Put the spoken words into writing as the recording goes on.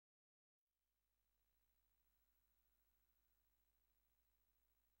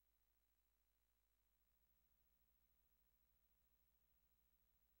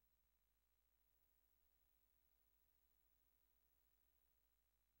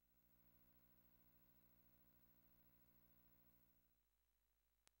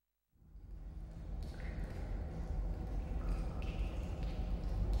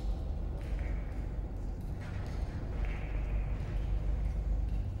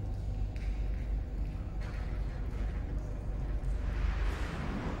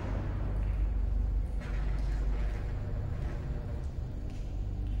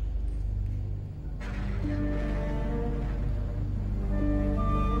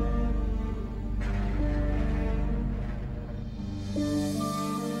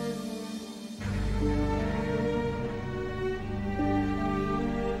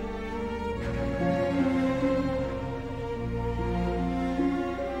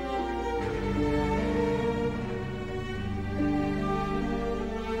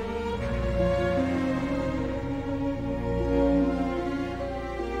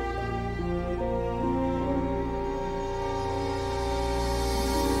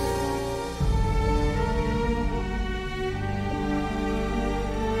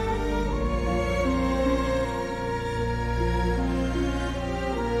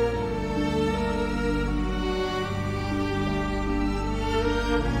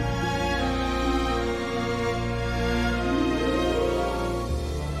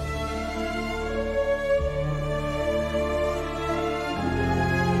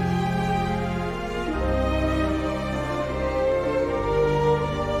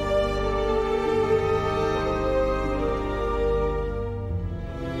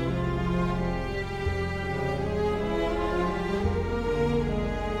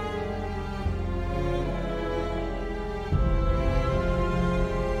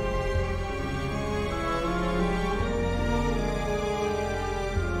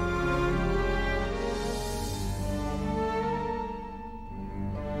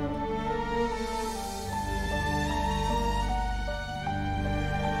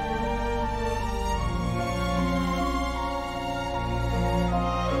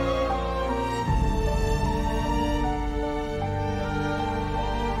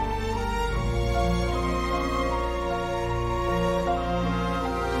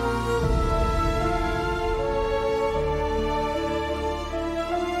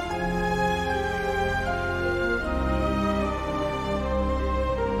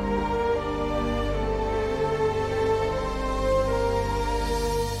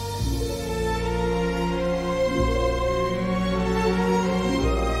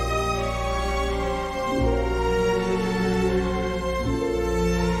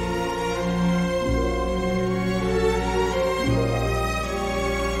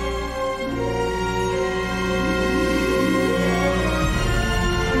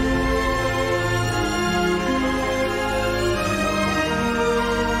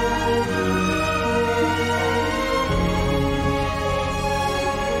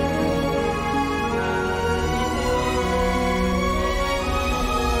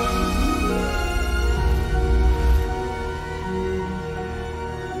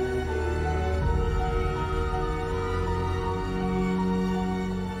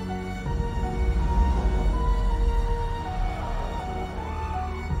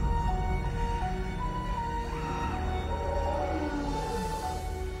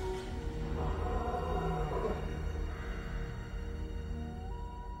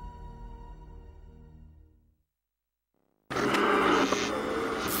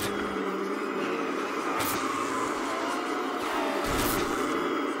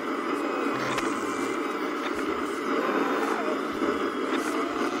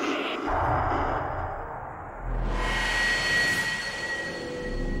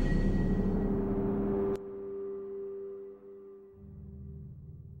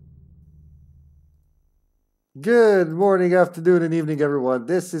Good morning, afternoon, and evening, everyone.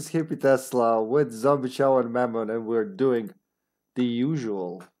 This is HippyTesla with ZombieChow and Mamon, and we're doing the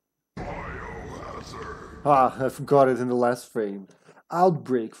usual. Biohazard. I forgot it in the last frame.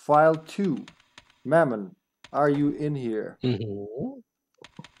 Outbreak, File 2. Mamon, are you in here?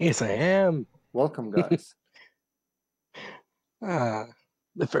 Yes, I am. Welcome, guys. Ah,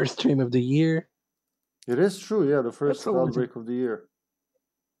 the first stream of the year. It is true, yeah, the first That's always Outbreak of the year.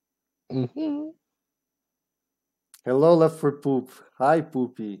 Mm-hmm. Hello, Left for Poop. Hi,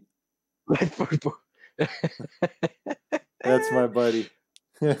 Poopy. That's my buddy.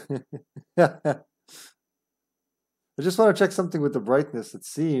 I just want to check something with the brightness. It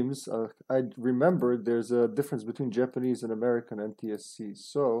seems I remembered there's a difference between Japanese and American NTSC,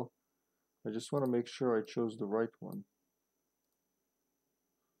 so I just want to make sure I chose the right one.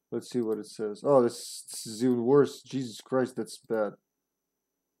 Let's see what it says. Oh, this is even worse. Jesus Christ, that's bad.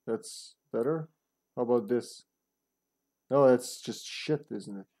 That's better? How about this? No, that's just shit,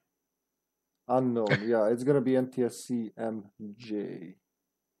 isn't it? Unknown. Yeah, it's gonna be NTSC MJ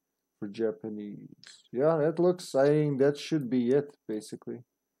for Japanese. Yeah, that looks, I think that should be it, basically.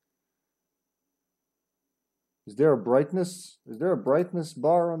 Is there a brightness? Is there a brightness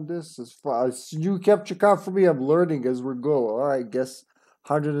bar on this? As far as you kept your count for me, I'm learning as we go. Alright, guess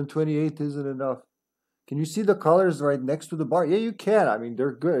 128 isn't enough. Can you see the colors right next to the bar? Yeah, you can. I mean,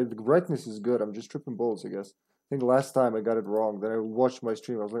 they're good. The brightness is good. I'm just tripping balls, I guess. I think last time I got it wrong. Then I watched my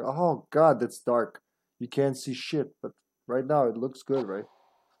stream. I was like, oh god, that's dark. You can't see shit. But right now it looks good, right?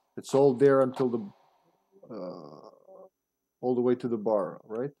 It's all there until the all the way to the bar,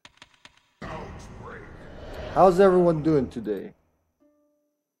 right? Outbreak. How's everyone doing today?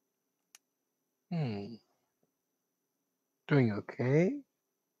 Doing okay.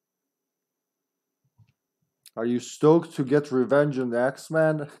 Are you stoked to get revenge on the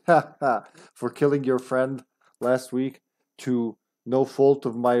X-Man for killing your friend last week to no fault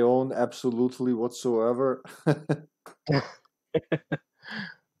of my own, absolutely whatsoever?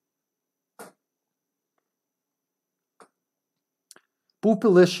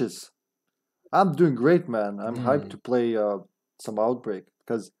 Poopalicious. I'm doing great, man. I'm hyped to play some Outbreak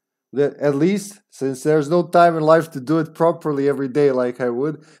because at least since there's no time in life to do it properly every day like I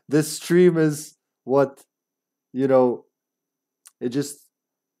would, this stream is what, you know, it just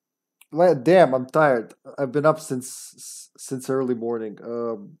damn, I'm tired. I've been up since early morning.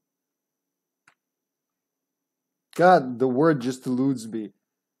 God, the word just eludes me.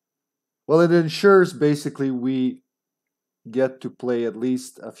 Well, it ensures basically we get to play at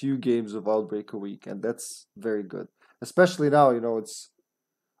least a few games of Outbreak a week, and that's very good. Especially now, it's.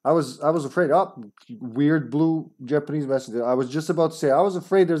 I was afraid. Oh, weird blue Japanese message. I was just about to say I was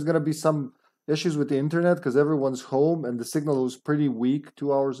afraid there's gonna be some issues with the internet because everyone's home and the signal was pretty weak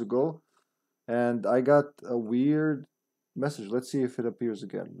 2 hours ago, and I got a weird message. Let's see if it appears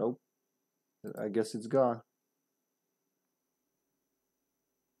again. Nope. I guess it's gone.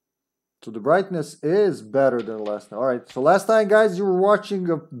 So the brightness is better than last time. Alright, so last time, guys, you were watching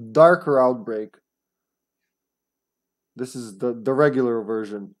a darker Outbreak. This is the regular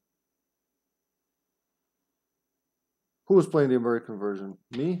version. Who was playing the American version?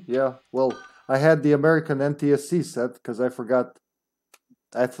 Me? Yeah. Well, I had the American NTSC set because I forgot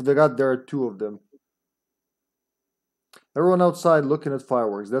there are two of them. Everyone outside looking at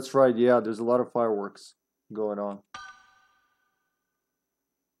fireworks. That's right, yeah, there's a lot of fireworks going on.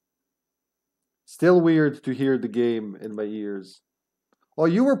 Still weird to hear the game in my ears. Oh,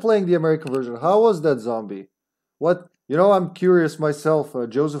 you were playing the American version. How was that, zombie? What? I'm curious myself.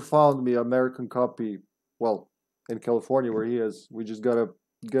 Joseph found me an American copy. Well, in California where he is. We just gotta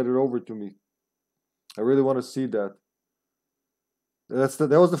get it over to me. I really want to see that. That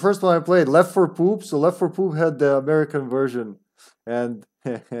was the first one I played. Left for Poop. So Left for Poop had the American version, and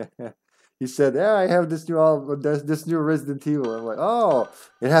he said, "Yeah, I have this new Resident Evil." I'm like, "Oh,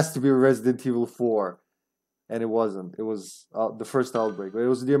 it has to be Resident Evil 4," and it wasn't. It was the first Outbreak. It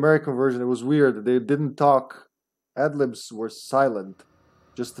was the American version. It was weird. They didn't talk. Ad-libs were silent.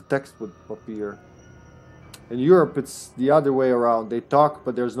 Just the text would appear. In Europe, it's the other way around. They talk,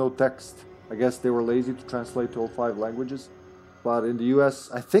 but there's no text. I guess they were lazy to translate to all 5 languages. But in the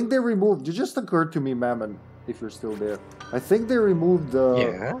US, I think they removed. It just occurred to me, Mamon, if you're still there. I think they removed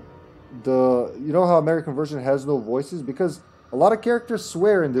you know how American version has no voices? Because a lot of characters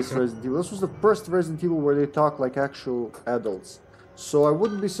swear in this Resident Evil. This was the first Resident Evil where they talk like actual adults. So I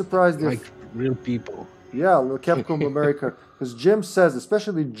wouldn't be surprised if... Like real people. Yeah, Capcom America. Because Jim says,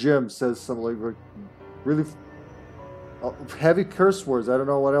 especially Jim says some like really heavy curse words. I don't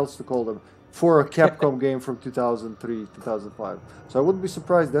know what else to call them. For a Capcom game from 2003, 2005. So I wouldn't be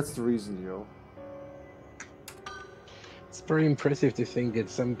surprised that's the reason, It's very impressive to think that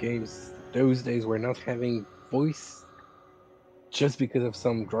some games those days were not having voice just because of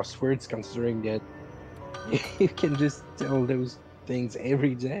some crosswords, considering that you can just tell those things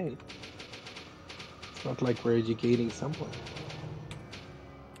every day. It's not like we're educating someone.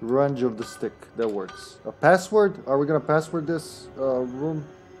 Revenge of the stick. That works. A password? Are we gonna password this room?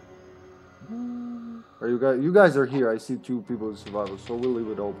 Are you guys? You guys are here. I see two people in survival, so we'll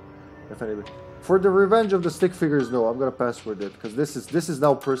leave it open. If anybody. For the revenge of the stick figures, no, I'm gonna password it because this is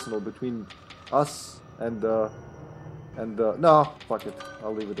now personal between us and no, fuck it.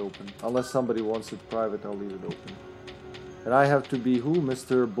 I'll leave it open. Unless somebody wants it private, I'll leave it open. And I have to be who?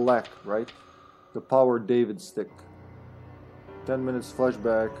 Mr. Black, right? The Power David stick. 10 minutes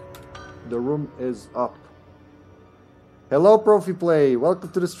flashback. The room is up. Hello, Profi Play.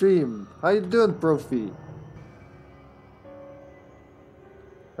 Welcome to the stream. How you doing, Profi?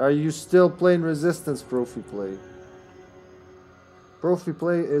 Are you still playing Resistance, Profi Play? Profi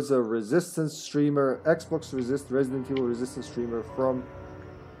Play is a Resistance streamer, Xbox Resident Evil Resistance streamer from...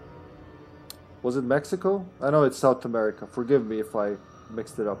 Was it Mexico? I know it's South America. Forgive me if I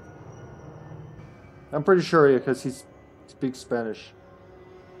mixed it up. I'm pretty sure because he speaks Spanish.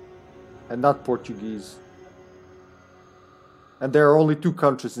 And not Portuguese. And there are only two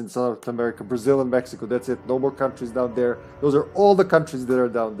countries in South America, Brazil and Mexico. That's it. No more countries down there. Those are all the countries that are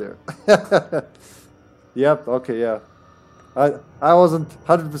down there. Yep, okay, yeah. I wasn't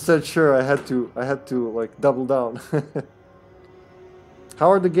 100% sure. I had to like double down.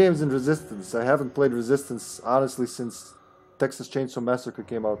 How are the games in Resistance? I haven't played Resistance honestly since Texas Chainsaw Massacre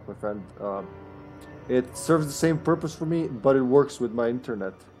came out, my friend. It serves the same purpose for me, but it works with my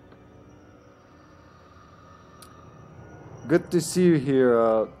internet. Good to see you here,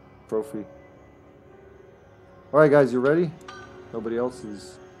 Profi. Alright guys, you ready? Nobody else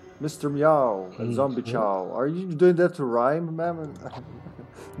is. Mr. Meow and ZombieChow. Are you doing that to rhyme, Mamon?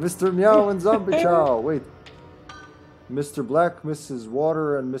 Mr. Meow and ZombieChow. Wait. Mr. Black, Mrs.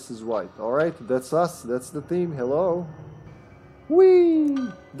 Water, and Mrs. White. Alright, that's us. That's the team. Hello. Whee!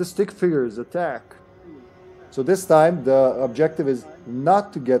 The stick figures attack. So this time, the objective is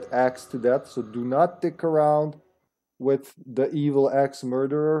not to get axed to death. So do not dick around with the evil axe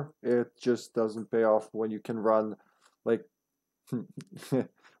murderer. It just doesn't pay off when you can run like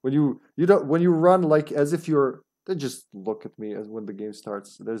when you run like as if you're they just look at me as when the game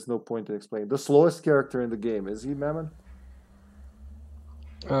starts. There's no point in explaining. The slowest character in the game, is he, Mamon?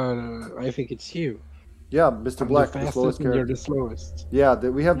 I think it's you. Yeah, Mr. Black, the slowest character. You're the slowest. Yeah,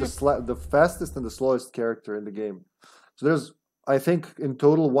 we have the fastest and the slowest character in the game. So there's, I think, in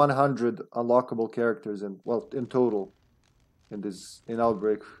total 100 unlockable characters, in total, in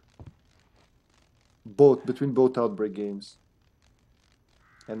Outbreak, between both Outbreak games,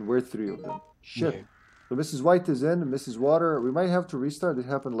 and we're 3 of them. Shit. Yeah. So Mrs. White is in, Mrs. Water. We might have to restart. It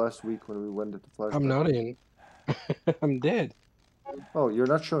happened last week when we went into flashback. I'm not in. I'm dead. Oh, you're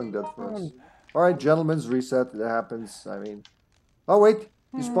not showing that for us. All right, gentlemen's reset. That happens. I mean, oh wait,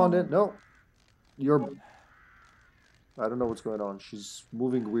 you spawned in. No, you're. I don't know what's going on. She's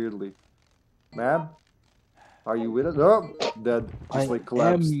moving weirdly. Ma'am, are you with us? Oh, dead. Just like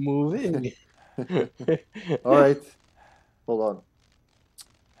collapsed. I'm moving. All right, hold on.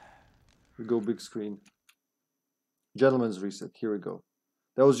 We go big screen. Gentlemen's reset. Here we go.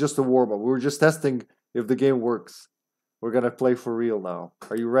 That was just a warm up. We were just testing if the game works. We're gonna play for real now.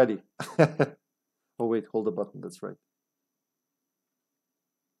 Are you ready? Oh wait, hold the button. That's right.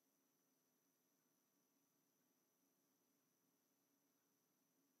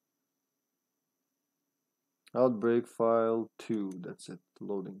 Outbreak file 2. That's it.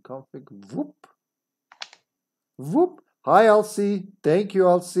 Loading config. Whoop. Whoop. Hi, Elsie. Thank you,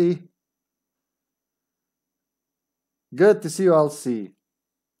 Elsie. Good to see you, Elsie.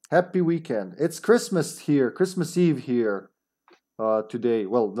 Happy weekend. It's Christmas here. Christmas Eve here. Today.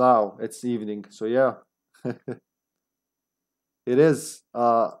 Well, now it's evening. So yeah. It is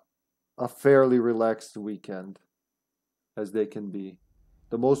a fairly relaxed weekend, as they can be.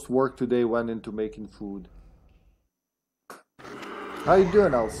 The most work today went into making food. How you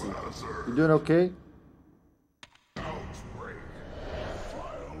doing, Elsie? You doing okay? Outbreak.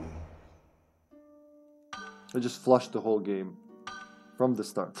 I just flushed the whole game. From the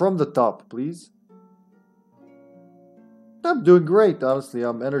start. From the top, please. I'm doing great, honestly.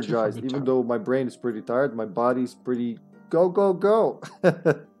 I'm energized. Even though my brain is pretty tired, my body's pretty go, go, go.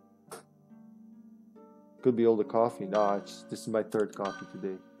 Could be all the coffee. Nah, this is my 3rd coffee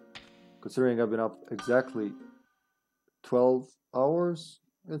today. Considering I've been up exactly 12 hours,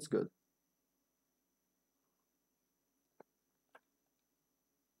 it's good.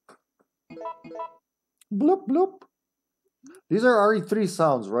 Bloop, bloop. These are RE3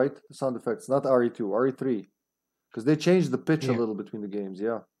 sounds, right? Sound effects, not RE2, RE3. Because they changed the pitch a Yeah. little between the games,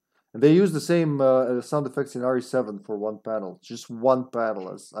 yeah. And they use the same sound effects in RE7 for one panel. Just one panel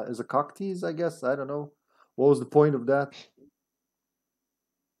as a cock tease, I guess. I don't know. What was the point of that?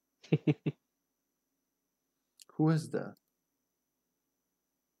 Who is that?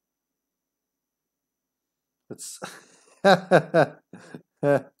 It's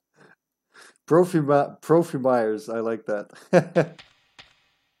Profi Myers. I like that.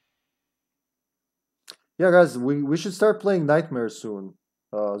 Yeah, guys, we should start playing Nightmare soon.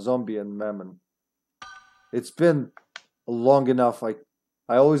 Zombie and Mammon. It's been long enough. I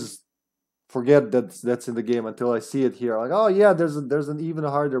always forget that that's in the game until I see it here. Like, oh yeah, there's an even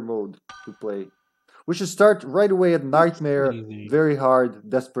harder mode to play. We should start right away at Nightmare, Easy. very hard,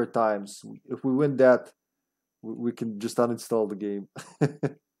 Desperate Times. If we win that, we can just uninstall the game.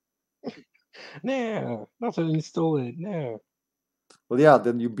 No, not to install it. No. Well, yeah,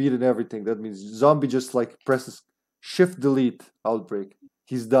 then you beat in everything. That means Zombie just like presses Shift Delete Outbreak.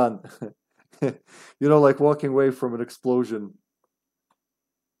 He's done. You know, like walking away from an explosion.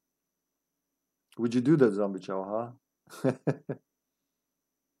 Would you do that, ZombieChow, huh?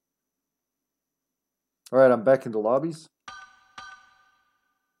 All right, I'm back in the lobbies.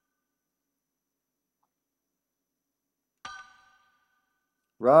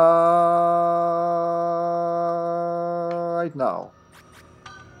 Right now.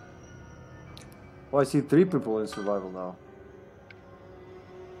 Oh, I see 3 people in survival now.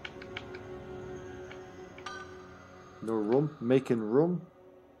 No room? Making room?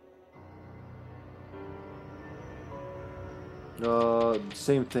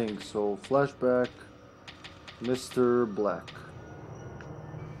 Same thing. So, flashback. Mr. Black.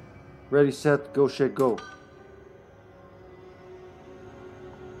 Ready, set, go, shake, go.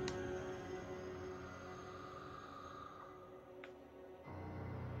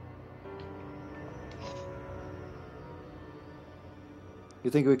 You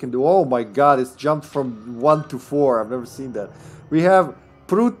think we can do? Oh my god, it's jumped from 1 to 4. I've never seen that. We have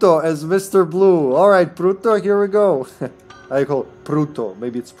Pruto as Mr. Blue. Alright, Pruto, here we go. I call it Pruto.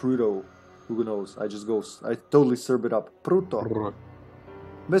 Maybe it's Pruto. Who knows? I just go. I totally serve it up. Pruto.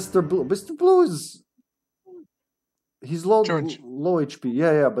 Mr. Blue. Mr. Blue is. He's low HP.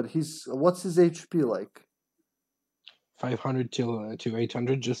 Yeah, but he's. What's his HP like? 500 to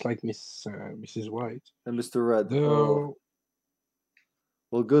 800, just like Mrs. White. And Mr. Red. Though, oh.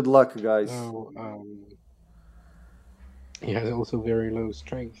 Well, good luck, guys. He has also very low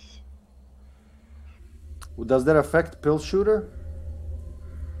strength. Does that affect Pill Shooter?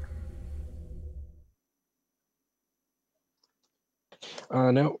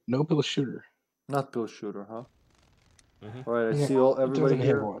 No Pill Shooter. Not Pill Shooter, huh? Mm-hmm. All right, I Yeah, see everybody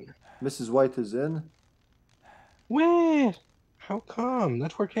here. One. Mrs. White is in. Where? How come?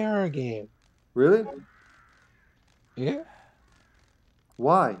 Network error again. Really? Yeah.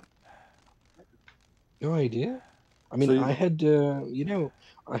 Why? No idea. I mean, So I had,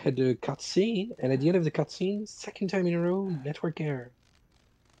 I had a cutscene, and at the end of the cutscene, second time in a row, network error.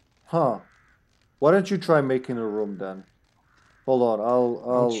 Huh. Why don't you try making a room then? Hold on,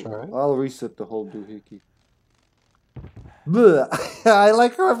 I'll reset the whole doohickey. I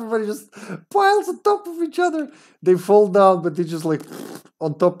like how everybody just piles on top of each other. They fall down, but they just like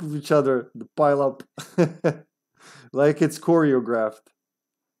on top of each other. They pile up. Like it's choreographed.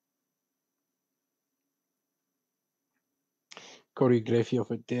 Choreography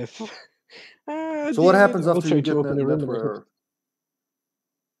of a death. So what happens after you get the network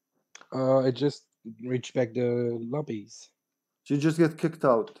error? I just reach back the lobbies. So you just get kicked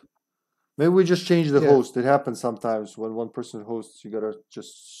out. Maybe we just change the host. It happens sometimes when one person hosts. You gotta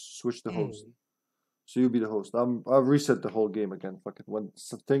just switch the host. So you be the host. I've reset the whole game again. Fuck it. When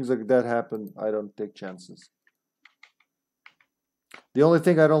things like that happen, I don't take chances. The only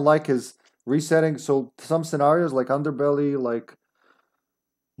thing I don't like is resetting. So some scenarios like Underbelly, like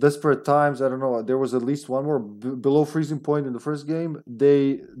Desperate Times, I don't know. There was at least one more below freezing point in the first game.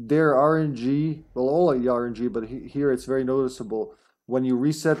 Their RNG, well, all the RNG, but here it's very noticeable. When you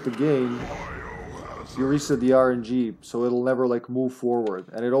reset the game, you reset the RNG, so it'll never like move forward,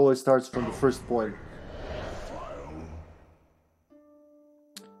 and it always starts from the first point.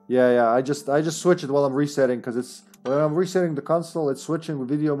 Yeah. I just switch it while I'm resetting because it's when I'm resetting the console, it's switching with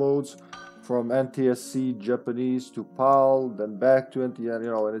video modes from NTSC Japanese to PAL, then back to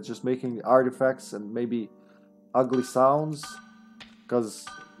NTN, and it's just making artifacts and maybe ugly sounds because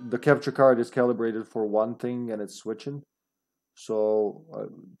the capture card is calibrated for one thing and it's switching. So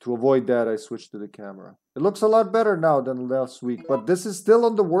to avoid that, I switched to the camera. It looks a lot better now than last week, but this is still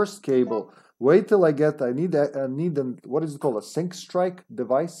on the worst cable. Wait till I get. I need what is it called? A sync strike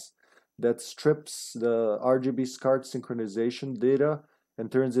device that strips the RGB card synchronization data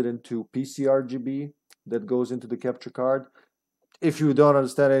and turns it into PC RGB that goes into the capture card. If you don't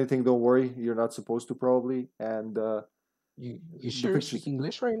understand anything, don't worry. You're not supposed to probably. And You sure you speak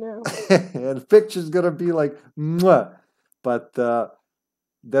English right now? and the picture's gonna be like, mwah. But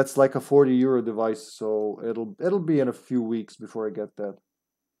that's like a €40 device, so it'll be in a few weeks before I get that.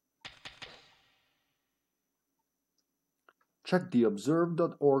 Check the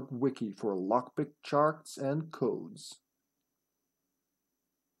observe.org wiki for lockpick charts and codes.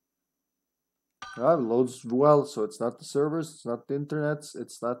 It loads well, so it's not the servers, it's not the internets,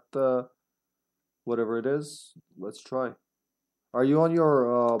 it's not whatever it is. Let's try. Are you on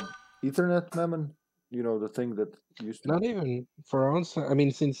your Ethernet, Mamon? You know, the thing that used to... Not even for on-site. I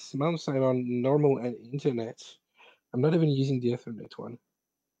mean, since Mom's I'm on normal internet, I'm not even using the Ethernet one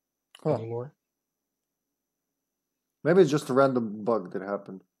anymore. Maybe it's just a random bug that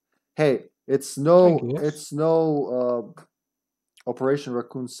happened. Hey, it's no Operation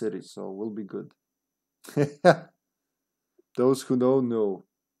Raccoon City, so we'll be good. Those who know.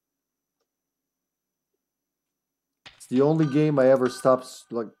 It's the only game I ever stopped,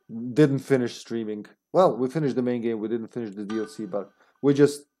 didn't finish streaming. Well, we finished the main game, we didn't finish the DLC, but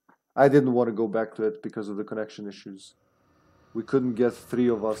I didn't want to go back to it because of the connection issues. We couldn't get 3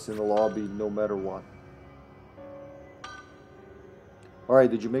 of us in the lobby no matter what. Alright,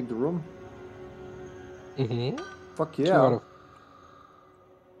 did you make the room? Mm-hmm. Fuck yeah.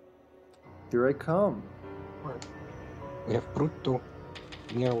 Here I come. We have Brutto.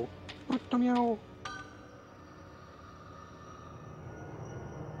 Meow. Brutto meow.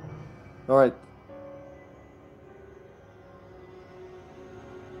 Alright.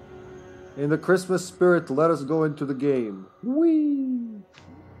 In the Christmas spirit, let us go into the game. Whee!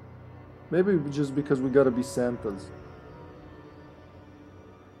 Maybe just because we gotta be Santas.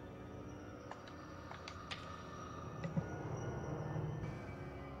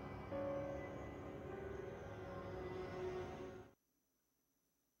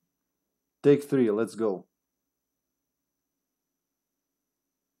 Take 3, let's go.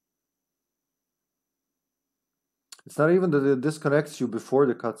 It's not even that it disconnects you before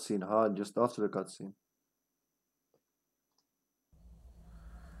the cutscene, huh? Just after the cutscene.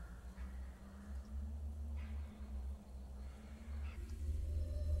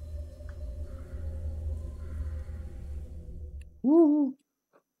 Woo!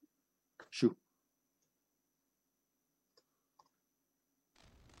 Shoo.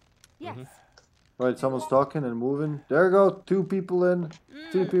 Yes. Right, someone's talking and moving. There you go. 2 people in.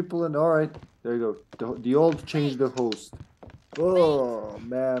 3 people in. Alright. There you go. The old changed the host. Oh,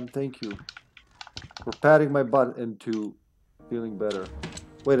 man. Thank you. For patting my butt into feeling better.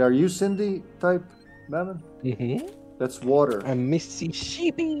 Wait, are you Cindy type, Mamon? Mm-hmm. That's Water. I'm Missy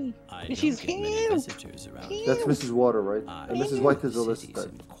Sheepy. She's here. That's Mrs. Water, right? And Mrs. White is Alyssa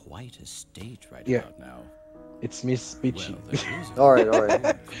type. Quite a state right Yeah. about now. It's Miss Bitchy.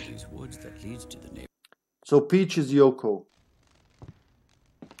 Alright. So Peach is Yoko.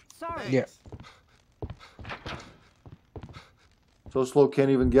 Sorry. Yeah. So slow can't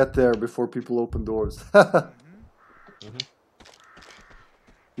even get there before people open doors.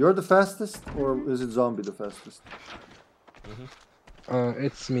 You're the fastest? Or is it Zombie the fastest?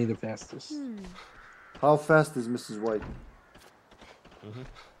 It's me the fastest. How fast is Mrs. White?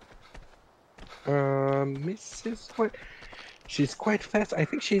 Mrs. White. She's quite fast. I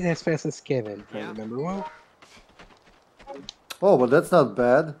think she's as fast as Kevin, if I remember well. Oh, but that's not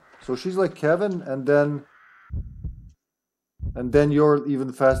bad. So she's like Kevin, and then you're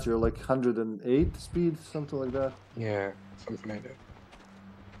even faster. You're like 108 speed, something like that. Yeah, something like that.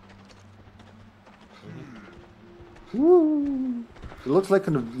 Woo! It looks like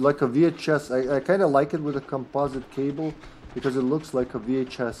a VHS. I kind of like it with a composite cable because it looks like a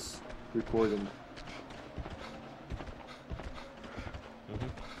VHS recording.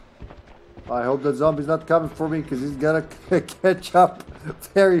 I hope that zombie's not coming for me because he's gonna catch up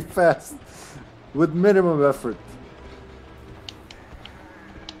very fast with minimum effort.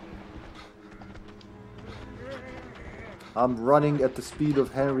 I'm running at the speed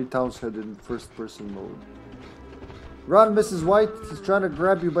of Henry Townsend in first-person mode. Run, Mrs. White! He's trying to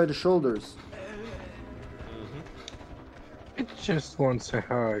grab you by the shoulders. It just wants a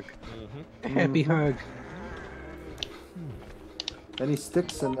hug. A happy hug. Any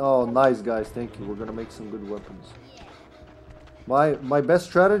sticks? And oh, nice guys, thank you. We're gonna make some good weapons. My best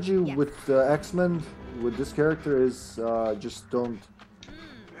strategy with X-Men with this character is just don't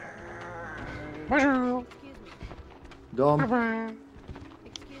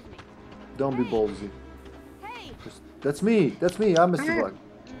Don't be ballsy. Hey. That's me. That's me. I'm Mr. Black.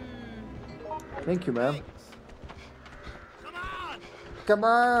 Thank you, ma'am. Come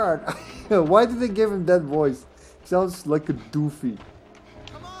on! Why did they give him that voice? Sounds like a doofy.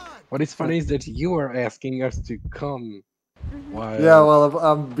 What is funny is that you are asking us to come. While Yeah, well,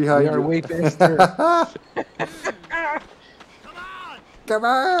 I'm behind we are you. way faster. Come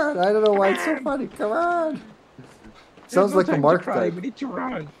on! I don't know why it's so funny. Come on! Sounds like a Mark type. We need to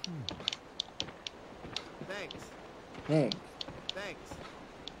run. Thanks. Hey. Thanks.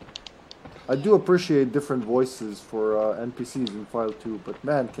 I do appreciate different voices for NPCs in File 2, but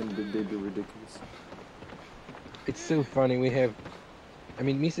man, can they be ridiculous. It's so funny. We have, I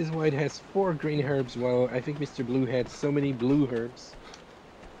mean, Mrs. White has 4 green herbs, while I think Mr. Blue had so many blue herbs.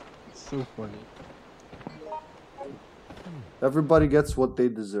 It's so funny. Everybody gets what they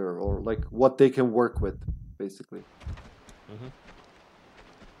deserve, or like what they can work with, basically.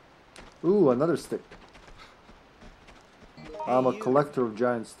 Ooh, another stick. I'm a collector of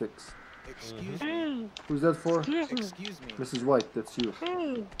giant sticks. Excuse me. Who's that for? Excuse me. Mrs. White, that's you.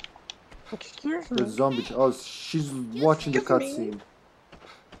 Excuse That's zombie. Oh, she's watching the Excuse me. cutscene.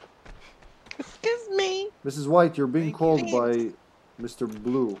 Excuse me. Mrs. White, you're being Thank called you. by Mr.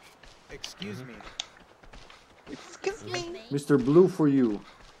 Blue. Excuse me. Excuse me. Mr. Blue for you.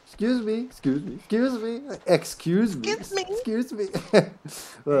 Excuse me, excuse me, excuse me, excuse me, Excuse me. excuse me. Hey,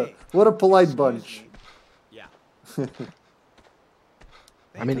 What a polite excuse bunch. me. Yeah.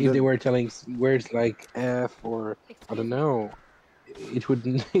 I mean, if they were telling words like F or I don't know, it would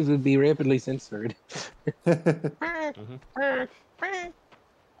it would be rapidly censored.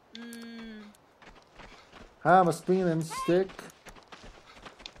 I'm a spinning stick.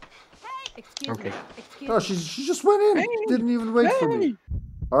 Excuse Okay. me. Excuse Oh, me. she just went in. Hey, Didn't even wait for me. hey.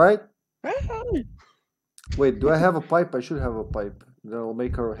 All right. Hey. Wait, do I have a pipe? I should have a pipe. Then I'll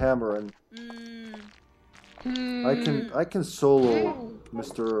make her hammer, and I can solo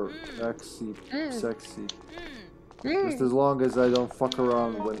Mr. Sexy. Just as long as I don't fuck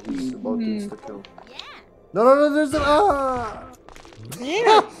around when he's about to insta kill. Yeah. No, there's a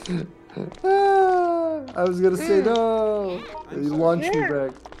I was gonna say no. I'm You sorry. launched me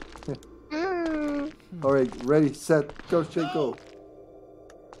back. All right, ready, set, go, shake, go.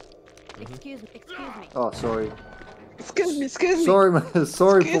 Excuse me. Excuse me. Oh, sorry. Excuse me. Excuse me. Sorry,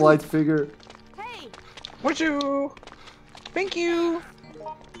 sorry, Excuse me. polite figure. Hey. Would you? Thank you.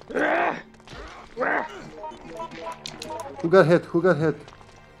 Who got hit? Who got hit?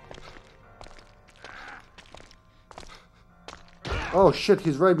 Oh shit,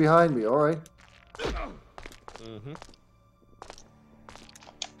 he's right behind me. All right.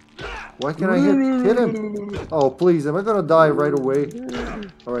 Why can't I hit him? Oh please, am I gonna die right away?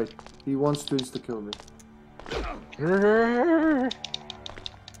 All right, he wants to insta kill me.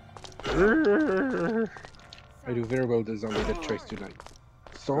 I do very well the zombie that tries to die.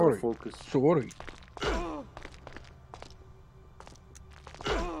 Gotta Sorry. focus. Sorry.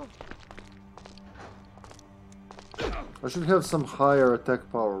 I should have some higher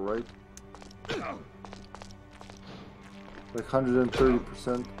attack power, right? Like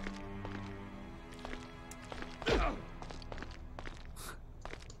 130%.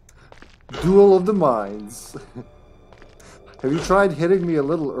 Duel of the Minds. Have you tried hitting me a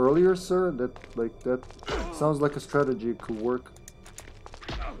little earlier, sir? That sounds like a strategy could work.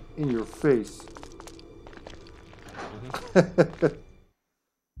 In your face.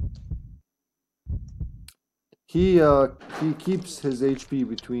 He keeps his HP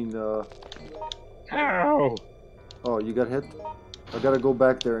between Ow! Oh, you got hit? I gotta go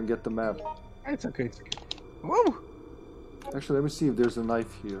back there and get the map. It's okay. It's okay. Whoa! Actually, let me see if there's a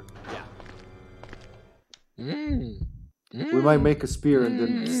knife here. We We might make a spear and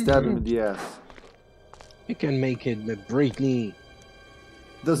then stab him in the ass. You can make it with Britney.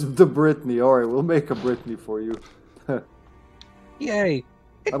 Does the Britney? Alright, we'll make a Britney for you. Yay!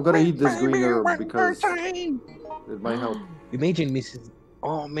 I'm gonna eat this green herb One because more time. it might help. Imagine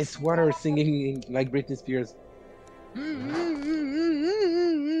Miss Water singing like Britney Spears.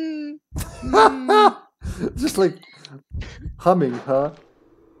 Just like humming, huh?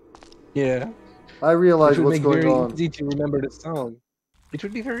 Yeah. I It realize would what's make going very on. easy to remember the song. It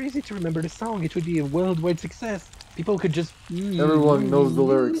would be very easy to remember the song. It would be a worldwide success. People could just. Everyone knows the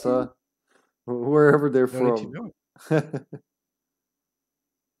lyrics, huh? Wherever they're Don't need to from. know.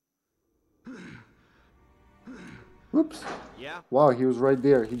 Whoops. Yeah. Wow, he was right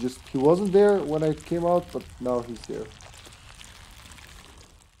there. He wasn't there when I came out, but now he's there.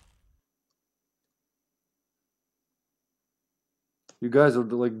 You guys are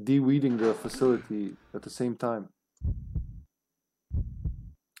like de-weeding the facility at the same time.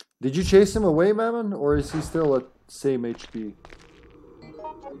 Did you chase him away, Mamon? Or is he still at same HP?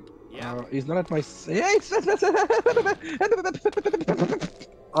 Yeah. He's not at my.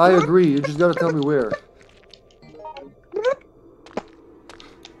 I agree, you just gotta tell me where.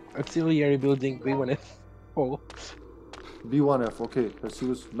 Auxiliary building B1F. Oh. B1F, okay. Because he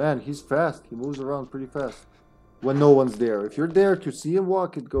was... Man, he's fast. He moves around pretty fast. When no one's there. If you're there to see him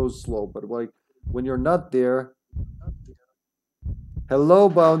walk, it goes slow. But like, when you're not there... Hello,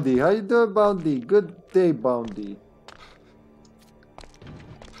 Boundy. How you doing, Boundy? Good day, Boundy.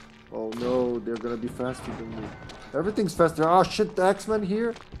 Oh no, they're gonna be faster than me. Everything's faster. Oh shit, the X-Men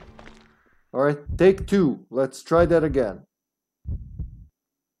here? Alright, take 2. Let's try that again.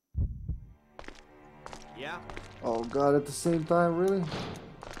 Yeah. Oh god, at the same time, really?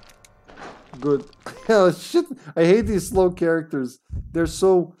 Good. Oh shit, I hate these slow characters. They're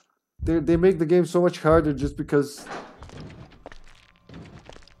so... They make the game so much harder just because...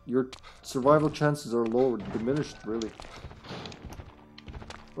 Your survival chances are lower, diminished, really.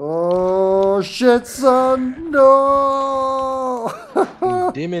 Oh shit, son! No!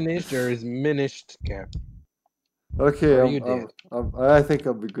 Diminished or is minished, Cap? Okay, Are you dead? I think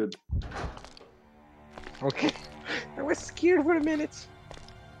I'll be good. Okay. I was scared for a minute.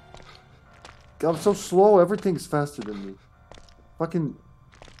 I'm so slow, everything's faster than me. Fucking...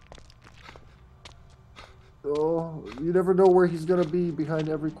 Oh, you never know where he's gonna be. Behind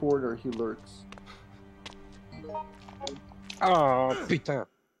every corner, he lurks. Oh, putain.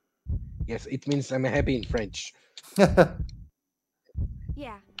 Yes, it means I'm happy in French.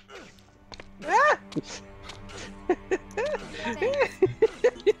 Yeah.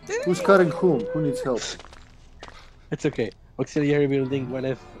 Who's cutting whom? Who needs help? It's okay. Auxiliary building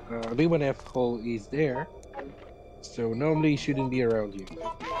 1F, B1F hole is there. So normally it shouldn't be around you.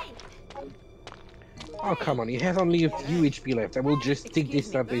 Hey! Oh, come on. He has only a few HP left. I will just stick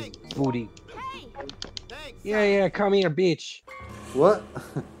this up his booty. Hey! Thanks. Yeah, come here, bitch. What?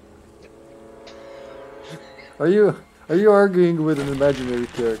 Are you arguing with an imaginary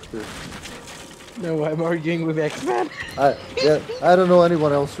character? No, I'm arguing with X-Man. I don't know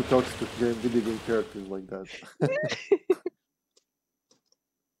anyone else who talks to video game characters like that.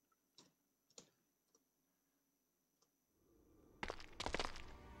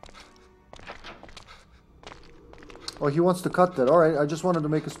 Oh, he wants to cut that. Alright, I just wanted to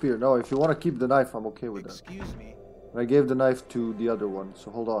make a spear. No, if you want to keep the knife, I'm okay with that. Excuse me. And I gave the knife to the other one,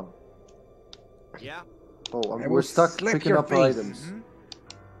 so hold on. Yeah. Oh, I we're will stuck slap picking your up face. items. Mhm.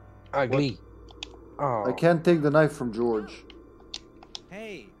 Ugly. Oh, I can't take the knife from George.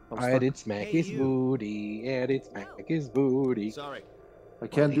 Hey. I'm I stuck. did smack Hey, his you. booty. I did smack his booty. Sorry. I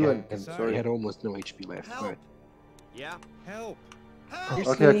can't do He anything. had- Sorry. He had almost no HP left. Help. Yeah. Help. You're Help.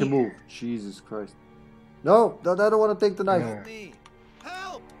 Okay, I silly. can move. Jesus Christ. No, I don't want to take the knife. Yeah. Me.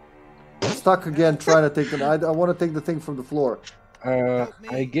 Help. I'm stuck again trying to take the knife. I want to take the thing from the floor. Help me.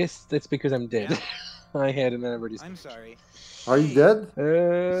 I guess that's because I'm dead. I had another I'm sorry. Are you Hey. dead?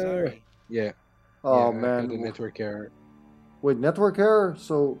 Sorry. Yeah. Oh yeah, I had a man. network error. Wait, network error?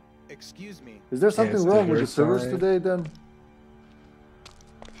 So, Excuse me. is there something Yes, wrong the with the servers side. today then?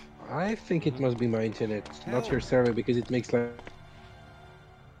 I think it must be my internet, not Help. your server, because it makes like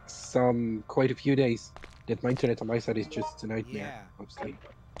quite a few days that my internet on my side is just a nightmare. Yeah. Mostly.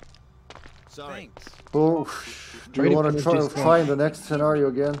 Sorry. Oh, Thanks. do Try you to want to finish try, this try one. the next scenario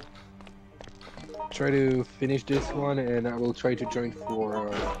again? Try to finish this one, and I will try to join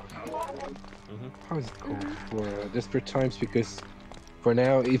for how is it called? For Desperate Times, because for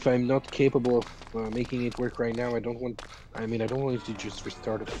now, if I'm not capable of making it work right now, I don't want it to just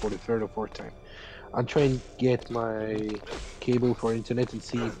restart it for the third or fourth time. I'll try and get my cable for internet and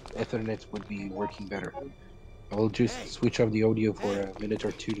see if Ethernet would be working better. I will just switch off the audio for a minute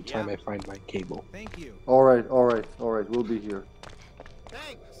or two the time I find my cable. Thank you. Alright, we'll be here.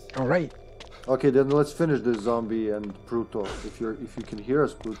 Thanks. All right. Okay, then let's finish this zombie and Pruto. If you can hear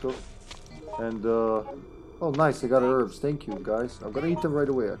us, Pruto. And oh nice, I got herbs. Thank you guys. I'm gonna eat them right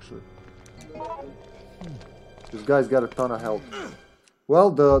away actually. This guy's got a ton of health. Well,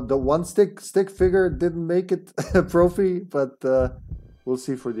 the one stick figure didn't make it Profi, but we'll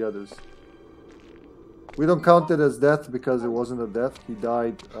see for the others. We don't count it as death because it wasn't a death. He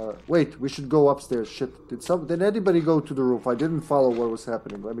died. Wait, we should go upstairs. Shit, did anybody go to the roof? I didn't follow what was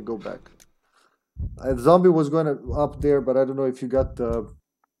happening. Let me go back. Zombie was going up there, but I don't know if you got the...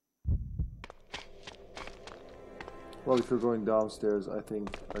 Well, if you're going downstairs, I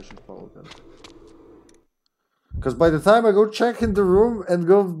think I should follow them. Because by the time I go check in the room and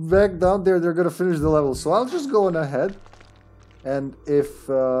go back down there, they're going to finish the level. So I'll just go on ahead. And if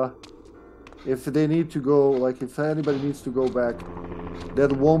if they need to go, like if anybody needs to go back,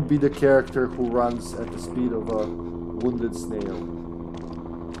 that won't be the character who runs at the speed of a wounded snail.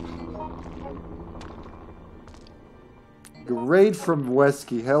 Raid from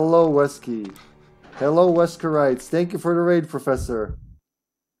Wesky. Hello, Wesky. Hello, Weskerites. Thank you for the raid, Professor.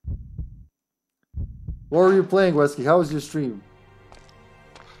 What were you playing, Wesky? How was your stream?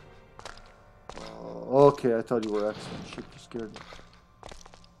 Okay, I thought you were excellent. Shit, you scared me.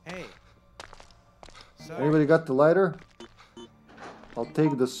 Hey. Sorry. Anybody got the lighter? I'll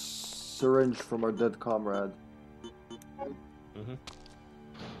take the syringe from our dead comrade.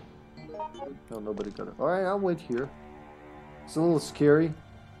 No, nobody got it. Alright, I'll wait here. It's a little scary.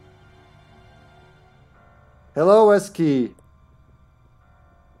 Hello, Eski.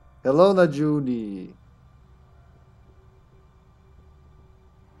 Hello, Najuni.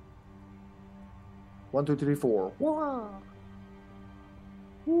 One, two, three, four.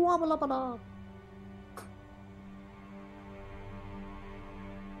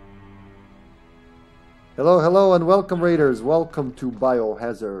 Hello, hello, and welcome, Raiders. Welcome to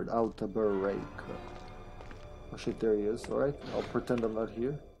Biohazard Outbreak. Oh shit, there he is. Alright, I'll pretend I'm not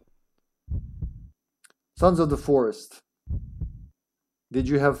here. Sons of the Forest. Did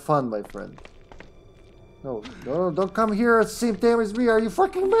you have fun, my friend? No, no, don't come here at the same time as me. Are you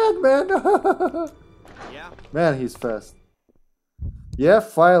fucking mad, man? Yeah. Man, he's fast. Yeah,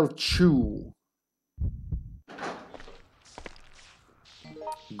 file chew.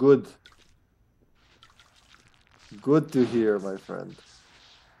 Good. Good to hear, my friend.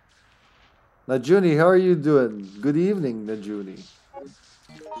 Najuni, how are you doing? Good evening, Najuni.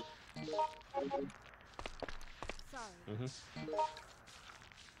 Sorry.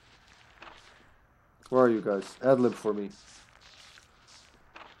 Where are you guys? Adlib for me.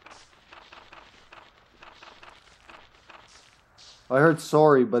 I heard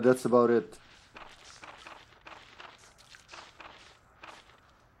sorry, but that's about it.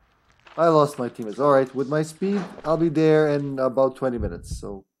 I lost my teammates. Alright, with my speed, I'll be there in about 20 minutes,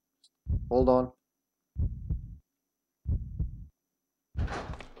 so hold on.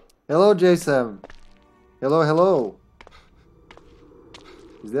 Hello, J7. Hello, hello.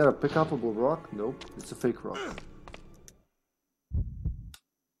 Is that a pick-upable rock? Nope, it's a fake rock.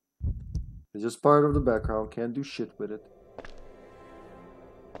 It's just part of the background, can't do shit with it.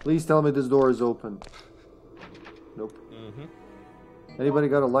 Please tell me this door is open. Nope. Anybody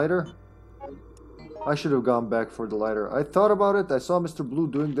got a lighter? I should have gone back for the lighter. I thought about it. I saw Mr. Blue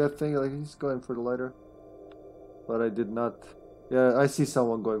doing that thing. Like he's going for the lighter. But I did not. Yeah, I see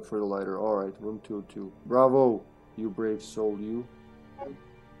someone going for the lighter. Alright, room 202. Bravo, you brave soul, you.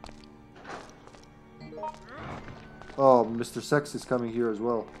 Oh, Mr. Sex is coming here as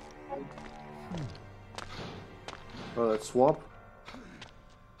well. Oh, let's swap.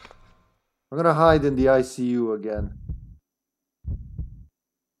 I'm gonna hide in the ICU again.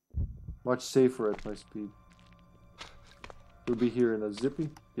 Much safer at my speed. He'll be here in a zippy.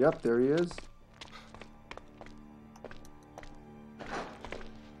 Yep, there he is.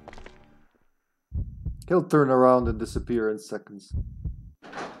 He'll turn around and disappear in seconds.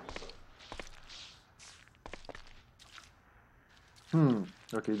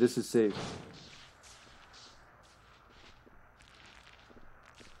 Okay, this is safe.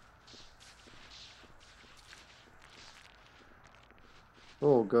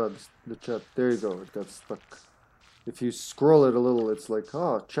 Oh god, the chat. There you go, it got stuck. If you scroll it a little, it's like,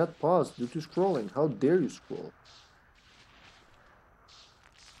 ah, chat paused due to scrolling. How dare you scroll?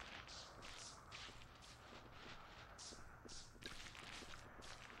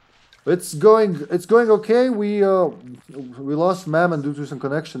 It's going okay. We lost Mamon due to some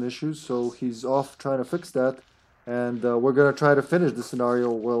connection issues, so he's off trying to fix that. And we're gonna try to finish the scenario.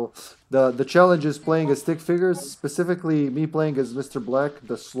 Well, the challenge is playing as stick figures, specifically me playing as Mr. Black,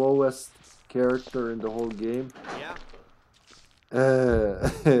 the slowest character in the whole game.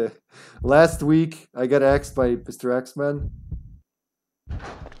 Yeah. Last week I got axed by Mr. X-Man.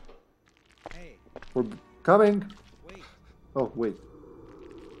 Hey. We're coming. Wait. Oh wait.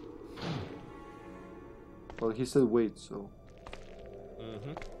 Well, he said wait, so.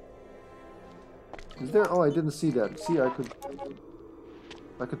 Is there? Oh, I didn't see that. See, I could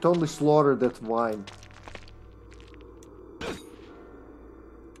totally slaughter that wine.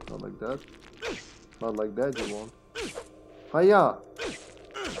 Not like that. Not like that, you won't. Hiya!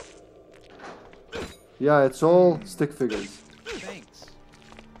 Yeah, it's all stick figures. Thanks.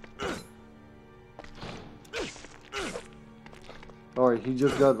 Alright, he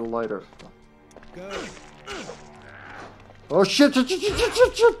just got the lighter. Go. Oh shit! Shit!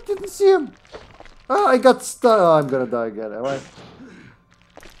 Didn't see him! Ah, I got stuck. Oh, I'm gonna die again, am I?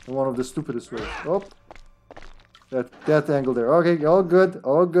 One of the stupidest ways. Oh. That angle there. Okay, all good.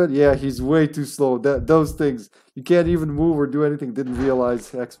 All good. Yeah, he's way too slow. Those things. You can't even move or do anything. Didn't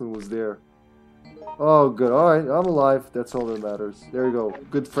realize X-Men was there. Oh, good. Alright, I'm alive. That's all that matters. There you go.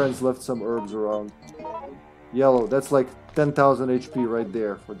 Good friends left some herbs around. Yellow. That's like 10,000 HP right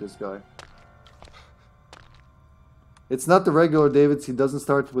there for this guy. It's not the regular David's. He doesn't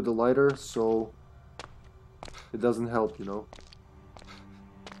start with the lighter, so it doesn't help, you know.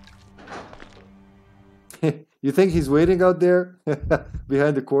 You think he's waiting out there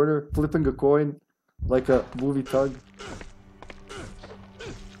behind the corner, flipping a coin like a movie tug?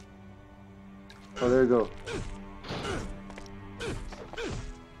 Oh, there you go.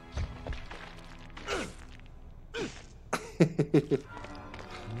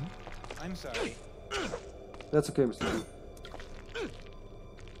 I'm sorry. That's okay, Mr. B.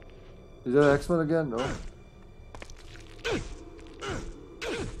 Is that X-Men again? No.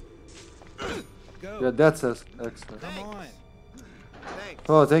 Go. Yeah, that's X-Men. Come on. Thanks.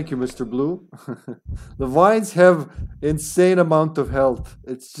 Oh, thank you, Mr. Blue. The vines have insane amount of health.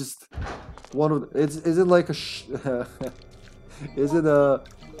 It's just one of the, is it like a is it a,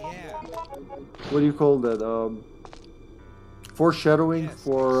 Yeah. what do you call that? Foreshadowing Yes,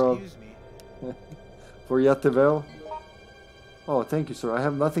 for excuse me. for Yatevel? Oh, thank you, sir. I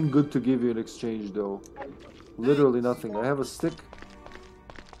have nothing good to give you in exchange, though. Literally nothing. I have a stick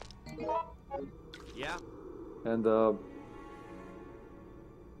Yeah. and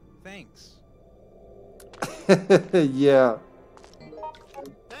Thanks. yeah,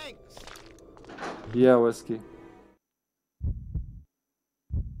 Thanks. yeah, whiskey.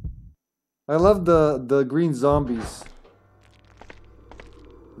 I love the green zombies.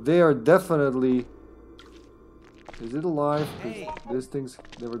 They are definitely. Is it alive? 'Cause Hey. these things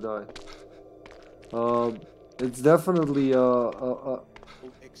never die. It's definitely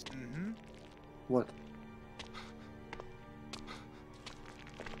what?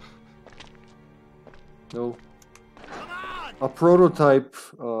 No. A prototype.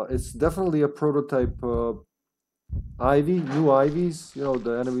 It's definitely a prototype. Ivy, new Ivies. You know,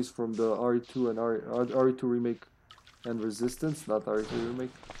 the enemies from the RE2 and RE2 remake and Resistance, not RE2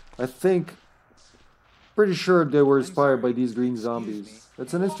 remake. I think. Pretty sure they were inspired by these green zombies.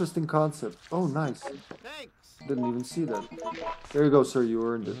 It's an interesting concept. Oh, nice. Thanks. Didn't even see that. There you go, sir. You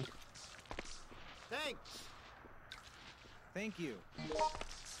earned it. Thanks. Thank you.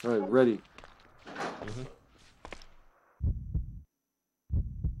 All right, ready.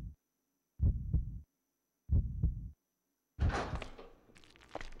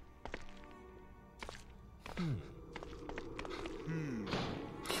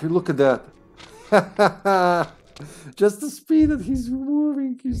 Look at that. Just the speed that he's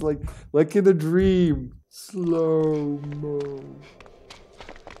moving. He's like in a dream. Slow-mo.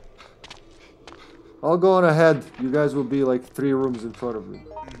 I'll go on ahead. You guys will be like 3 rooms in front of me.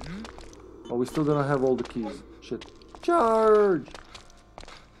 Oh, we still don't have all the keys. Shit. Charge!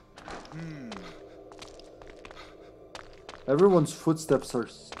 Everyone's footsteps are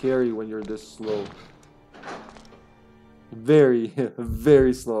scary when you're this slow. Very,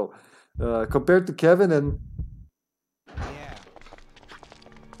 very slow. Compared to Kevin and... Yeah.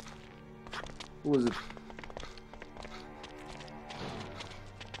 Who was it?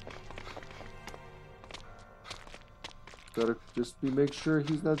 Gotta just make sure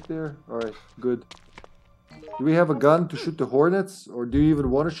he's not there. Alright, good. Do we have a gun to shoot the hornets? Or do you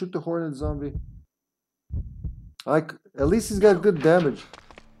even want to shoot the hornet zombie? At least he's got good damage.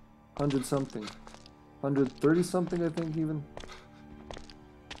 100 something. 130 something, I think, even.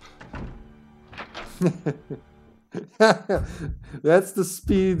 That's the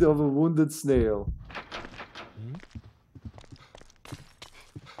speed of a wounded snail.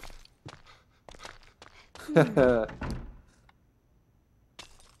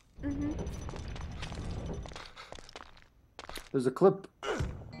 There's a clip.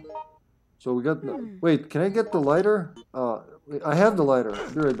 So we got... Wait, can I get the lighter? I have the lighter.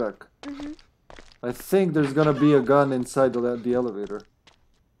 I'll be right back. I think there's gonna be a gun inside the elevator.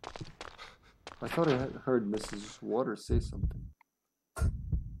 I thought I had heard Mrs. Waters say something.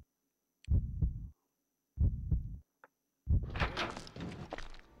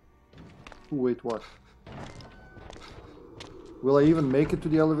 Wait, what? Will I even make it to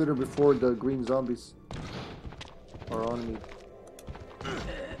the elevator before the green zombies are on me?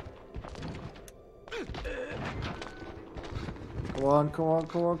 Come on, come on,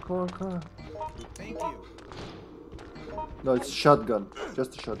 come on, come on, come on. Thank you. No, it's shotgun.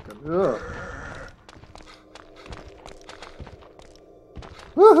 Just a shotgun. Ugh.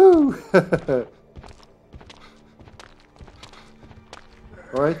 Woohoo!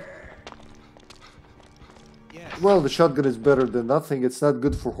 Alright? Yes. Well, the shotgun is better than nothing. It's not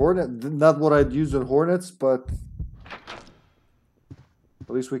good for not what I'd use on Hornets, but at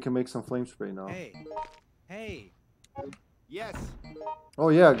least we can make some flame spray now. Hey. Hey. Yes. Oh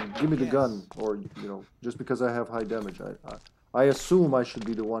yeah, give me the Yes. gun, or you know, just because I have high damage, I assume I should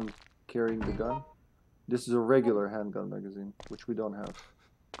be the one carrying the gun. This is a regular handgun magazine, which we don't have.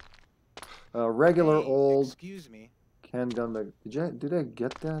 Regular Hey, old Excuse me. handgun mag. Did I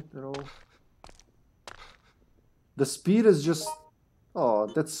get that at all? The speed is just. Oh,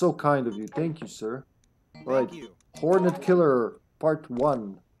 that's so kind of you. Thank you, sir. All right, Thank you. Hornet Killer Part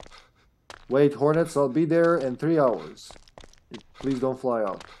 1. Wait, Hornets, I'll be there in 3 hours. Please don't fly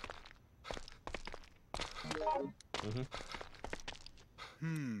out.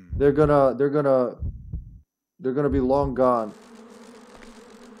 Hmm. They're gonna be long gone.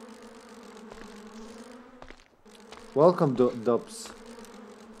 Welcome, Dubs.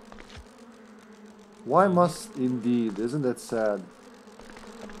 Why must indeed? Isn't that sad?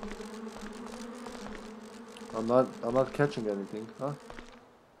 I'm not catching anything, huh?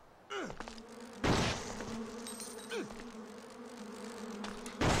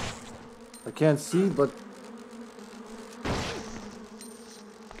 I can't see, but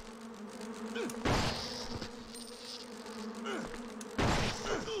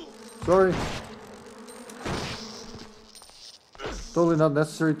sorry. Totally not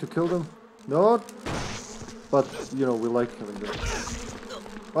necessary to kill them. No. But, you know, we like killing them.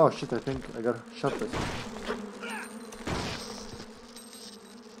 Oh shit, I think I got shot this.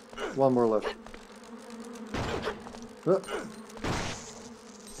 One more left.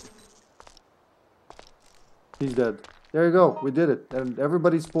 He's dead. There you go, we did it. And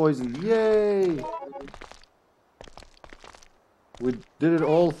everybody's poisoned. Yay! We did it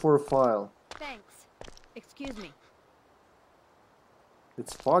all for a file. Thanks. Excuse me.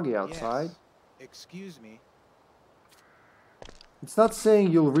 It's foggy outside. Yes. Excuse me. It's not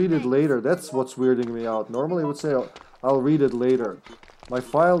saying you'll read it Thanks. later. That's what's weirding me out. Normally it would say I'll read it later. My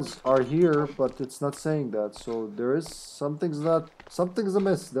files are here, but it's not saying that. So there is something's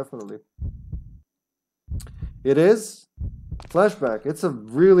amiss, definitely. It is flashback. It's a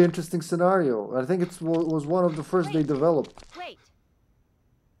really interesting scenario. I think it was one of the first they developed, Wait.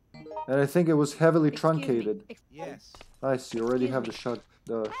 and I think it was heavily Excuse me. truncated. Yes. Nice, you already Excuse have me. the shot,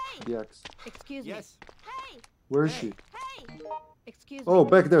 the axe. Excuse Yes. me. Hey. Where is Hey. she? Hey. Excuse Oh, me.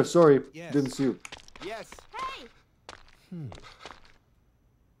 back there. Sorry, Yes. didn't see you. Yes. Hey.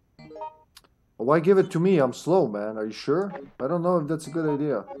 Why give it to me? I'm slow, man. Are you sure? I don't know if that's a good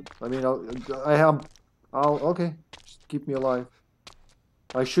idea. I mean, okay. Just keep me alive.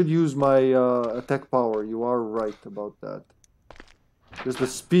 I should use my attack power. You are right about that. Because the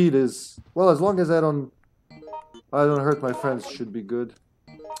speed is well, as long as I don't hurt my friends, should be good.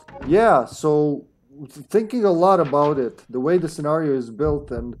 Yeah. So thinking a lot about it, the way the scenario is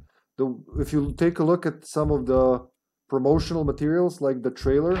built, and if you take a look at some of the promotional materials, like the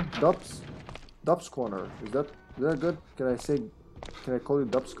trailer, Dubs Corner. Is that good? Can I call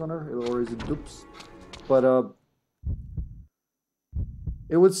it Dubs Corner, or is it Dubs? But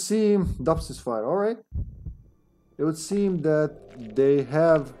it would seem Dubs is fine. All right. It would seem that they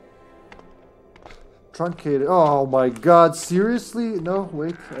have truncated. Oh my God! Seriously? No,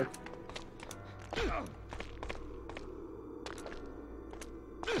 wait.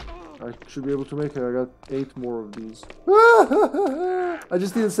 I should be able to make it. I got 8 more of these. I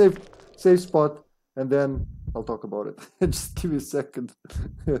just need a safe spot, and then I'll talk about it. Just give me a second.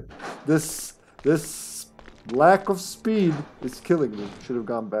 This lack of speed is killing me. Should have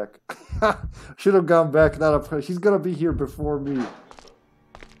gone back. Should have gone back. She's gonna be here before me.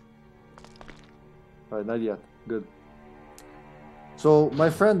 Alright, not yet. Good. So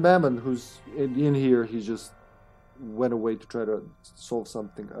my friend Mamon, who's in here, he just went away to try to solve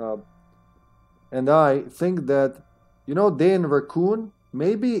something. And I think that, you know, Day in a Raccoon,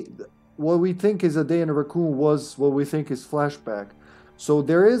 maybe what we think is a Day in a Raccoon was what we think is flashback. So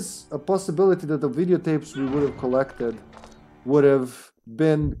there is a possibility that the videotapes we would have collected would have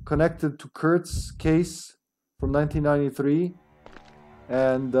been connected to Kurt's case from 1993,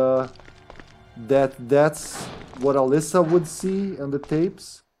 and that's what Alyssa would see on the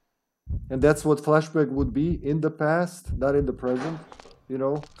tapes, and that's what flashback would be in the past, not in the present, you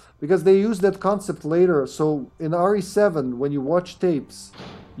know, because they use that concept later. So in RE7, when you watch tapes,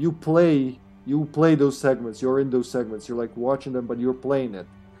 you play those segments, you're in those segments, you're like watching them, but you're playing it.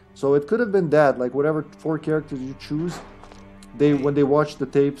 So it could have been that, like whatever 4 characters you choose, when they watch the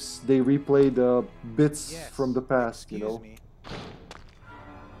tapes, they replay the bits Yes. from the past, you Excuse know. me.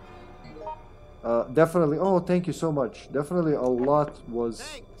 Definitely. Oh, thank you so much. Definitely a lot was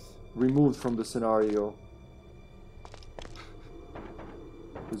Thanks. removed from the scenario.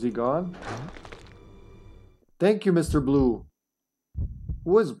 Is he gone? Thank you, Mr. Blue.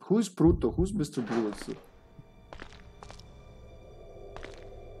 Who's Pruto? Who's Mr. Blue?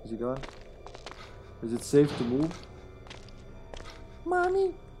 Is he gone? Is it safe to move?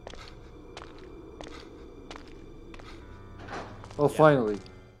 Mommy. Oh, finally.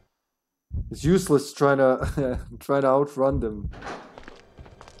 It's useless trying to trying to outrun them.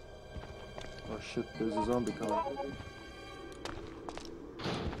 Oh shit! There's a zombie coming.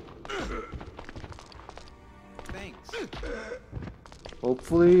 Thanks.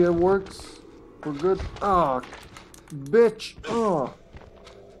 Hopefully it works for good. Ah, bitch! Oh.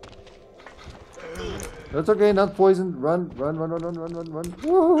 That's okay, not poisoned. Run, run, run, run, run, run, run, run.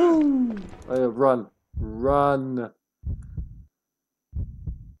 Woohoo! Run. Run.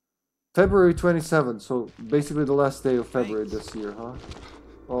 February 27th, so basically the last day of February this year, huh?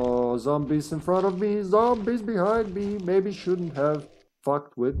 Oh, zombies in front of me, zombies behind me. Maybe shouldn't have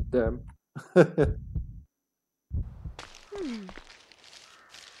fucked with them.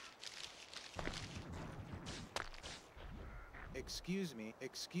 Excuse me.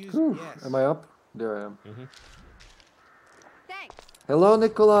 Excuse Whew. me. Yes. Am I up? There I am. Thanks. Hello,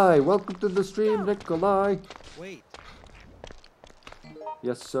 Nikolai. Welcome to the stream, Nikolai. Wait.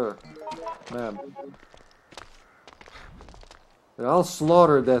 Yes, sir. Ma'am. I'll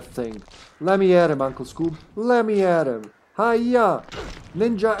slaughter that thing. Let me at him, Uncle Scoob. Let me at him. Hiya!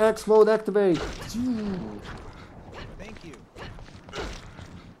 Ninja X mode activate. Thank you.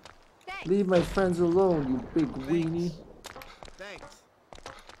 Thanks. Leave my friends alone, you big weenie. Thanks.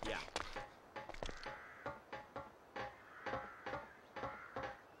 Yeah.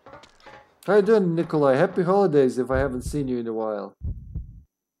 How you doing, Nikolai? Happy holidays if I haven't seen you in a while.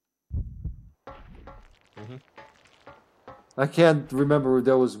 I can't remember if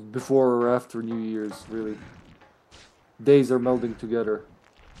that was before or after New Year's, really. Days are melding together.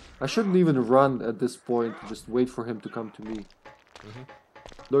 I shouldn't even run at this point, just wait for him to come to me.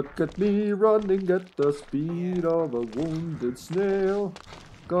 Look at me running at the speed of a wounded snail.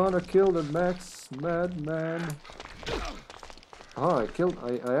 Gonna kill the Max Madman. Ah,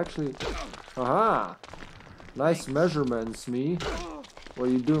 I actually... Aha! Nice measurements, me. What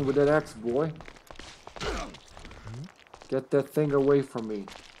are you doing with that axe, boy? Get that thing away from me.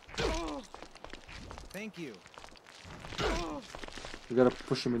 Thank you. We gotta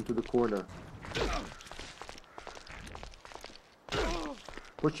push him into the corner.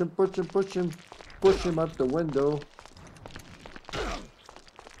 Push him, push him, push him. Push him out the window.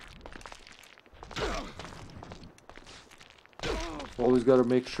 Always gotta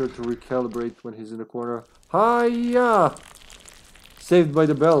make sure to recalibrate when he's in the corner. Hiya! Saved by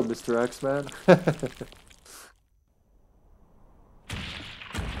the bell, Mr. Axeman.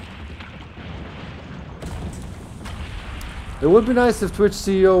 It would be nice if Twitch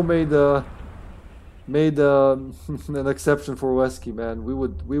CEO made an exception for Wesky, man. We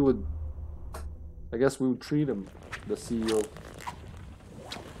would I guess we would treat him, the CEO.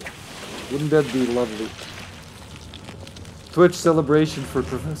 Wouldn't that be lovely? Twitch celebration for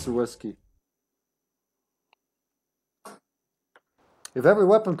Professor Wesky. If every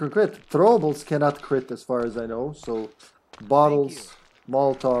weapon can crit, throwables cannot crit as far as I know, so bottles,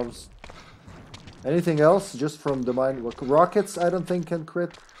 Molotovs, anything else just from the mine. Rockets I don't think can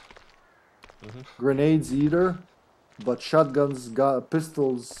crit. Grenades either, but shotguns,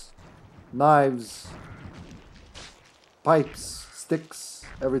 pistols, knives, pipes, sticks,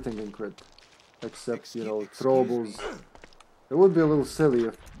 everything can crit. Except, you know, throwables. It would be a little silly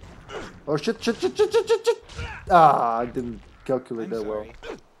if... Oh shit, shit, shit, shit, shit, shit, shit. Ah, I didn't calculate that well.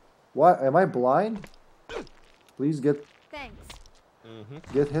 Why? Am I blind? Please get Thanks.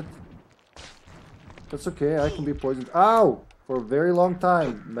 hit. That's okay, I can be poisoned. Ow! For a very long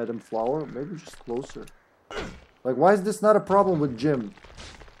time, Madam Flower. Maybe just closer. Like, why is this not a problem with Jim?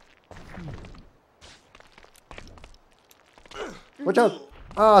 Watch out!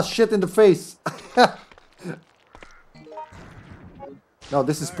 Ah, shit in the face! No,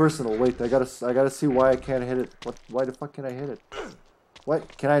 this is personal. Wait, I gotta see why I can't hit it. Why the fuck can I hit it? Why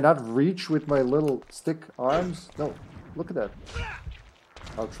can I not reach with my little stick arms? No, look at that.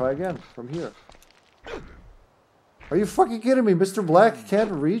 I'll try again from here. Are you fucking kidding me? Mr. Black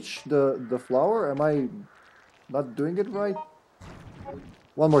can't reach the flower? Am I not doing it right?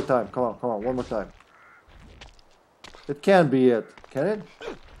 One more time. Come on, one more time. It can't be it. Can it?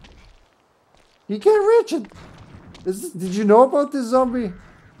 He can't reach it! Did you know about this zombie?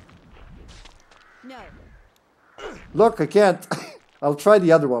 No. Look, I can't. I'll try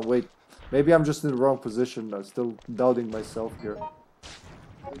the other one. Wait. Maybe I'm just in the wrong position. I'm still doubting myself here.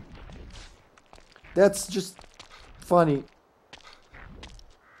 That's just funny.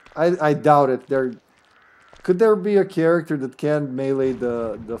 I doubt it. Could there be a character that can melee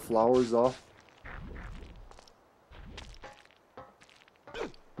the flowers off?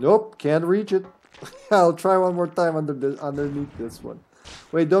 Nope, can't reach it. I'll try one more time underneath this one.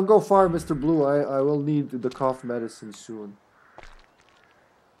 Wait, don't go far, Mr. Blue. I will need the cough medicine soon.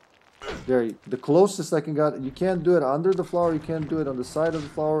 There, the closest I can get. You can't do it under the flower. You can't do it on the side of the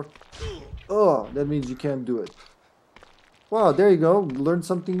flower. Oh, that means you can't do it. Wow, there you go. Learned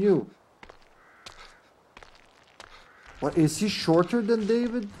something new. What, is he shorter than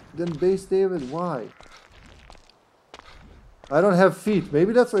David? Than base David? Why? I don't have feet.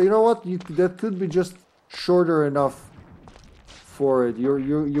 Maybe that's you know what? That could be just shorter enough for it.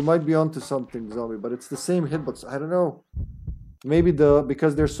 You might be onto something, Zombie, but it's the same hitbox. I don't know. Maybe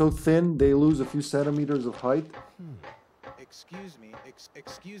because they're so thin, they lose a few centimeters of height. Excuse me.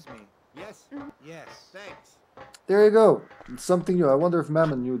 Excuse me. Yes. Yes. Thanks. There you go. It's something new. I wonder if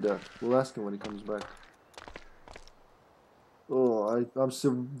Mamon knew that. We'll ask him when he comes back. Oh, I'm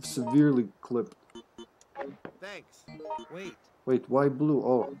severely clipped. Thanks. Wait. Wait, why blue?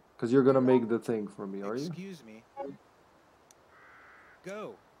 Oh, because you're gonna make the thing for me, are you? Excuse me.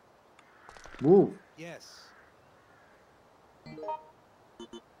 Go. Move. Yes.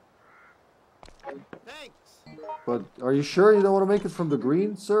 Thanks. But are you sure you don't want to make it from the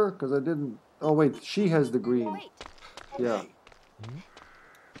green, sir? Because I didn't... Oh, wait, she has the green. Wait. Yeah. Hey.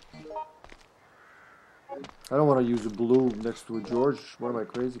 I don't want to use a blue next to a George. What am I,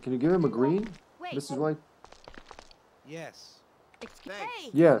 crazy? Can you give him a green, Wait. Mrs. White? Yes. Excuse Thanks. Hey.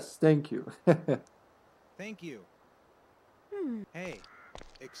 Yes, thank you. Thank you. Hey.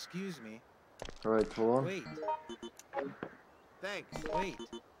 Excuse me. Alright, hold on. Wait. Thanks. Wait.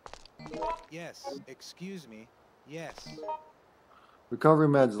 Yes. Excuse me. Yes. Recovery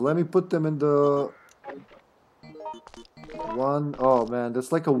meds. Let me put them in the... One... Oh, man,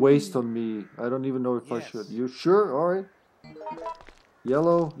 that's like a waste on me. I don't even know if I Yes. should. You sure? Alright.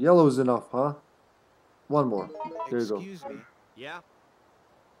 Yellow. Yellow is enough, huh? One more. There you go. Excuse me. Yeah.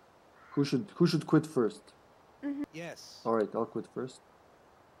 Who should quit first? Yes. Alright, I'll quit first.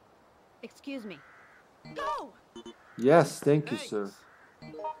 Excuse me. Go. Yes, thank you, Thanks. sir.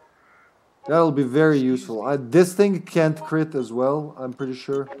 That'll be very Excuse useful. This thing can't crit as well, I'm pretty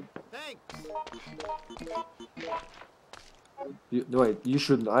sure. Thanks. Wait, you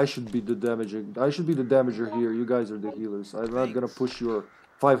shouldn't. I should be the damager. I should be the damager here. You guys are the healers. I'm not gonna Thanks. push your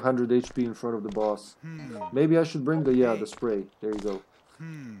 500 HP in front of the boss. Maybe I should bring the spray. There you go.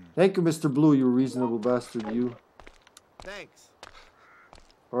 Thank you, Mr. Blue, you reasonable bastard, you. Thanks.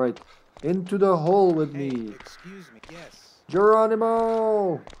 Alright, into the hole with Hey. me. Excuse me. Yes.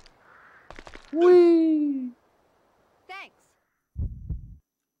 Geronimo! Whee! Thanks.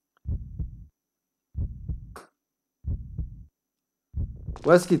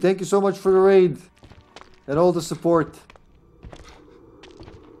 Wesky, thank you so much for the raid and all the support.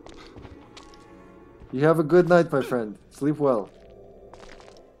 You have a good night, my friend. Sleep well.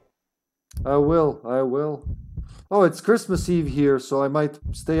 I will. Oh, it's Christmas Eve here, so I might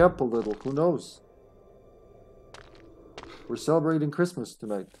stay up a little. Who knows? We're celebrating Christmas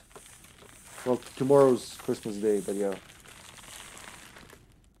tonight. Well, tomorrow's Christmas Day, but yeah.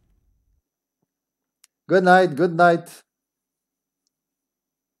 Good night, good night.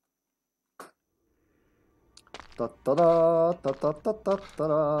 Ta-ta-da,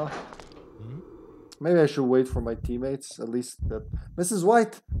 ta-ta-ta-ta-ta-da. Maybe I should wait for my teammates, at least that... Mrs.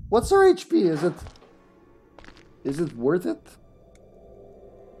 White, what's her HP? Is it worth it?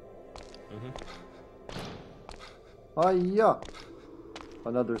 Hiya!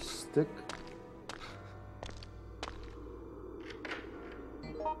 Another stick.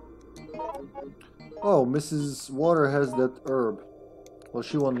 Oh, Mrs. Water has that herb. Well,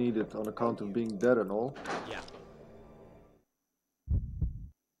 she won't need it on account of being dead and all. Yeah.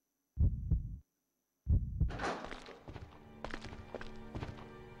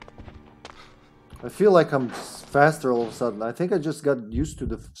 I feel like I'm faster all of a sudden. I think I just got used to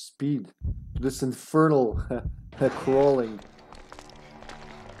the speed. To this infernal crawling.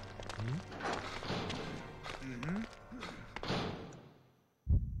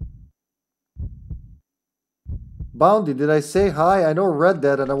 Bounty, did I say hi? I know I read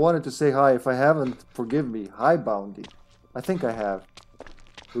that and I wanted to say hi. If I haven't, forgive me. Hi, Bounty. I think I have.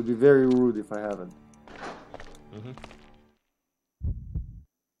 It would be very rude if I haven't.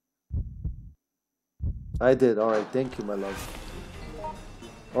 I did. Alright, thank you, my love.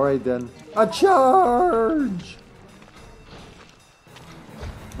 Alright then. A charge!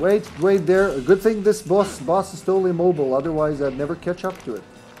 Wait there. Good thing this boss is totally mobile, otherwise I'd never catch up to it.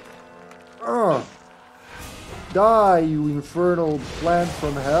 Ugh. Die, you infernal plant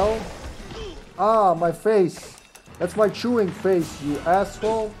from hell. Ah, my face. That's my chewing face, you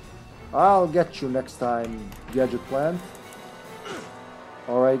asshole. I'll get you next time, gadget plant.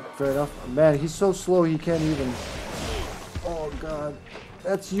 Alright, fair enough. Man, he's so slow he can't even... Oh god.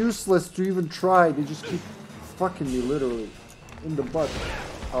 That's useless to even try. They just keep fucking me, literally. In the butt.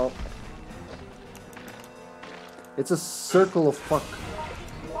 Oh. It's a circle of fuck.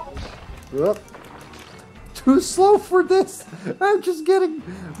 Ugh. Too slow for this! I'm just getting...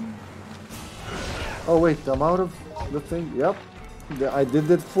 Oh wait, I'm out of the thing? Yep. I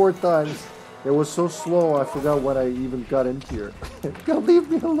did it 4 times. It was so slow, I forgot when I even got in here. God, leave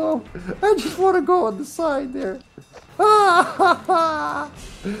me alone. I just want to go on the side there. Ah!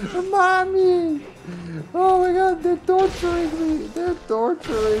 Mommy! Oh my god, they're torturing me. They're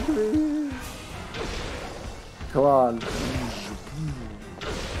torturing me. Come on.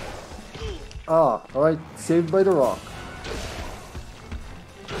 Ah, alright. Saved by the rock.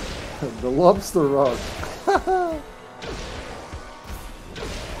 The lobster rock.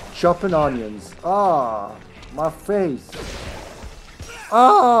 Chopping onions. Ah, my face.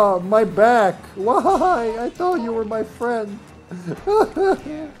 Ah, my back. Why? I thought you were my friend.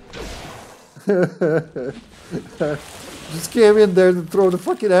 Just came in there to throw the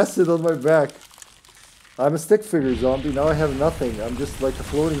fucking acid on my back. I'm a stick figure zombie. Now I have nothing. I'm just like a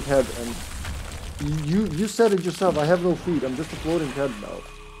floating head. And you said it yourself. I have no feet. I'm just a floating head now.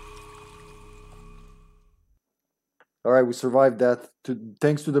 Alright, we survived that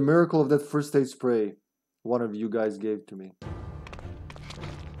thanks to the miracle of that first aid spray one of you guys gave to me.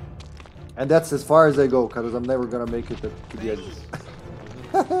 And that's as far as I go, because I'm never gonna make it to the edges.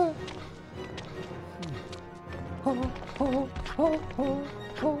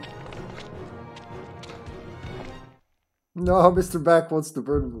 No, Mr. Back wants to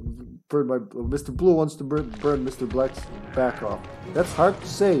burn my... Mr. Blue wants to burn Mr. Black's back off. That's hard to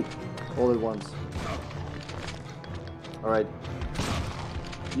say all at once. Alright.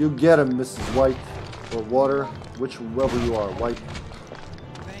 You get him, Mrs. White. Or Water. Whoever you are. White.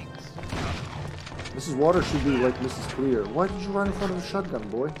 Thanks. Mrs. Water should be like Mrs. Clear. Why did you run in front of a shotgun,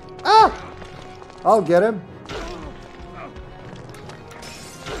 boy? Ah! I'll get him.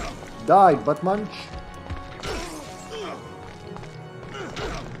 Die, butt munch.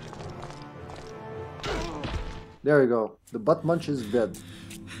 There you go. The butt munch is dead.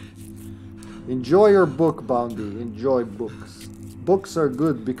 Enjoy your book, Boundy. Enjoy books. Books are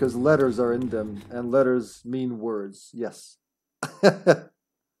good because letters are in them, and letters mean words. Yes.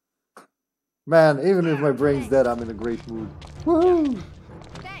 Man, even if my brain's dead, I'm in a great mood. Woohoo!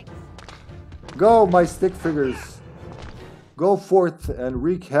 Thanks. Go, my stick figures. Go forth and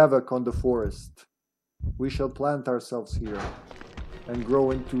wreak havoc on the forest. We shall plant ourselves here and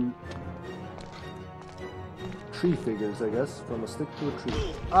grow into tree figures, I guess, from a stick to a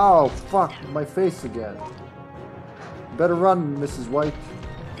tree. Oh, fuck, my face again. Better run, Mrs. White.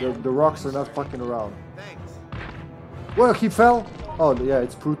 The rocks are not fucking around. Thanks. Well, he fell. Oh, yeah,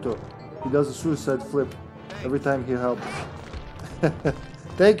 it's Pruto. He does a suicide flip every time he helps.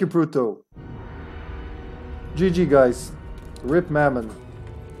 Thank you, Pruto. GG, guys. Rip Mamon.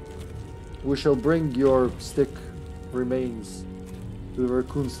 We shall bring your stick remains to the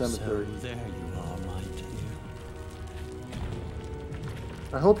raccoon cemetery. So there you are, my dear.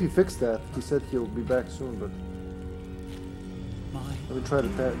 I hope he fixed that. He said he'll be back soon, but... Let me try to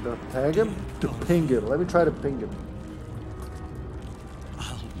tag him? To ping him. Let me try to ping him.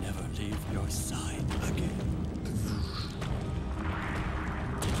 I'll never leave your side again.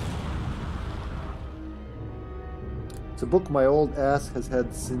 It's a book my old ass has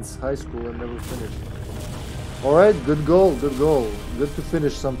had since high school and never finished. Alright, good goal, good goal. Good to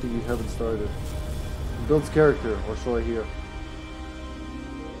finish something you haven't started. It builds character, or so I hear.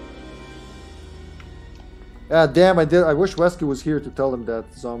 Ah, damn, I wish Wesky was here to tell him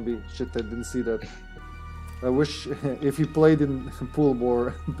that, zombie. Shit, I didn't see that. I wish if he played in pool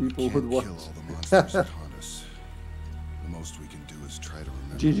more, people would watch. Kill all the monsters that haunt us. The most we can do is try to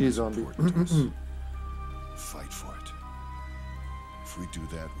remember GG, what's zombie. important to us. Fight for it. If we do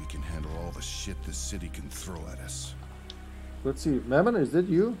that, we can handle all the shit this city can throw at us. Let's see, Mamon, is that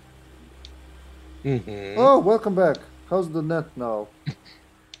you? Mm-hmm. Oh, welcome back. How's the net now?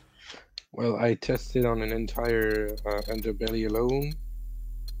 Well, I tested on an entire underbelly alone.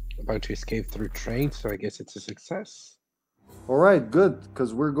 About to escape through train, so I guess it's a success. Alright, good,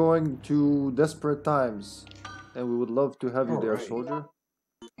 because we're going to desperate times. And we would love to have you there, Alright. soldier.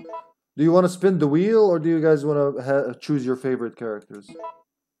 Do you want to spin the wheel, or do you guys want to choose your favorite characters?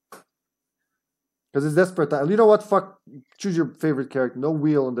 Because it's Desperate Times. You know what? Fuck. Choose your favorite character. No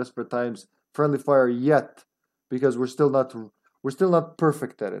wheel in Desperate Times. Friendly fire yet, because we're still not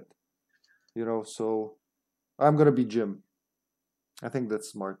perfect at it. You know, so I'm gonna be Jim. I think that's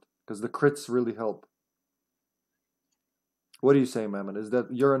smart because the crits really help. What do you say, Mamon? Is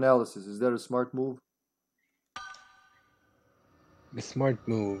that your analysis? Is that a smart move? The smart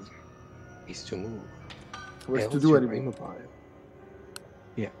move is to move. Where's to Else do you're anything? immobile.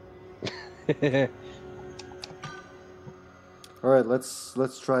 Yeah. All right,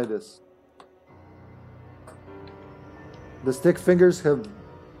 let's try this. The stick fingers have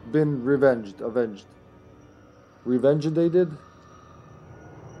been avenged. Revenged they did?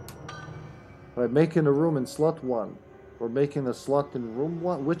 By making a room in slot 1. Or making a slot in room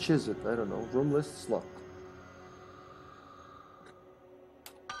 1? Which is it? I don't know. Room list slot.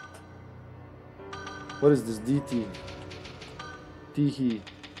 What is this? DT? Teehee.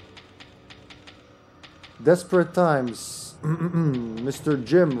 Desperate Times. Mr.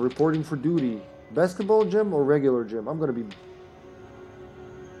 Jim reporting for duty. Basketball gym or regular gym? I'm gonna be...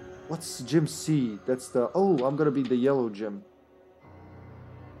 What's Gym C? That's the... Oh, I'm gonna be the yellow gym.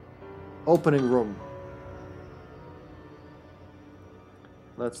 Opening room.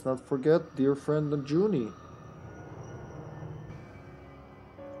 Let's not forget dear friend Junie.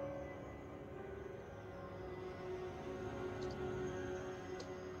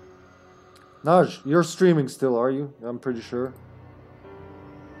 Naj, you're streaming still, are you? I'm pretty sure.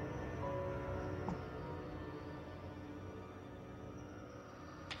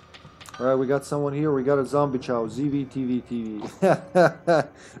 Alright, we got someone here. We got a ZombieChow. ZVTVTV.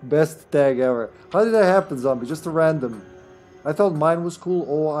 Best tag ever. How did that happen, Zombie? Just a random. I thought mine was cool.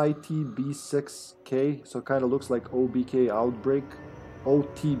 OITB6K. So it kind of looks like OBK Outbreak.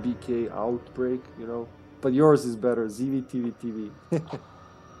 OTBK Outbreak, you know. But yours is better. ZVTVTV.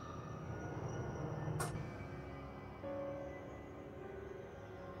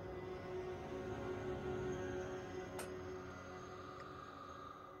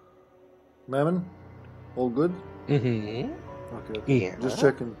 Mamon? All good? Mm-hmm. Okay. Yeah. Just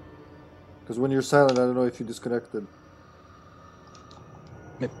checking. Because when you're silent, I don't know if you disconnected.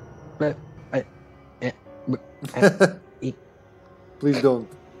 But Please don't.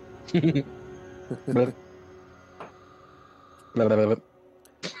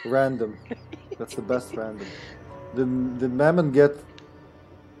 Random. That's the best random. Did Mamon get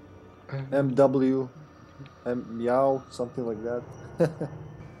MW, meow, something like that?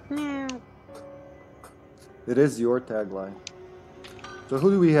 It is your tagline. So who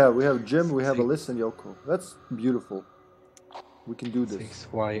do we have? We have Jim, we have Alyssa and Yoko. That's beautiful. We can do this.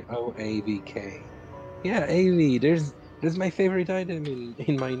 6YOAVK. Yeah, AV. There's my favorite item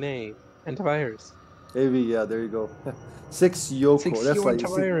in my name. Antivirus. AV, yeah, there you go. 6 Yoko. 6 That's like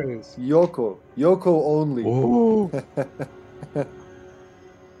antivirus. Yoko. Yoko only. Oh.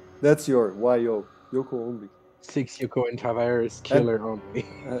 That's your YO. Yoko only. 6 Yoko antivirus killer only.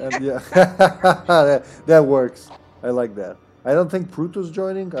 Yeah, that works. I like that. I don't think Pruto's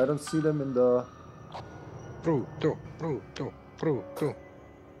joining. I don't see them in the... Pruto.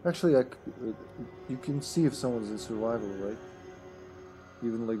 Actually, you can see if someone's in survival, right?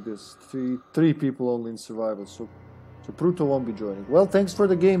 Even like this. Three people only in survival. So Pruto won't be joining. Well, thanks for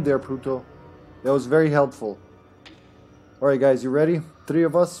the game there, Pruto. That was very helpful. Alright, guys, you ready? 3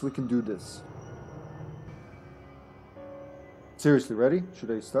 of us, we can do this. Seriously, ready? Should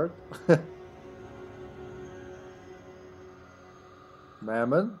I start?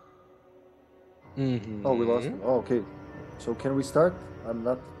 Mamon? Mm-hmm. Oh, we lost him. Oh, okay. So can we start? I'm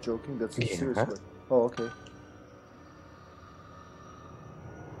not joking. That's a serious question. Oh, okay.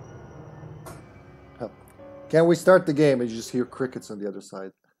 Oh. Can we start the game and you just hear crickets on the other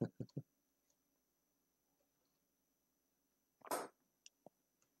side?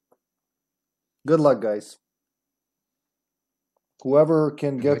 Good luck, guys. Whoever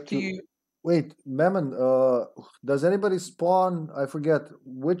can get to... Wait, Mamon, does anybody spawn? I forget.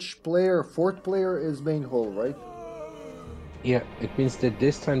 Which player, 4th player is main hole, right? Yeah, it means that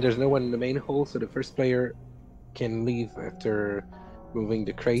this time there's no one in the main hole, so the first player can leave after moving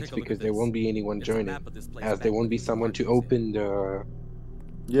the crates because there won't be anyone joining, as there won't be someone to open the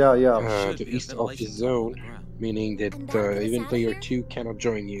the east office zone, meaning that even player 2 cannot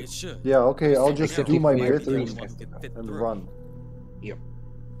join you. Yeah, okay, I'll just do my bit and run. Yep.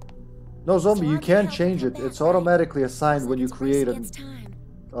 No, Zombie, you can't change it. It's automatically assigned when you create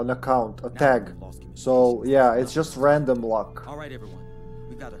an account, a tag. So, yeah, it's just random luck. Alright, everyone.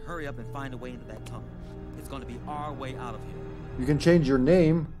 We've got to hurry up and find a way into that tunnel. It's going to be our way out of here. You can change your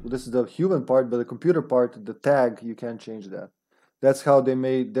name. This is the human part, but the computer part, the tag, you can't change that. That's how they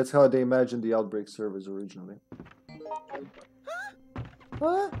made. That's how they imagined the Outbreak servers originally.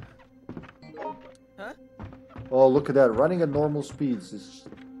 Huh? Huh? Oh, look at that! Running at normal speeds is.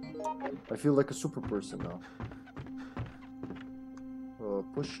 I feel like a super person now.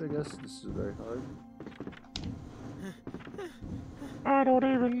 Push, I guess. This is very hard. I don't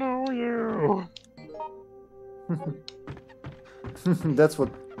even know you. That's what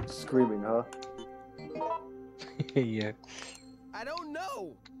screaming, huh? Yeah. I don't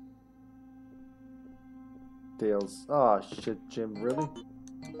know. Tails. Ah, shit, Jim. Really?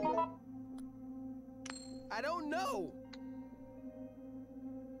 I don't know.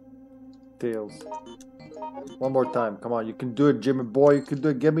 Tails. One more time. Come on, you can do it, Jimmy boy. You can do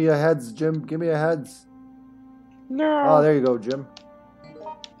it. Give me a heads, Jim. Give me a heads. No. Oh, there you go, Jim.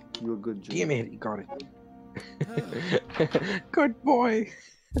 You a good Jim. Damn it, he got it. Good boy.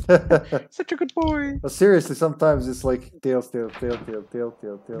 Such a good boy. But seriously, sometimes it's like tails, tail, tail, tail, tail,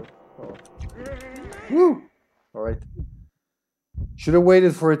 tail, tail. Oh. Woo! Alright. Should have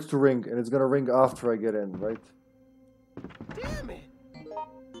waited for it to ring, and it's gonna ring after I get in, right? Damn it.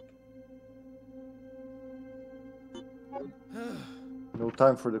 No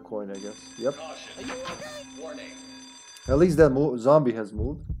time for the coin, I guess. Yep. Are you okay? Warning. At least that zombie has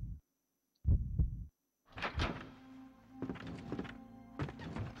moved.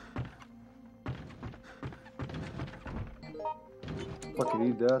 Fucking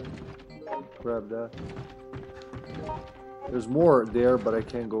eat that. Grab that. There's more there, but I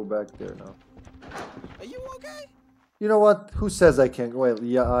can't go back there now. Are you okay? You know what? Who says I can't? Well,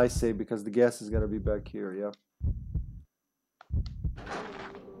 yeah, I say, because the gas is gonna be back here, yeah.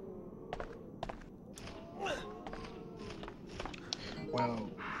 Well,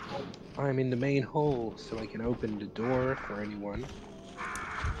 I'm in the main hall, so I can open the door for anyone.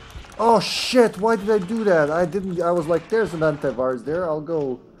 Oh shit, why did I do that? I didn't, I was like, there's an antivirus there, I'll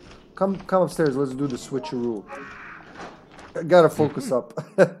go. Come upstairs, let's do the switcheroo. I gotta focus up.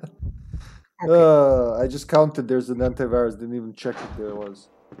 I just counted there's an antivirus, didn't even check if there was.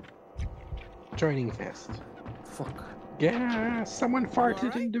 Joining fast. Fuck. Yeah, someone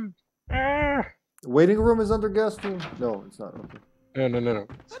farted right? in the... Ah! Waiting room is under gas too? No, it's not, okay. No.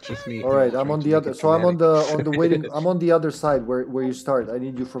 It's just me. Alright, I'm on the other, so I'm on the waiting, kinetic. I'm on the other side where you start. I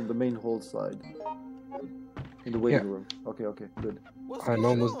need you from the main hall side. In the waiting room. Okay, good. What's I'm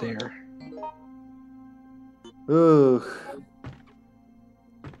going almost on? there. Ugh.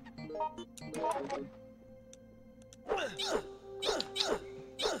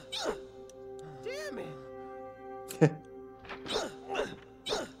 Damn it.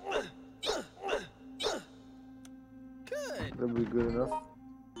 Good. That'll be good enough.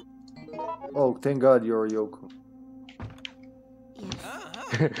 Oh, thank God you're a Yoko.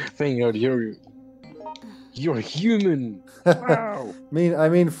 Uh-huh. Thank God, you're human. Wow. I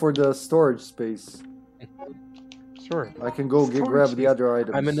mean for the storage space. Sure. I can go Storage grab the space. other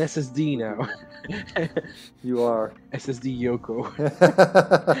items. I'm an SSD now. You are. SSD Yoko.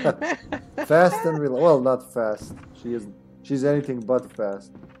 Fast and reliable. Well, not fast. She's anything but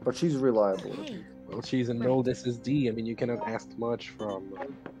fast. But she's reliable. Well, she's an old SSD. I mean, you cannot ask much from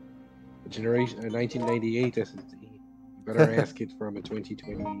a generation, a 1998 SSD. You better ask it from a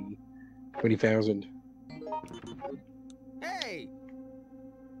 20,000. Hey.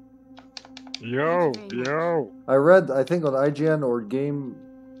 Yo. I read, I think on IGN or Game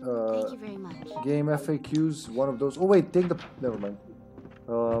Thank you very much. Game FAQs, one of those. Oh wait, never mind.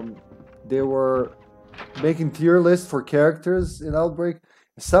 They were making tier lists for characters in Outbreak.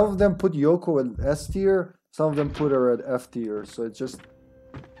 Some of them put Yoko in S tier, some of them put her at F tier. So it's just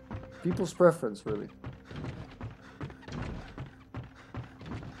people's preference, really.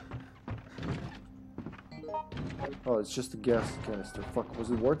 Oh, it's just a gas canister. Fuck,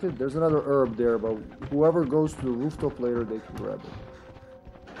 was it worth it? There's another herb there, but whoever goes to the rooftop later, they can grab it.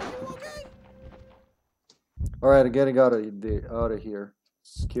 Okay. Alright, I'm getting out of here.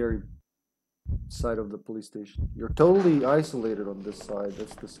 Scary side of the police station. You're totally isolated on this side.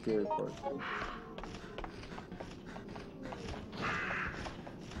 That's the scary part.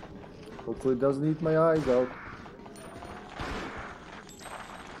 Hopefully it doesn't eat my eyes out.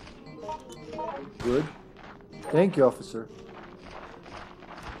 Good. Thank you, officer.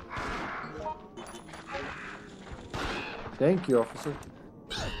 Thank you, officer.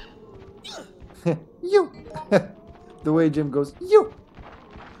 You! The way Jim goes, you!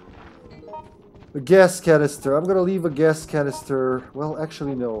 A gas canister. I'm gonna leave a gas canister. Well,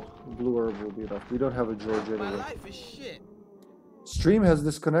 actually, no. Blue herb will be enough. We don't have a George My anyway. life is shit. Stream has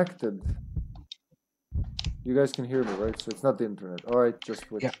disconnected. You guys can hear me, right? So it's not the internet. Alright,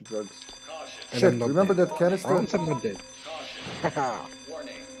 just with Yeah. drugs. And Shit, I'm not remember dead. that canister? Once I'm not dead.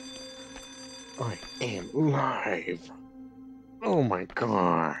 Warning. I am live. Oh my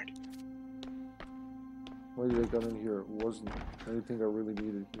god. Why did I come in here? It wasn't anything I really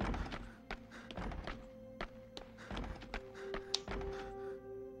needed here.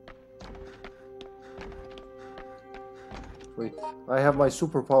 Wait, I have my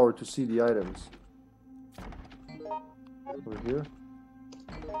superpower to see the items. Over here?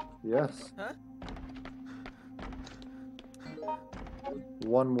 Yes. Huh?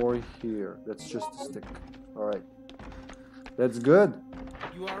 One more here. That's just a stick. Alright. That's good.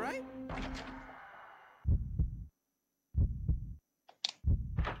 You alright?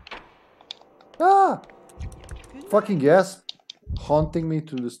 Ah! Fucking gas haunting me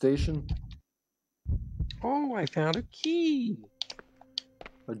to the station. Oh, I found a key.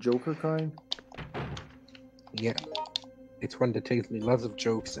 A Joker kind? Yeah. It's one that tells me lots of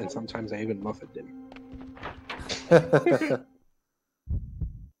jokes, and sometimes I even laugh at them.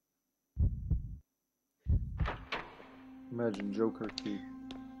 Imagine Joker key.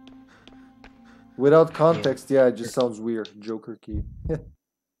 Without context, yeah, it just sounds weird. Joker key.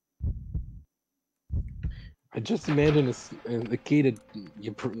 I just imagine a key that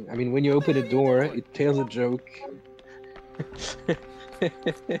you. I mean, when you open a door, it tells a joke.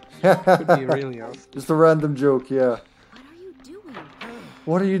 Could be really awesome. Just a random joke, yeah. What are you doing?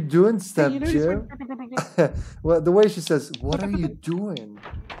 What are you doing, Hey, Step you know, Jim? Well, the way she says, "What are you doing?"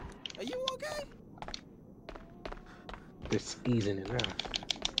 Are you okay? This isn't enough.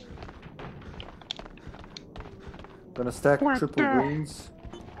 Gonna stack What triple the? greens.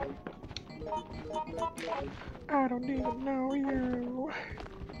 I don't even know you.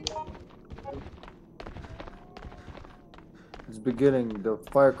 It's beginning. The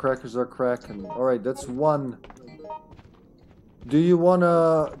firecrackers are cracking. All right, that's one. Do you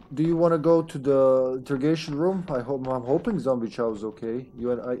wanna go to the interrogation room? I'm hoping ZombieChow is okay.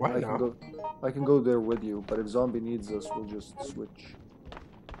 You and Why I can not? go. I can go there with you. But if Zombie needs us, we'll just switch.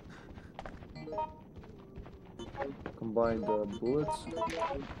 Combine the bullets.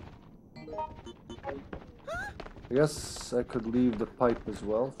 I guess I could leave the pipe as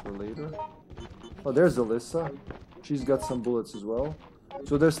well for later. Oh, there's Alyssa. She's got some bullets as well.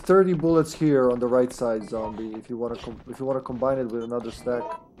 So there's 30 bullets here on the right side, Zombie. If you want to combine it with another stack.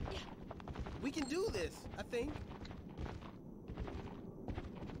 We can do this, I think.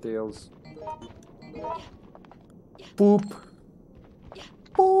 Tails. Boop.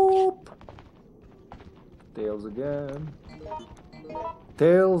 Boop. Tails again.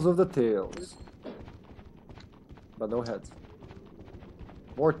 Tails of the tails. But no heads.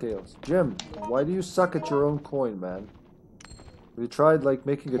 More tails. Jim, why do you suck at your own coin, man? Have you tried like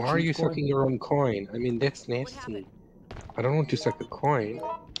making a Why are you cheat coin? sucking your own coin? I mean, that's What nasty. happened? I don't want to suck a coin.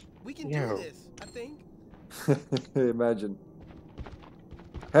 We can Yeah. do this, I think. Imagine.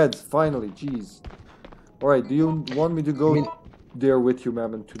 Heads, finally, jeez. Alright, do you want me to go I mean- there with you,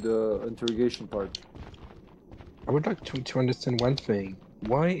 Mamon, to the interrogation part? I would like to understand one thing.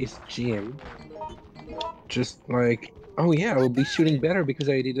 Why is Jim just like, oh yeah, I will be shooting better because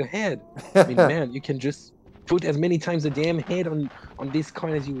I did a head? I mean, man, you can just put as many times a damn head on this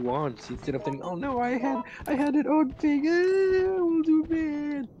coin as you want instead of thinking, oh no, I had it on thing. I will do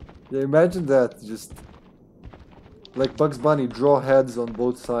bad. Yeah, imagine that. Just like Bugs Bunny, draw heads on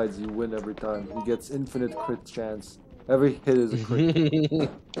both sides. You win every time. He gets infinite crit chance. Every hit is a crit.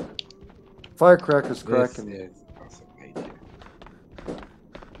 Firecrackers cracking. This is awesome idea.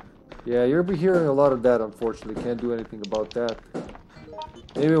 Yeah, you'll be hearing a lot of that, unfortunately. Can't do anything about that.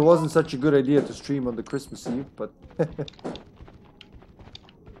 Maybe it wasn't such a good idea to stream on the Christmas Eve, but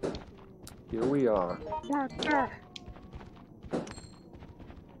here we are. What the?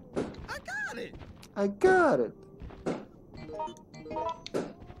 I got it. I got it.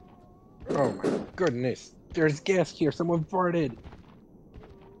 Oh my goodness. There's gas here. Someone farted.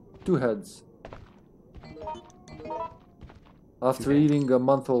 2 heads. After Okay. eating a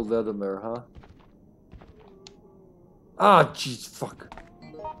month-old Edamere, huh? Ah, jeez, fuck.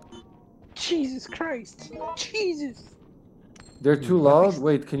 Jesus Christ. Jesus. They're too loud?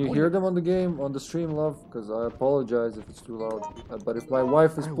 Wait, can you hear them on the game, on the stream, love? Because I apologize if it's too loud. But if my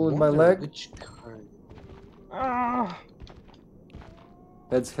wife is I pulling my wonder leg... which kind. Ah.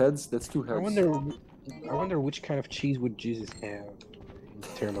 Heads, that's 2 heads. I wonder which kind of cheese would Jesus have in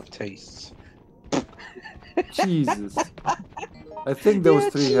terms of tastes. Jesus. I think there was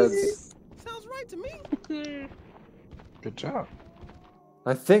 3 heads. Sounds right to me. Good job.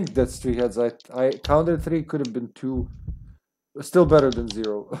 I think that's 3 heads. I counted 3, could have been 2. Still better than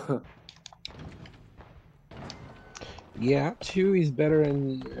 0. Yeah, two is better,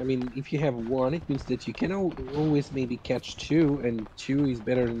 and I mean, if you have one, it means that you can always maybe catch two, and two is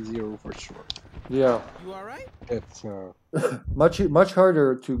better than zero for sure. Yeah. You all right? That's Much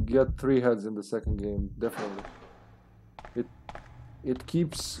harder to get 3 heads in the second game, definitely. It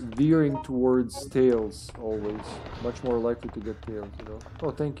keeps veering towards tails always. Much more likely to get tails, you know.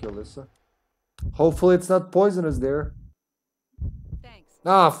 Oh, thank you, Alyssa. Hopefully it's not poisonous there. Thanks.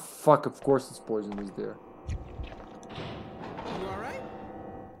 Ah, fuck, of course it's poisonous there. You all right?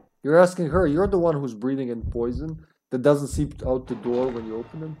 You're asking her, you're the one who's breathing in poison that doesn't seep out the door when you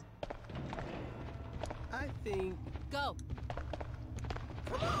open them? I think. Go.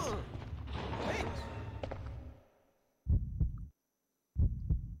 Come on. Thanks.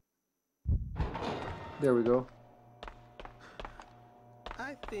 There we go.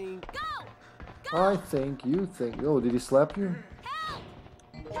 I think. Go. I think, you think. Oh, did he slap you?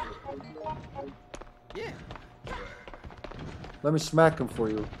 Yeah. Let me smack him for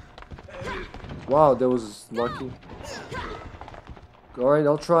you. Wow, that was lucky. Alright,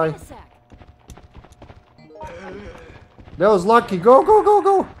 I'll try. Wait a sec. That was lucky. Go, go, go,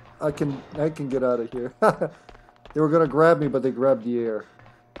 go! I can get out of here. They were gonna grab me, but they grabbed the air.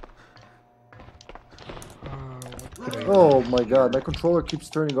 Oh my god, my controller keeps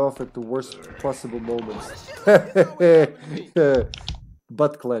turning off at the worst possible moments.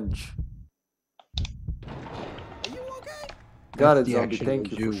 Butt clench. Are you okay? Got it, the zombie. action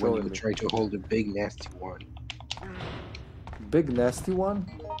Thank you you do for when showing you me. try to hold a big nasty one. Big nasty one?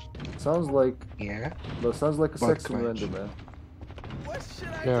 Sounds like Yeah. sounds like a Butt sex clench. innuendo, man. What should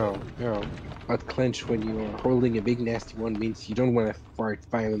I No, do? no. But clench when you are holding a big nasty one means you don't want to fart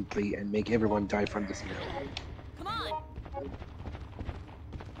violently and make everyone die from the smell. Come on.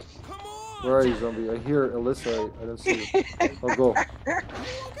 Come on. Where are you, zombie? I hear Alyssa. I don't see you. I'll go. Are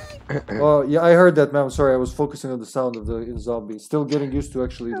you okay? Oh, yeah, I heard that, man. I'm sorry. I was focusing on the sound of the zombie. Still getting used to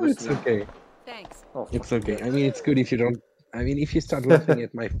actually No, it's listening. okay. Thanks. Oh, It's okay. I mean, it's good if you don't. I mean, if you start laughing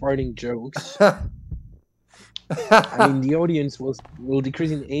at my farting jokes, I mean, the audience will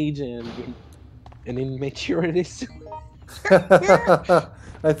decrease in age and in maturity.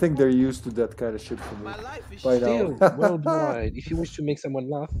 I think they're used to that kind of shit from me My life is by Still, now. worldwide, if you wish to make someone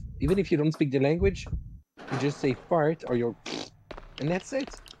laugh, even if you don't speak the language, you just say fart or you're, and that's it.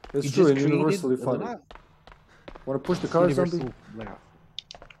 It's You true just and created universally a funny. laugh. Want to push the It's car, universal zombie? laugh.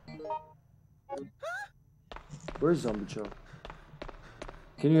 Where's ZombieChow?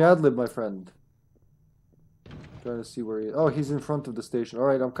 Can you ad-lib, my friend? Trying to see where he is. Oh, he's in front of the station.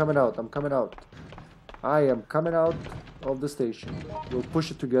 Alright, I'm coming out. I'm coming out. I am coming out of the station. We'll push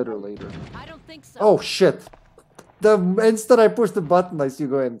it together later. I don't think so. Oh, shit! The instant I push the button, I see you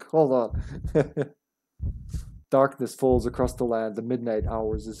going. Hold on. Darkness falls across the land. The midnight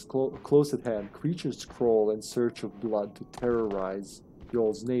hours is close at hand. Creatures crawl in search of blood to terrorize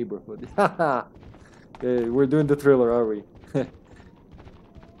y'all's neighborhood. Haha! Hey, we're doing the thriller, are we?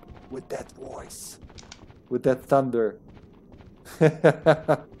 With that voice. With that thunder.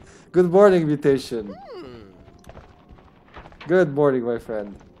 Good morning, Mutation. Good morning, my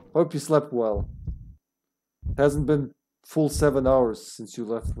friend. Hope you slept well. It hasn't been full 7 hours since you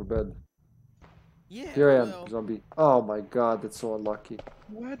left for bed. Yeah. Here I am, well, zombie. Oh my god, that's so unlucky.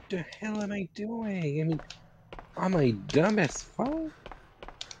 What the hell am I doing? I mean, am I dumb as fuck?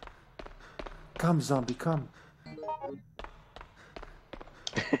 Come, zombie, come.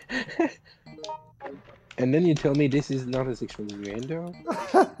 And then you tell me this is not a sexual innuendo?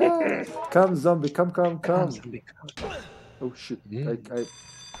 Come, zombie, come, come, come. Zombie, come. Oh shit. Mm.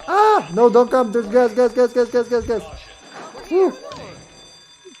 Ah! No, don't come. There's gas, gas, gas, gas, gas, gas, gas. Woo.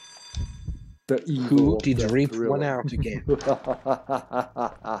 The evil Who of did that rip thriller. one out again?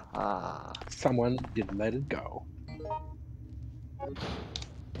 Someone did let it go.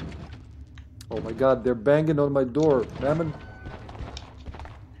 Oh my god, they're banging on my door, Mamon.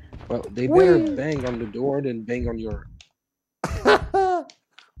 Well, they better Whee! bang on the door than bang on your.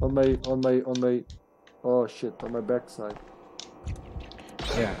 on my. Oh shit, on my backside.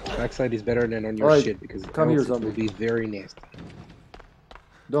 Yeah, backside is better than on your Alright, shit because come here, else it will zombie. be very nasty.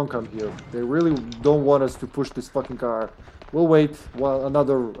 Don't come here. They really don't want us to push this fucking car. We'll wait while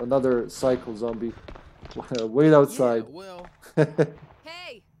another cycle, zombie. Wait outside. Yeah, well,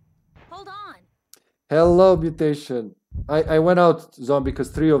 Hey, hold on. Hello, Mutation. I went out, zombie, because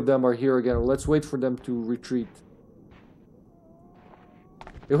 3 of them are here again. Let's wait for them to retreat.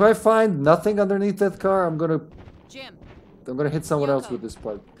 If I find nothing underneath that car, I'm gonna Jim, hit someone else Yoko. with this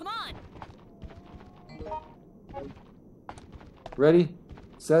pipe. come on. Ready,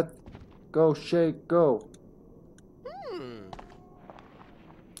 set, go, shake, go.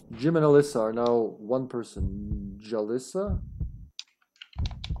 Jim and Alyssa are now one person. Jalissa?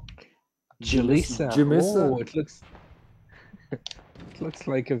 Jalissa. Jamissa? Oh, it looks. It looks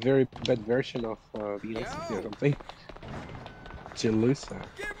like a very bad version of Beyonce or something. Jalissa.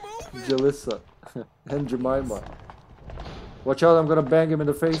 Get moving. Jalissa. And Jemima. Watch out, I'm gonna bang him in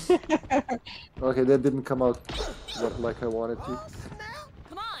the face. Okay, that didn't come out like I wanted to. Oh, snap.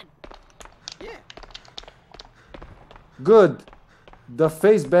 Come on. Yeah. Good. The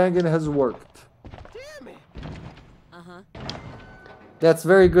face banging has worked. Damn it. Uh-huh. That's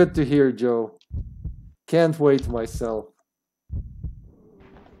very good to hear, Joe. Can't wait myself.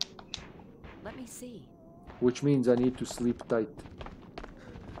 Let me see. Which means I need to sleep tight.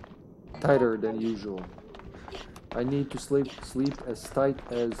 Tighter than usual. I need to sleep as tight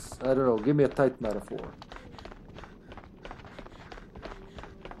as... I don't know, give me a tight metaphor.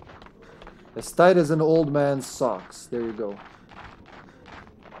 As tight as an old man's socks. There you go.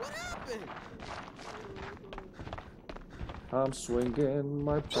 What happened? I'm swinging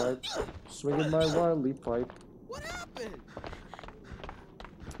my pipe. Swinging my wildly pipe. What happened?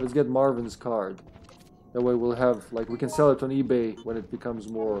 Let's get Marvin's card. That way we'll have, like, we can sell it on eBay when it becomes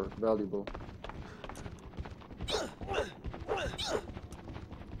more valuable.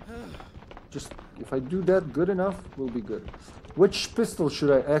 Just, if I do that good enough, we'll be good. Which pistol should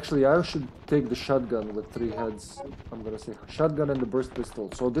I... Actually, I should take the shotgun with 3 heads. I'm gonna say shotgun and the burst pistol.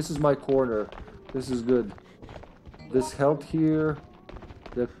 So this is my corner. This is good. This health here.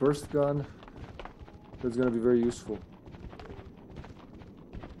 That burst gun. That's gonna be very useful.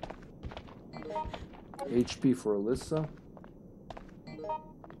 HP for Alyssa.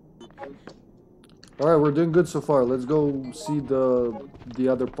 Alright, we're doing good so far. Let's go see the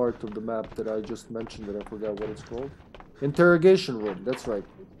other part of the map that I just mentioned that I forgot what it's called. Interrogation room, that's right.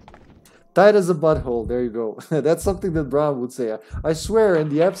 Tight as a butthole, there you go. That's something that Brown would say. I swear, in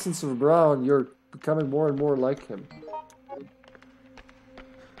the absence of Brown, you're becoming more and more like him.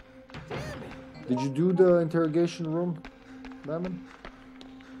 Did you do the interrogation room, Mamon?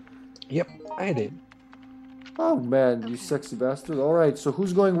 Yep, I did. Oh man, you sexy bastard. Alright, so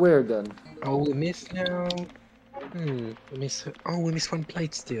who's going where then? Oh, we missed now. We miss. Oh, we missed 1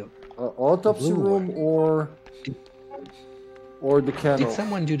 plate still. Autopsy Blue room one. or the kennel? Did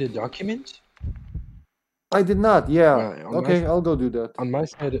someone do the document? I did not, yeah. on Okay, my- I'll go do that. On my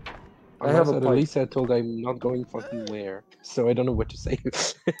side, I have a pipe. Lisa told I'm not going fucking where, so I don't know what to say.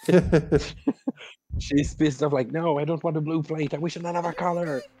 She's pissed off, like, no, I don't want a blue plate. I wish another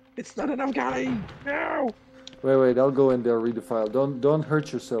color. It's not enough color. No. Wait, I'll go in there, read the file. Don't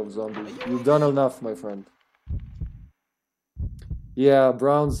hurt yourself, zombie. You've done enough, my friend. Yeah,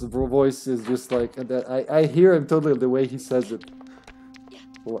 Brown's voice is just like that. I hear him totally the way he says it.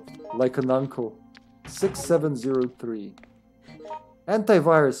 Like an uncle. 6703.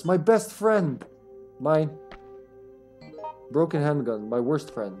 Antivirus, my best friend. Mine. Broken handgun, my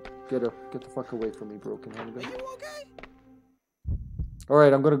worst friend. Get the fuck away from me, broken handgun. Are you okay?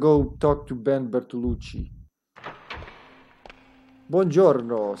 Alright, I'm gonna go talk to Ben Bertolucci.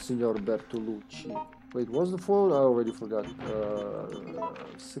 Buongiorno, signor Bertolucci. Wait, what's the phone? I already forgot.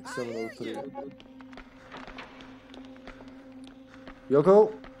 6703.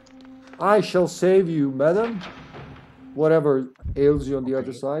 Yoko? I shall save you, madam. Whatever ails you on the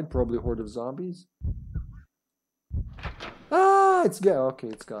other side. Probably a horde of zombies. Ah, it's gone. Okay,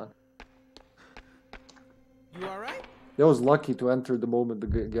 it's gone. You alright? That was lucky to enter the moment the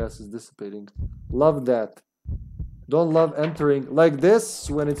gas is dissipating. Love that. Don't love entering like this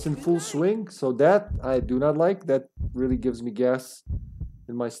when it's in full swing. So that I do not like. That really gives me gas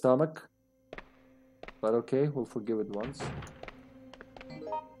in my stomach. But okay, we'll forgive it once.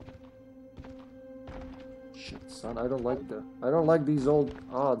 Shit, son, I don't like these old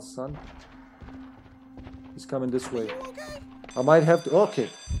odds, son. He's coming this way. You okay? I might have to. Okay,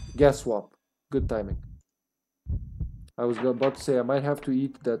 gas swap. Good timing. I was about to say I might have to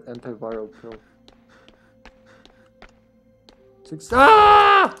eat that antiviral pill.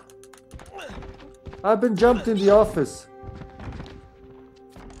 Ah! I've been jumped in the office.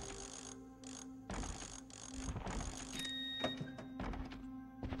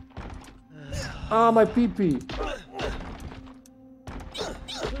 Ah, my pee-pee.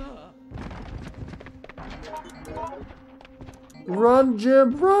 Run,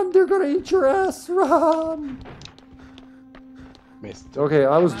 Jim, run! They're gonna eat your ass. Run! Missed. Okay,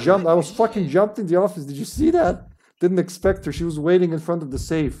 I was fucking jumped in the office. Did you see that? Didn't expect her. She was waiting in front of the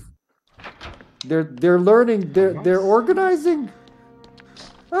safe. They're learning. They're organizing.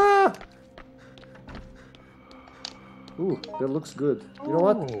 Ah! Ooh, that looks good. You know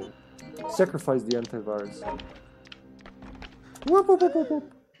what? Sacrifice the antivirus. Whoop, whoop, whoop, whoop,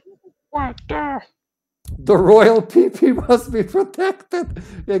 whoop. What the? The royal PP must be protected.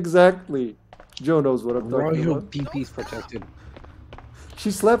 Exactly. Joe knows what I'm talking Royal about. PP is protected.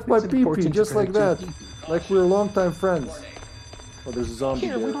 She slapped my It's PP important just to like that. protect your PP. Like we're longtime friends. Oh, there's a zombie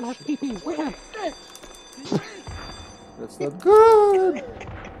Here, we there. don't have PPs. We have. That's not good.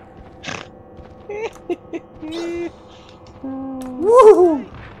 Woo!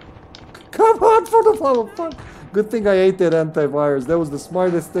 Come on, for the love of fuck! Good thing I ate that antivirus. That was the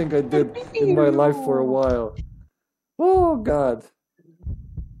smartest thing I did in my life for a while. Oh god.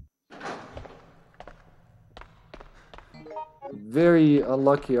 Very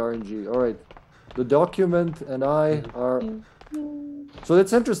unlucky RNG. Alright. The document and I are... So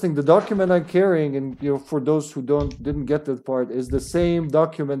that's interesting. The document I'm carrying, and for those who didn't get that part, is the same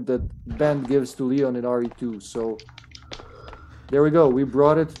document that Ben gives to Leon in RE2. So there we go. We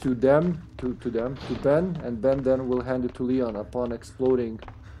brought it to them, to Ben, and Ben then will hand it to Leon upon exploding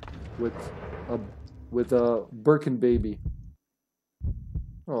with a Birkin baby.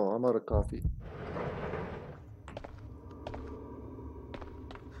 Oh, I'm out of coffee.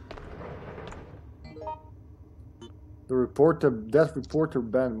 That reporter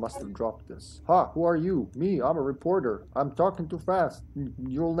Ben must have dropped this. Ha, who are you? Me, I'm a reporter. I'm talking too fast.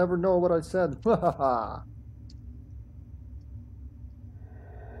 You'll never know what I said.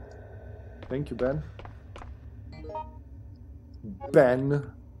 Thank you, Ben.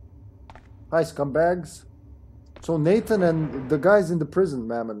 Ben. Hi, scumbags. So Nathan and the guys in the prison,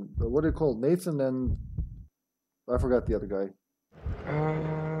 Mamon. What are they called? Nathan and... I forgot the other guy.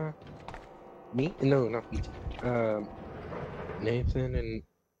 Me? No, not me. Nathan and...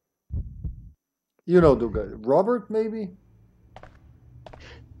 You know the guy. Robert, maybe?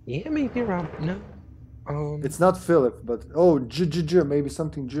 Yeah, maybe Rob. No. It's not Philip, but... Oh, maybe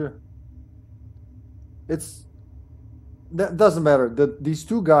something J. It's... That doesn't matter. These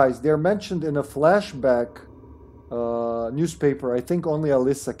two guys, they're mentioned in a flashback newspaper. I think only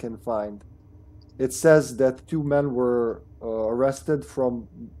Alyssa can find. It says that two men were arrested from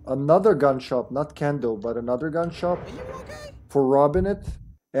another gun shop, not Kendo, but another gun shop, for robbing it.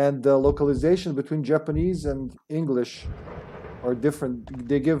 And the localization between Japanese and English are different.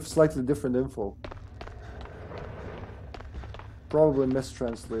 They give slightly different info. Probably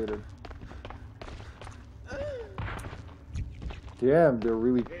mistranslated. Damn, they're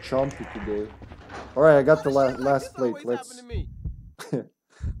really chompy today. Alright, I got the last plate.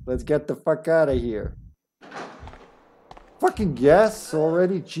 Let's get the fuck out of here. Fucking guess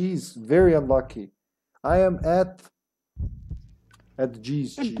already? Jeez, very unlucky. I am at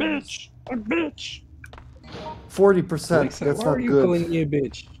G's. A bitch! A bitch! 40%. Alexa, That's why not are you good. calling me a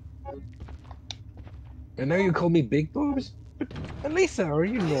bitch? And now you call me big boobs? But, Lisa, are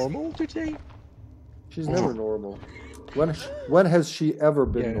you normal today? She's never normal. When has she ever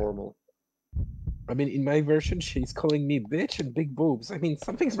been normal? I mean, in my version, she's calling me bitch and big boobs. I mean,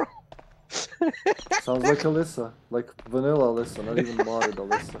 something's wrong. Sounds like Alyssa. Like vanilla Alyssa, not even modded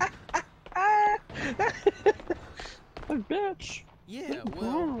Alyssa. A bitch. Yeah,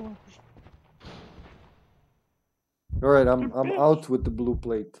 well. Alright, I'm out with the blue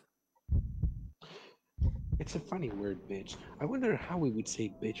plate. It's a funny word, bitch. I wonder how we would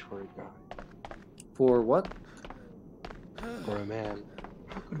say bitch for a guy. For what? For a man.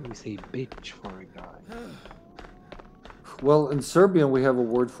 How could we say bitch for a guy? Well, in Serbian we have a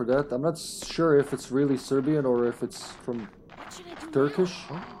word for that. I'm not sure if it's really Serbian or if it's from Turkish.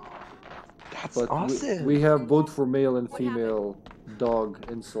 That's But awesome. we have both for male and female dog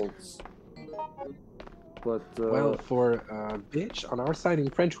insults. But well, for bitch, on our side in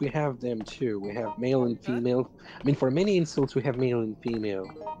French we have them too. We have male and female. I mean, for many insults we have male and female.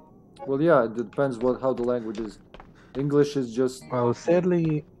 well, yeah, it depends how the language is. English is just... Well,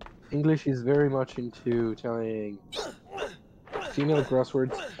 sadly, English is very much into telling female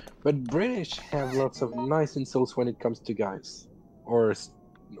crosswords, but British have lots of nice insults when it comes to guys, or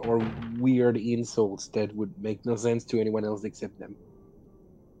weird insults that would make no sense to anyone else except them.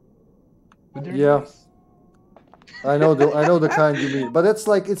 But they're nice. I know the kind you mean, but it's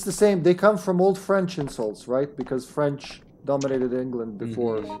the same. They come from old French insults, right? Because French dominated England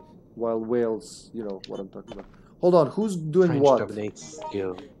before, while Wales, you know what I'm talking about. Hold on, who's doing French what? dominates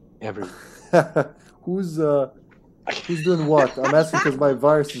still everywhere. Who's doing what? I'm asking because my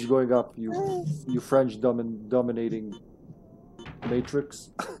virus is going up. You French dominating matrix.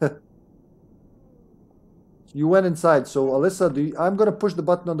 You went inside, so Alyssa, I'm gonna push the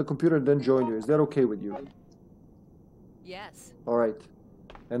button on the computer and then join you. Is that okay with you? Yes. All right.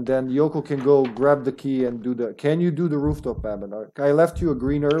 And then Yoko can go grab the key and do the... Can you do the rooftop, Mamon? I left you a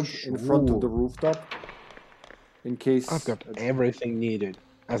green herb in front of the rooftop. In case... I've got everything needed.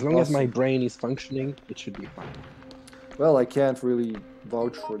 As long as my Awesome. brain is functioning, it should be fine. Well, I can't really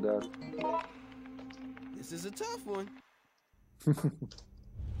vouch for that. This is a tough one.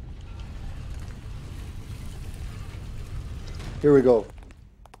 Here we go.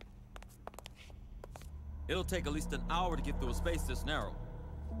 It'll take at least an hour to get through a space this narrow.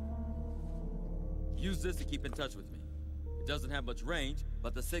 Use this to keep in touch with me. It doesn't have much range,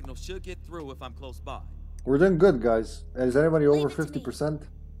 but the signal should get through if I'm close by. We're doing good, guys. Is anybody over Leave it to me. 50%?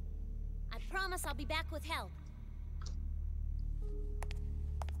 I promise I'll be back with help.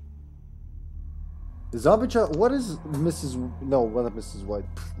 ZombieChow, what is Mrs. No, not Mrs. White.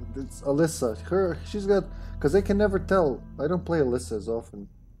 It's Alyssa. She's got, because I can never tell. I don't play Alyssa as often.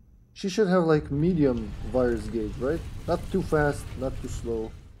 She should have like medium virus gauge, right? Not too fast, not too slow.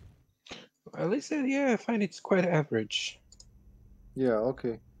 At least, yeah, I find it's quite average. Yeah,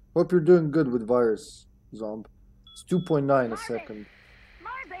 okay. Hope you're doing good with virus, Zomb. It's 2.9 a second.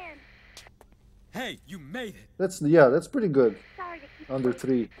 Marvin! Hey, you made it! That's pretty good. Sorry to keep Under you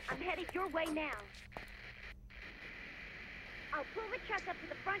 3. waiting. I'm headed your way now. I'll pull the truck up to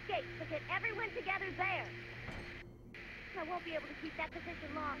the front gate to get everyone together there. I won't be able to keep that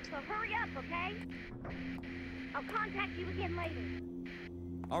position long, so hurry up, okay? I'll contact you again later.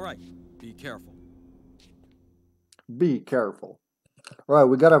 All right, be careful. Be careful. All right,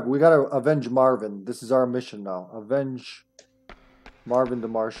 we gotta avenge Marvin. This is our mission now. Avenge Marvin the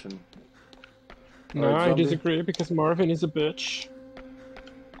Martian. No, Alright, I zombie. disagree because Marvin is a bitch.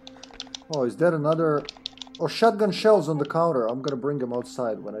 Oh, is that another? Oh, shotgun shells on the counter. I'm gonna bring them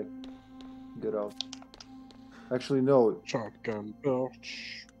outside when I get out. Actually, no. Shotgun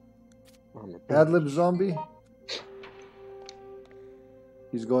bitch. I'm a bitch. Adlib zombie.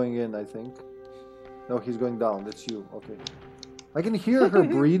 He's going in, I think. No, he's going down. That's you. Okay. I can hear her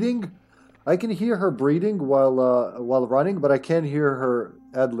breathing. I can hear her breathing while running, but I can't hear her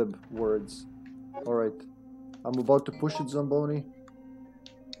adlib words. All right. I'm about to push it, Zamboni.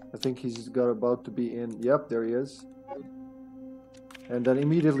 I think he's about to be in. Yep, there he is. And then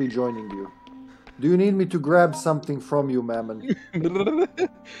immediately joining you. Do you need me to grab something from you, Mamon? 3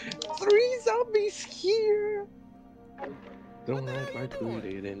 zombies here! Don't act like we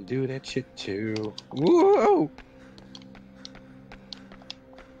didn't do that shit too. Whoa!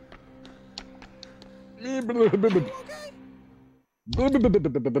 Good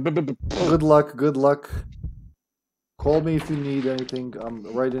luck, good luck. Call me if you need anything. I'm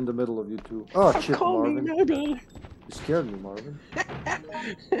right in the middle of you two. Oh, shit, Marvin. You scared me, Marvin.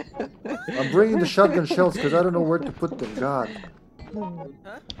 I'm bringing the shotgun shells because I don't know where to put them. God. Huh?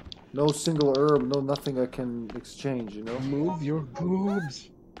 No single herb, no nothing I can exchange, you know? Move your boobs.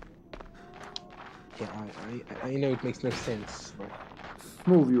 Yeah, I know it makes no sense. But...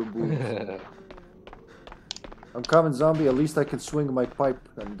 Move your boobs. I'm coming, zombie. At least I can swing my pipe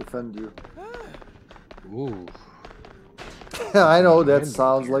and defend you. Ooh. I know that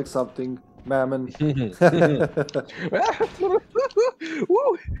sounds like something, Mammon. Woo!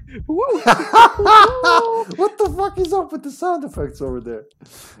 Woo! What the fuck is up with the sound effects over there?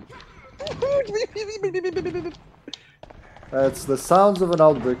 That's the sounds of an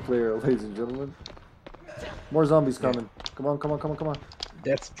Outbreak player, ladies and gentlemen. More zombies coming. Come on, come on, come on, come on.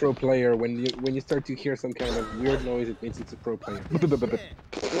 That's pro player. When you start to hear some kind of weird noise, it means it's a pro player.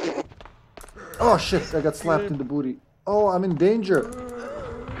 Oh shit, I got slapped in the booty. Oh, I'm in danger.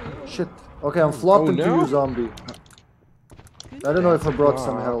 Shit. Okay, I'm flopping to you, zombie. I don't know if I brought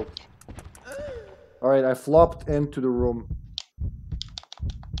some help. Alright, I flopped into the room.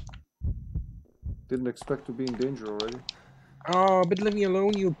 Didn't expect to be in danger already. Oh, but leave me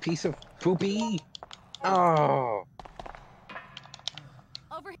alone, you piece of poopy. Oh.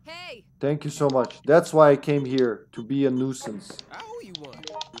 Over. Hey. Thank you so much. That's why I came here, to be a nuisance. I owe you one.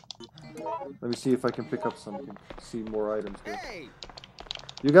 Let me see if I can pick up something. See more items here. Hey!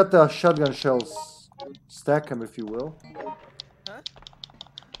 You got the shotgun shells. Stack them if you will. Huh?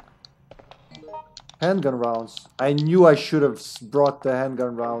 Handgun rounds. I knew I should have brought the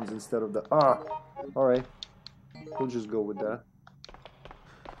handgun rounds instead of the... Alright. We'll just go with that.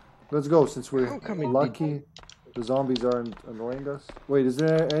 Let's go, since we're lucky. The zombies aren't annoying us. Wait, is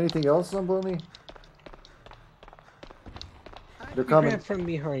there anything else, Zamboni? They're coming. Grab from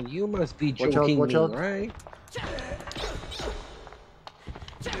behind. You must be Watch joking out, watch me, out. right?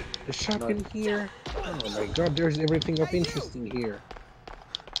 The shotgun here. Oh my god, there's everything of interest in here.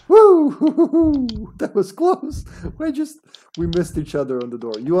 Woo! That was close. We missed each other on the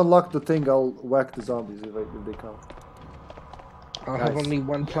door. You unlock the thing, I'll whack the zombies if they come. I have Nice. only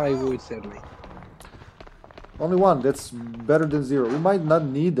 1 plywood, sadly. Only 1, that's better than 0. We might not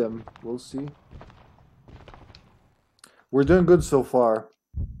need them. We'll see. We're doing good so far.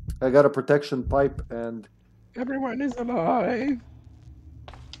 I got a protection pipe and Everyone is alive.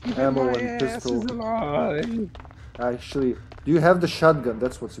 Even ammo my and ass pistol. is alive. Actually, do you have the shotgun?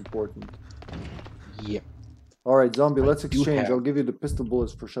 That's what's important. Yep. All right, zombie. I Let's do exchange. have- I'll give you the pistol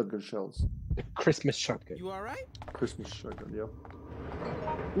bullets for shotgun shells. The Christmas shotgun. You alright? Christmas shotgun. Yep.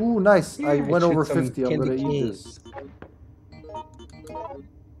 Ooh, nice. I Yeah, went shoot over some 50. I'm candy gonna eat canes. this.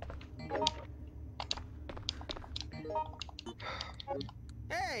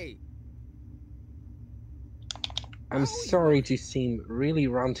 Hey! I'm sorry to seem really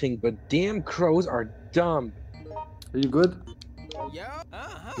ranting, but damn crows are dumb. Are you good? Yo!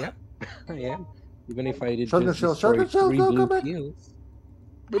 Uh-huh. Yep, I am. Even if I did Shotgun just shell, destroy shotgun shell, 3 go, blue come back. pills.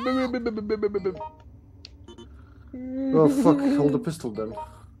 Oh fuck! Hold the pistol then.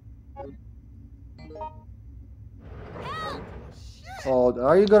 Oh,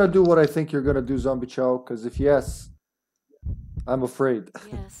 are you gonna do what I think you're gonna do, ZombieChow? Because if yes, I'm afraid.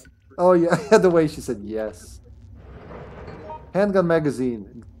 Yes. Oh yeah, the way she said yes. Handgun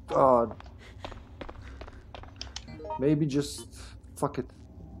magazine. God. Maybe just fuck it.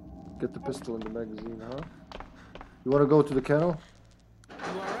 Get the pistol in the magazine, huh? You want to go to the kennel? You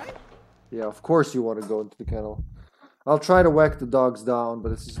alright? Yeah, of course you want to go into the kennel. I'll try to whack the dogs down, but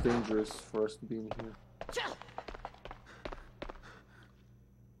this is dangerous for us to be in here.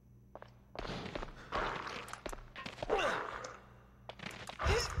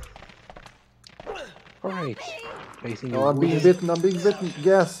 Alright. Placing Oh, I'm being bitten, I'm being bitten.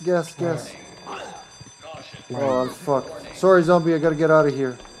 Gas, gas, gas. Oh, I'm fucked. Sorry, zombie, I gotta get out of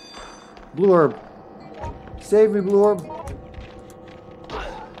here. Blue herb. Save me, blue herb.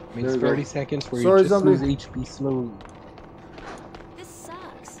 Means There you 30 go. seconds where Sorry, you just zombie. lose HP slowly. This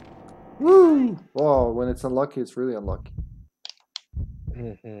sucks. Woo! Oh, when it's unlucky, it's really unlucky.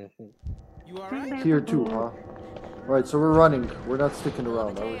 You alright? Here too, huh? Right, so we're running. We're not sticking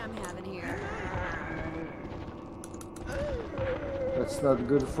Love around, a are day we? I'm having here. That's not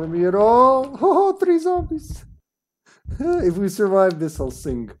good for me at all. Oh, 3 zombies. If we survive this, I'll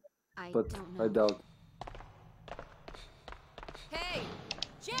sing. I But don't know. I doubt. Hey,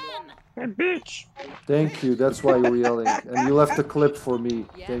 Jen! Hey, bitch! Thank you, that's why you were yelling. And you left a clip for me.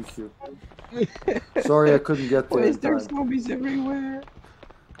 Yes. Thank you. Sorry I couldn't get there Why in is there time. zombies everywhere?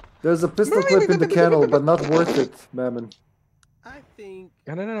 There's a pistol clip in the kennel, but not worth it, Mamon. I think...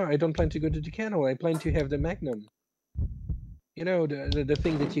 No, I don't plan to go to the kennel. I plan to have the Magnum. You know, the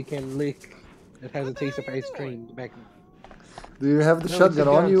thing that you can lick that has a taste of ice cream. The Magnum. Do you have the No, it's shotgun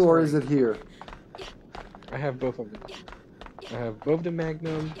a on gun, you, or sorry. is it here? I have both of them. I have both the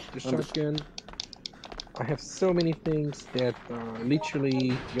Magnum, the And the- shotgun. I have so many things that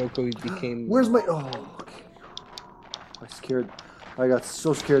literally Yoko became... Where's my... Oh, okay. I got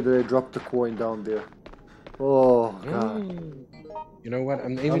so scared that I dropped the coin down there. Oh, God. You know what?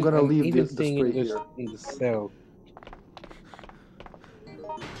 I'm gonna leave even the staying spray in here. the cell.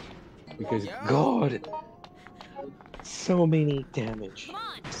 Because, Yeah. God, so many damage. Come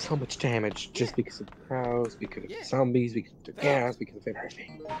on! So much damage just because of crows, because of Yeah. zombies, because of the gas, because of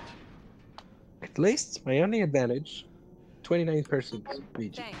everything. At least my only advantage, 29%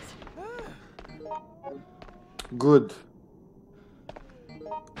 VG. Thanks. Good.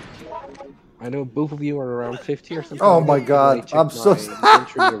 I know both of you are around 50 or something. Oh like my that, God, but I checked I'm so my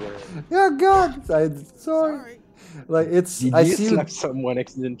inventory around. Yeah, God. I'm sorry. Sorry. Like, it's... Did I you see... slap someone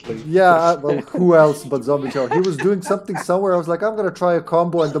accidentally? Yeah, well, who else but ZombieChow? He was doing something somewhere. I was like, I'm gonna try a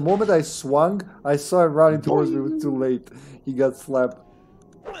combo, and the moment I swung, I saw him running towards me. It was too late. He got slapped.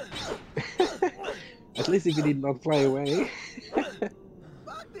 At least if he did not fly away.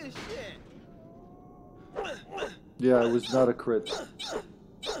 Fuck this shit! Yeah, it was not a crit.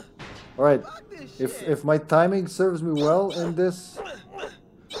 All right, Fuck this shit! if my timing serves me well in this,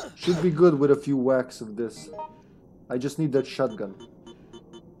 should be good with a few whacks of this. I just need that shotgun.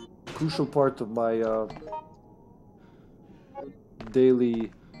 Crucial part of my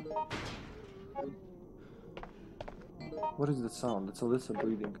daily... What is that sound? It's Alyssa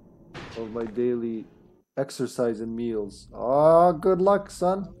breathing. Of my daily exercise and meals. Ah, good luck,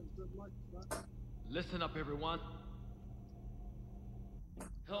 son. Listen up, everyone.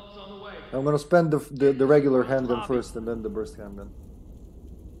 Help's on the way. I'm gonna spend the regular handgun first and then the burst handgun.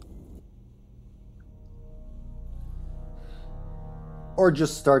 Or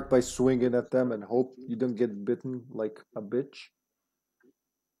just start by swinging at them and hope you don't get bitten like a bitch.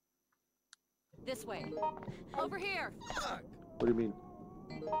 This way. Over here. Fuck! What do you mean?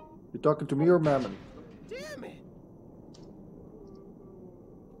 You talking to me or Mamon? Damn it!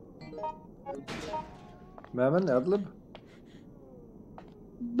 Mamon, Adlib?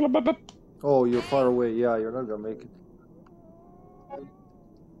 Oh, you're far away. Yeah, you're not gonna make it.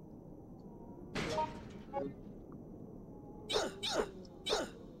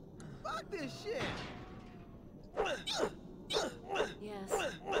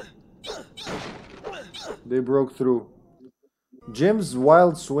 They broke through. Jim's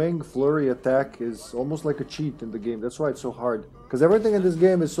wild swing flurry attack is almost like a cheat in the game. That's why it's so hard. Because everything in this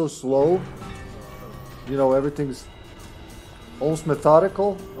game is so slow. You know, everything's almost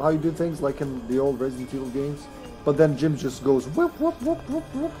methodical. How you do things like in the old Resident Evil games. But then Jim just goes whoop, whoop, whoop, whoop,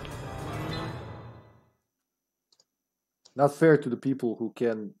 whoop. Not fair to the people who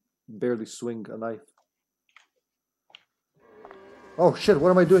can barely swing a knife. Oh shit, what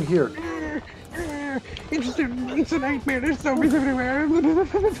am I doing here? It's a nightmare, there's zombies everywhere. I'm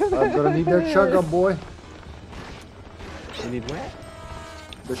gonna need that shotgun, boy. You need what?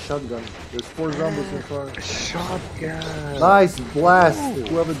 The shotgun. There's 4 zombies in front. Shotgun. Nice blast!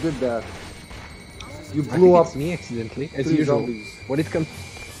 Whoever did that. You blew up It's me accidentally, as 3 usual. zombies. When it comes...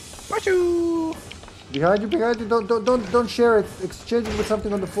 Achoo! Behind you, behind you. Don't share it. Exchange it with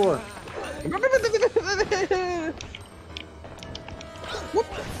something on the floor.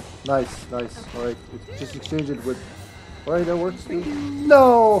 Nice, nice. Alright, just exchange it with... Alright, that works too.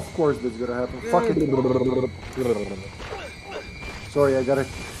 No, of course that's gonna happen. Fuck it. Sorry, I gotta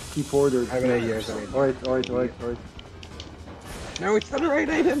keep order. I have an idea. Alright. No, it's not the right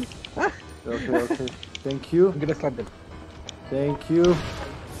item. Ah, Okay. Thank you. I'm gonna slap them. Thank you.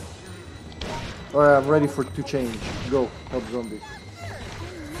 Alright, I'm ready to change. Go, help zombie.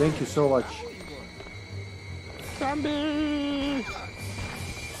 Thank you so much. Zombie!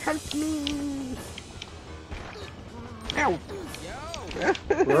 Help me! Ow!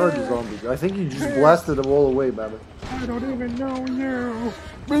 Where are the zombies? I think you just blasted them all away, Mamon. I don't even know you.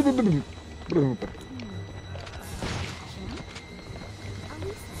 Hey,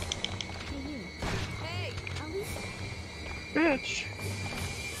 Bitch!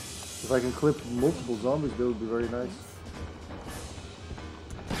 If I can clip multiple zombies, that would be very nice.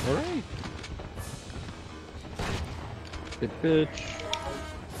 Alright. Bitch.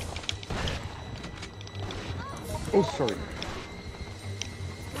 Oh, sorry.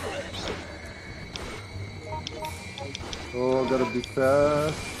 Oh, gotta be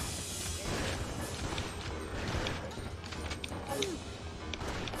fast.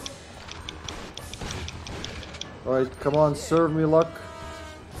 Alright, come on, serve me luck.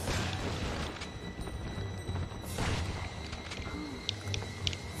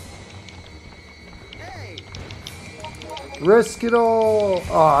 Risk it all!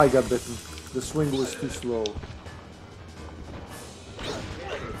 Oh, I got bitten. The swing was too slow.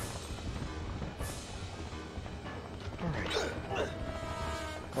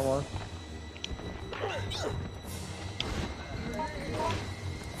 Come on.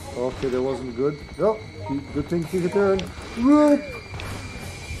 Okay, that wasn't good. Oh, good thing he could turn. Whoop!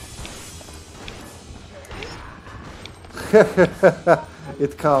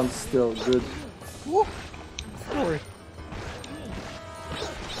 It counts still. Good. Whoop! Sorry.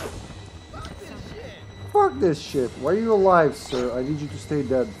 Fuck this shit. Why are you alive, sir? I need you to stay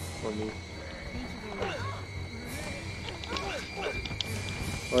dead for me.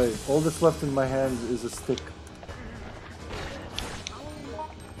 Alright, all that's left in my hands is a stick.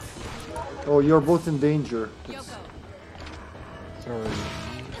 Oh, you're both in danger. Sorry.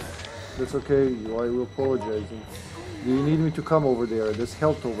 That's okay, I will apologize. Do you need me to come over there? There's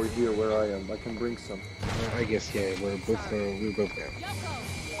health over here where I am. I can bring some. I guess, yeah, we're both down.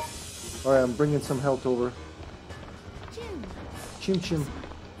 Alright, I'm bringing some health over. Chim chim.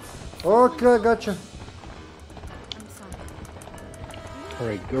 Okay, gotcha.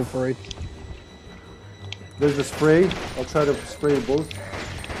 Alright, go for it. There's a spray. I'll try to spray both.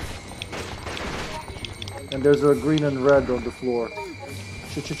 And there's a green and red on the floor.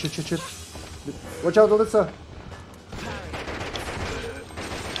 Shit. Watch out, Alyssa.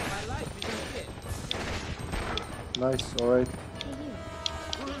 Nice, alright.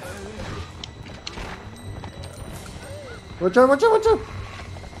 Watch out!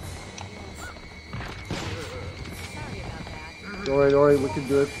 Alright, we can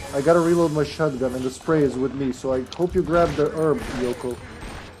do it. I gotta reload my shotgun and the spray is with me, so I hope you grab the herb, Yoko.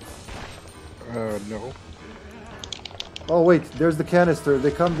 No. Oh wait, there's the canister.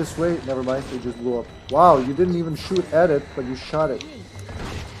 They come this way. Never mind, they just blew up. Wow, you didn't even shoot at it, but you shot it.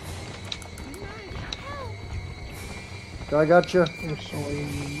 I gotcha. I'm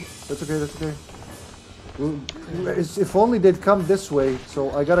sorry. That's okay. If only they'd come this way,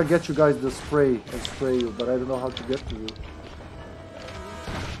 so I gotta get you guys the spray and spray you, but I don't know how to get to you.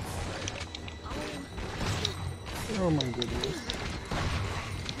 Oh my goodness.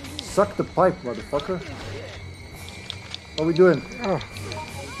 Suck the pipe, motherfucker. What are we doing? Oh.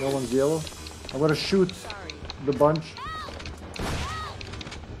 No one's yellow. I'm gonna shoot the bunch.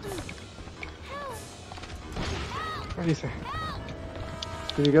 What do you say?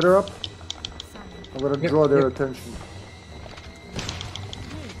 Can you get her up? I'm gonna draw their attention.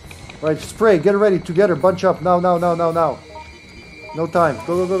 Right, spray, get ready, together, bunch up, now. No time,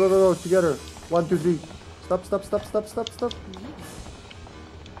 go, together. 1, 2, 3. Stop. Thank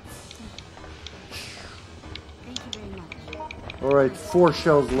you very much. Alright, 4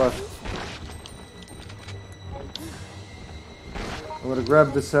 shells left. I'm gonna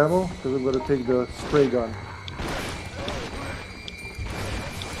grab this ammo, because I'm gonna take the spray gun.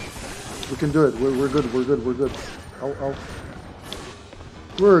 We can do it, we're good. Ow.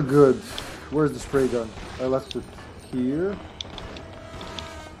 We're good. Where's the spray gun? I left it here.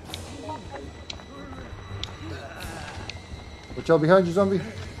 Watch out behind you, zombie.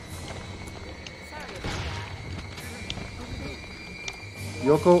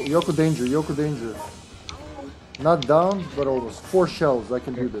 Yoko danger. Not down, but almost. 4 shells, I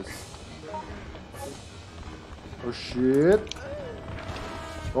can do this. Oh shit.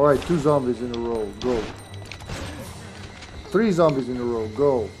 Alright, 2 zombies in a row, go. 3 zombies in a row,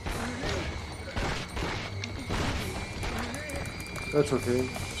 go. That's okay.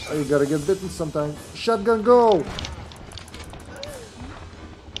 Oh, you gotta get bitten sometimes. Shotgun, go!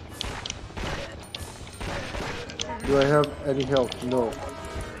 Do I have any health? No.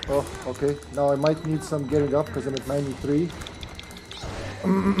 Oh, okay. Now I might need some getting up because I'm at 93.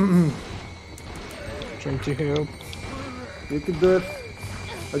 Trying to help. You can do it.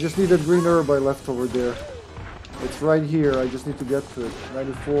 I just need a green herb I left over there. It's right here. I just need to get to it.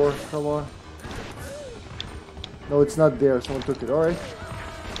 94. Come on. No, it's not there. Someone took it. Alright.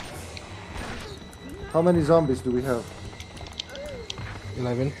 How many zombies do we have?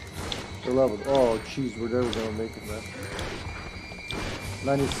 11. 11. Oh, jeez. We're never gonna make it, man.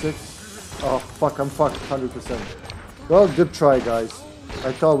 96. Oh, fuck. I'm fucked. 100%. Well, good try, guys.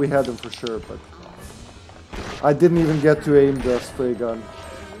 I thought we had them for sure, but I didn't even get to aim the spray gun.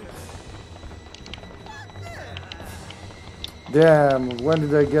 Damn, when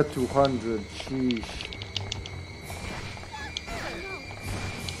did I get to 100? Sheesh.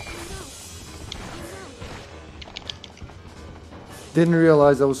 Didn't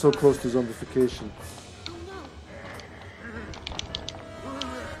realize I was so close to zombification.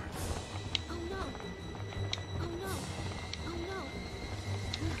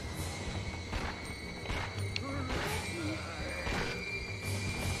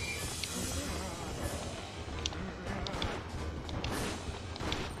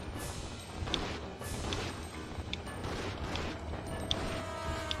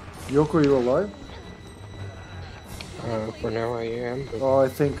 Yoko, you alive? For now I am. But... Oh, I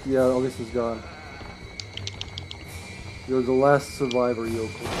think, yeah, Alyssa's gone. You're the last survivor,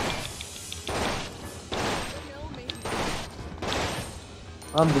 Yoko.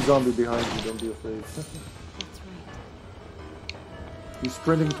 I'm the zombie behind you, don't be afraid. That's right. He's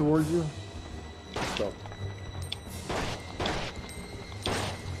sprinting towards you? Stop.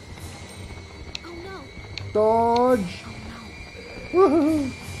 Oh no. Dodge!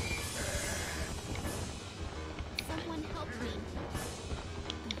 Woohoo! Someone help me.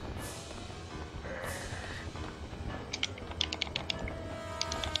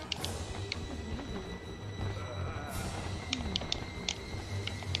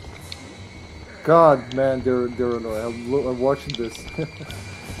 God, man, they're annoying. I'm watching this.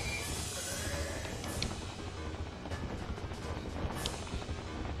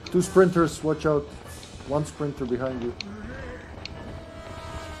 2 sprinters, watch out. 1 sprinter behind you.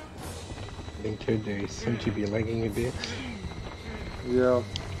 I think they seem to be lagging a bit. Yeah,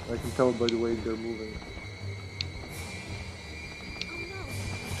 I can tell by the way they're moving.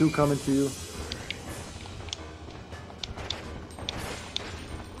 2 coming to you.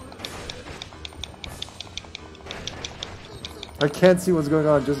 I can't see what's going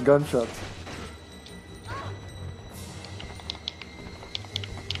on, just gunshots.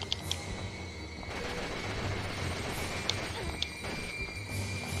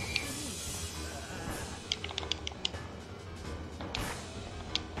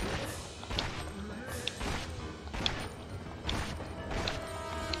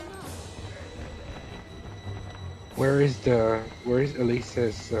 Where is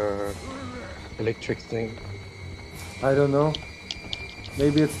Elisa's electric thing? I don't know.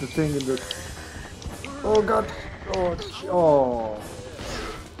 Maybe it's the thing in the... Oh god! Oh.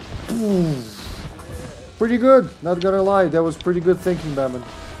 Ooh. Pretty good, not gonna lie. That was pretty good thinking, Mamon.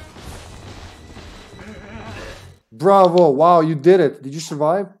 Bravo! Wow, you did it. Did you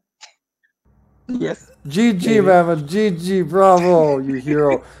survive? Yes. GG, Mamon. GG. Bravo, you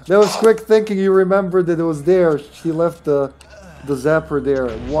hero. That was quick thinking. You remembered that it was there. She left the zapper there.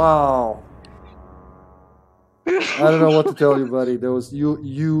 Wow. I don't know what to tell you, buddy. There was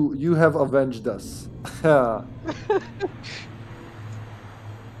you have avenged us. Oh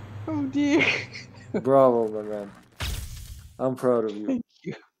dear. Bravo, my man. I'm proud of you. Thank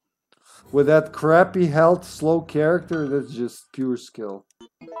you. With that crappy health, slow character, that's just pure skill.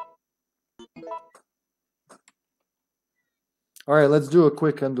 Alright, let's do a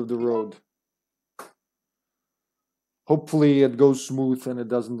quick end of the road. Hopefully it goes smooth and it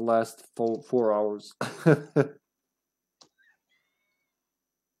doesn't last 4 hours.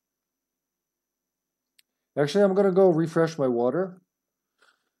 Actually, I'm gonna go refresh my water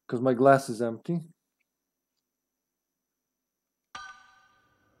because my glass is empty.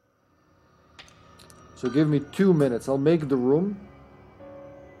 So give me 2 minutes. I'll make the room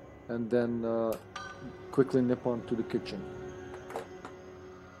and then quickly nip on to the kitchen.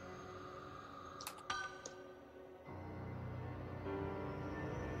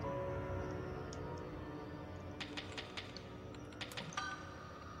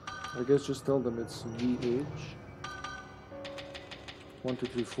 I guess just tell them it's VH. 1, 2,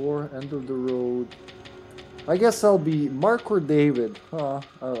 3, 4. End of the road. I guess I'll be Mark or David.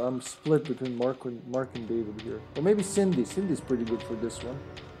 I'm split between Mark and David here. Or maybe Cindy. Cindy's pretty good for this one.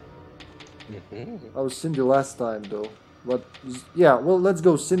 I was Cindy last time though. But yeah, well, let's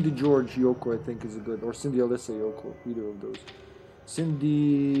go Cindy George Yoko. I think is a good, or Cindy Alyssa Yoko. Either of those.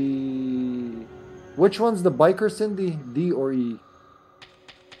 Cindy. Which one's the biker Cindy? D or E?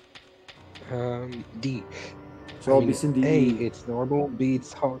 D. So I'll be Cindy A, E. it's normal. B,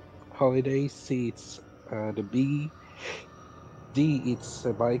 it's holiday. C, it's the B. D, it's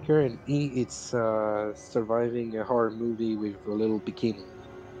a biker. And E, it's surviving a horror movie with a little bikini.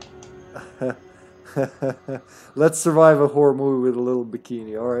 Let's survive a horror movie with a little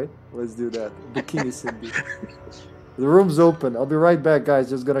bikini. Alright, let's do that. Bikini Cindy. The room's open. I'll be right back, guys.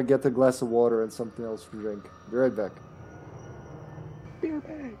 Just gonna get a glass of water and something else to drink. Be right back. Be right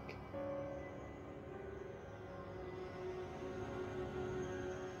back.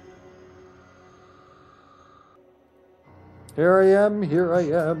 Here I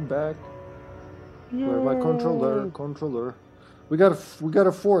am, back. Where's my controller? We got a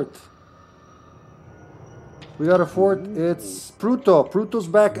fort. It's Pruto. Pruto's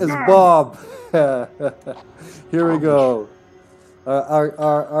back as Bob. Here we go.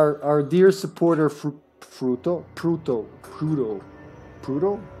 Our dear supporter Pruto.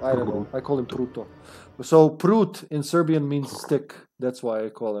 I don't know. I call him Pruto. So Prut in Serbian means stick. That's why I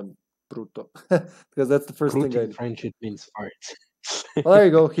call him Pruto. Because that's the first thing I in French it means fart. Well, there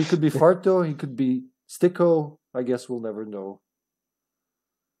you go. He could be Farto, he could be Sticko. I guess we'll never know.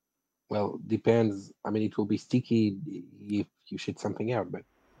 Well, depends. I mean, it will be sticky if you shit something out, but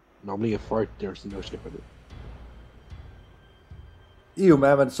normally a fart, there's no shit with it. Ew,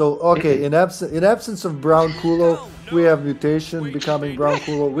 Mamon. So, okay, in absence of Brown Kulo, we have Mutation becoming Brown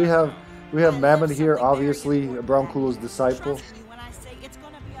Kulo. We have Mamon here, obviously, Brown Kulo's disciple.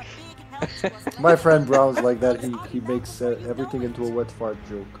 My friend Brown's like that. He makes everything into a wet fart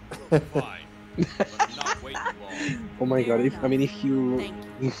joke. Oh my god! If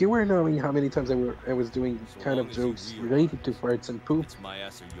you were knowing how many times I was doing kind of jokes related to farts and poop,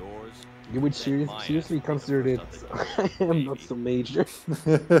 you would seriously consider that I am not so major.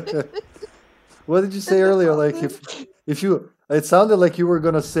 What did you say earlier? Like if you, it sounded like you were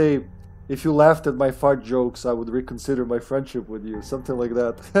gonna say, if you laughed at my fart jokes, I would reconsider my friendship with you. Something like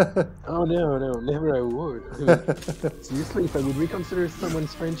that. Oh no, never I would. I mean, seriously, if I would reconsider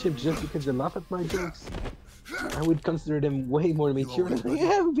someone's friendship just because they laugh at my jokes, I would consider them way more mature than I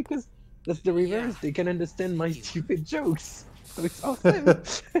am, because that's the reverse. They can understand my stupid jokes. So it's awesome.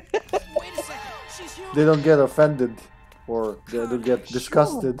 They don't get offended, or they don't get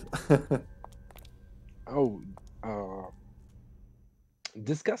disgusted.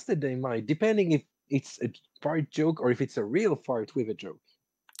 Disgusted they might, depending if it's a fart joke or if it's a real fart with a joke.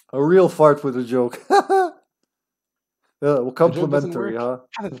 A real fart with a joke. Well, complimentary, huh?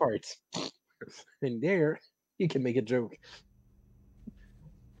 Have a fart. And there, you can make a joke.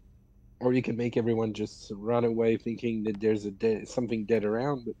 Or you can make everyone just run away thinking that there's something dead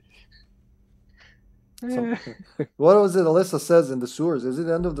around. But... What was it Alyssa says in the sewers? Is it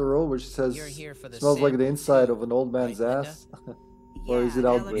End of the Road where she says, smells like the inside of an old man's ass? Or is it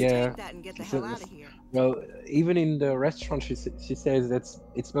Outbreak? Yeah. Well, even in the restaurant, she says it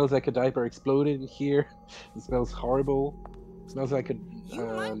smells like a diaper exploded in here. It smells horrible. It smells like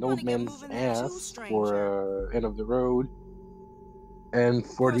an old man's ass for End of the Road. And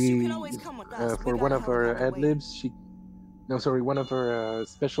for for one of her ad libs, one of her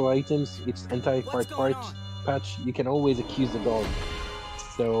special items, it's anti-fart patch. You can always accuse the dog.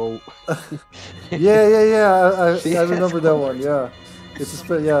 so Yeah. She I has remember that one. Yeah, it's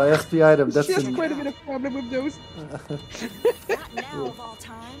a SP item. That's she has in. quite a bit of problem with those. Not now of all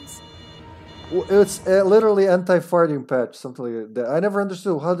times. It's literally anti-farting patch, something like that. I never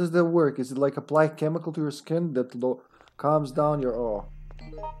understood. How does that work? Is it like apply chemical to your skin that calms down your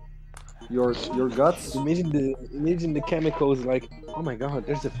your guts? Imagine the chemicals like, oh my god,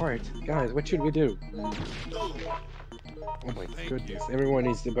 there's a fart. Guys, what should we do? Oh my goodness, everyone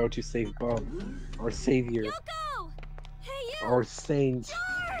is about to save Bob, our savior, Yoko! Hey you! our saint,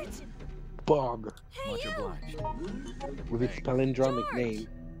 George! Bob, Hey Much you! obliged. with its palindromic George! name,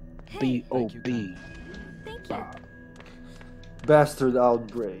 Hey, B-O-B. thank you. Bob. Bastard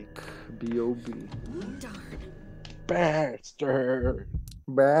Outbreak. B.O.B. Darn. Bastard.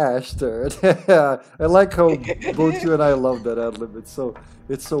 Bastard. I like how both you and I love that ad-lib. It's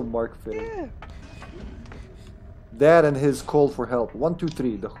so Mark fitting. Yeah. That and his call for help.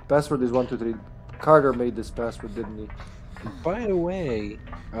 123. The password is 123. Carter made this password, didn't he? By the way,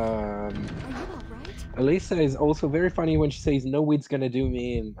 Are you alright? Elisa is also very funny when she says no weed's gonna do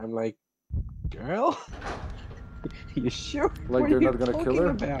me in. I'm like, girl? You sure? Like What they're are you not gonna kill talking her?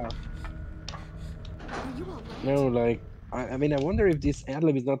 about? Are you alright? No, like I mean, I wonder if this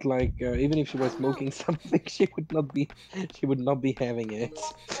adlib is not like even if she was smoking something, she would not be having it.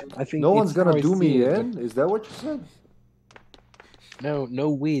 I think No one's it's how gonna I do see me it, in? Is that what you said? but no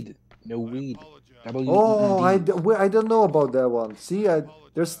weed, no weed. Oh, W-E-E-D. I don't know about that one. See,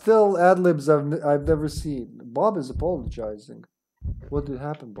 there's still ad-libs I've never seen. Bob is apologizing. What did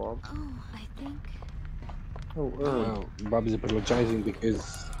happen, Bob? Oh, I think. Oh, Well, Bob is apologizing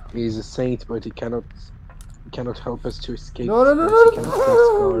because he's a saint, but he cannot help us to escape. No, no, no, us. no, He cannot no. fix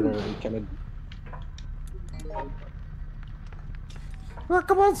Carter. He cannot. Oh,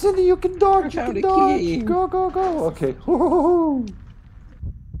 come on, Cindy, you can dodge. You I found can a dodge. key. Go, go, go. Okay.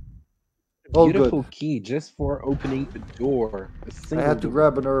 Oh, Beautiful good. key just for opening a door. A I single had to door.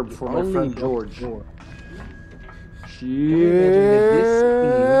 grab an herb The for my only friend locked George. door. Shit.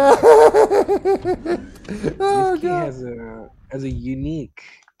 Oh, This key God. has a unique.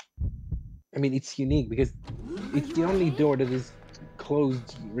 I mean, it's unique because it's the only door that is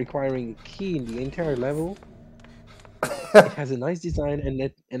closed requiring a key in the entire level. It has a nice design,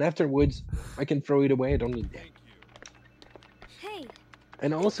 and afterwards I can throw it away. I don't need that. Hey,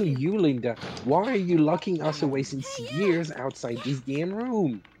 And also, you, Linda, why are you locking us away since years outside this damn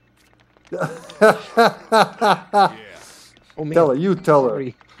room? Oh man, Tell her, you tell her.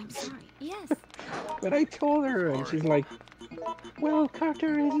 sorry. I'm sorry. Yes. But I told her, and she's like, "Well,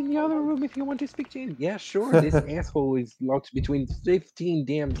 Carter is in the other room if you want to speak to him." Yeah, sure. This asshole is locked between 15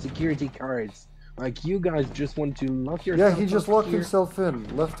 damn security cards. Like, you guys just want to lock Yeah, yourself he just up locked here. himself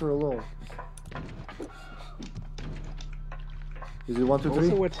in. Left her alone. Is it 1, 2, 3?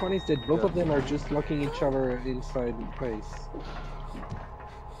 Also, what's funny is that both Yeah. of them are just locking each other inside the place.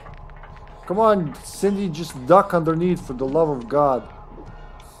 Come on, Cindy, just duck underneath for the love of God.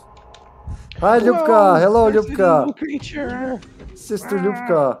 Hi, Ljubka. Whoa, Hello, there's an evil Ljubka. creature. Sister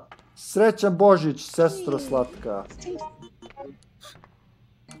Ljubka. Srećan Božić, sestra slatka.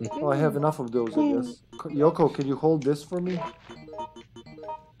 Oh, I have enough of those, I guess. Yoko, can you hold this for me?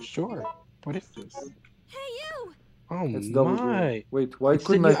 Sure. What is this? Hey, you! Oh It's double my! green. Wait, why It's the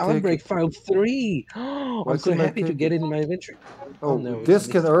couldn't new I take Outbreak it? File 3! Oh, Why I'm so couldn't I happy to take get it? it in my inventory. Oh, no, it's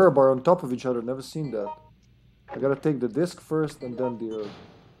disc and missing. herb are on top of each other. Never seen that. I gotta take the disc first and then the herb.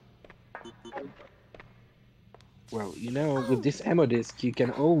 Well, you know, with this ammo disc, you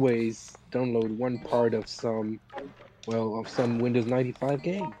can always download one part of some Windows 95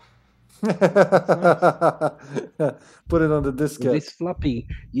 game. Put it on the With diskette. this floppy,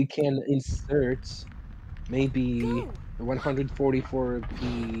 you can insert maybe Go!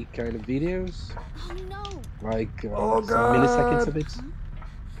 144p kind of videos, Oh no! like Oh, some milliseconds God. of it.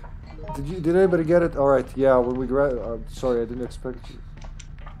 Did anybody get it? All right. Yeah. When we sorry, I didn't expect you.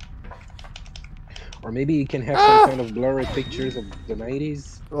 Or maybe you can have some kind of blurry pictures of the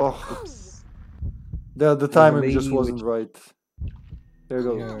 90s. Oh, Oops. the timing maybe just wasn't which- right. There you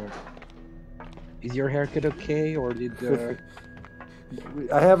go. Yeah. Is your haircut okay, or did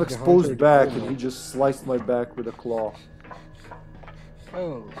I have the exposed hunter back, get and he over? just sliced my back with a claw.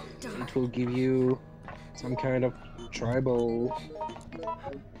 Oh, it will give you some kind of tribal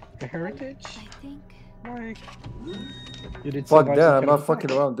heritage? I think. Like, you did Fuck survive that! some I'm kind not of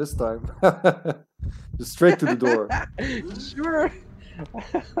fucking attack. around this time. Just straight to the door. Sure.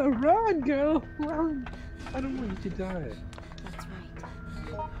 Run, girl, run. I don't want you to die. That's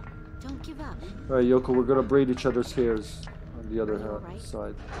right. Don't give up. All right, Yoko, we're gonna braid each other's hairs on the other Alright.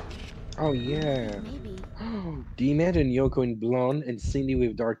 side. Oh yeah. Maybe. Do you imagine Yoko in blonde and Cindy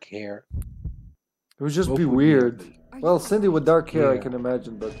with dark hair? It would just Both be would weird. ugly. Are you Well, Cindy with dark hair, I Yeah. can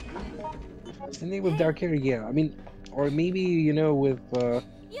imagine, but Cindy with dark hair, yeah. I mean, or maybe you know with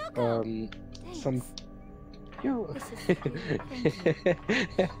Yoko! some. Thanks. Yo. This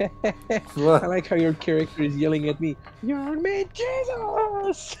is What? I like how your character is yelling at me. You're me,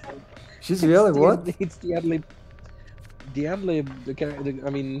 Jesus! She's yelling what? It's the ad lib. The ad lib. I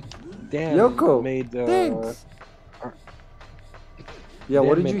mean, Dan Yoko, made. thanks. uh, Yeah,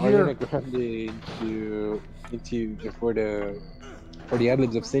 what Dan did you made hear? Ariana Grande into for the ad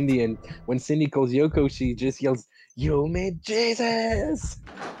libs of Cindy, and when Cindy calls Yoko, she just yells, "You made Jesus!"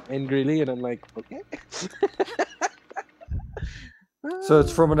 angrily, and I'm like, okay. So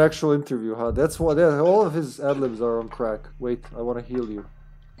it's from an actual interview, huh? That's what all of his ad libs are on crack. Wait, I want to heal you.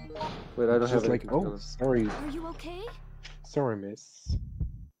 Wait, I don't Just have like, anything. oh, sorry, Are you okay? sorry, miss.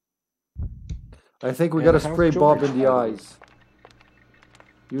 I think we And gotta how's spray Bob George, in the by the way? eyes.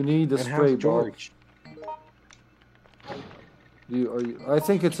 You need a And spray, how's Bob. George? I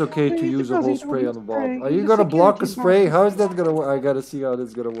think it's okay to Please, use a because whole he spray on don't the Bob. spray Are you the gonna block a security spray? box. How is that gonna work? I gotta see how this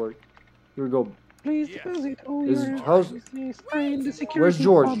is gonna work. Here we go. Please deposit all Is- your how's- spray in the security. Where's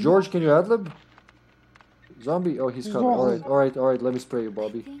George? box. George, can you ad lib? Zombie? Oh, he's coming. Zombie. Alright. Let me spray you, I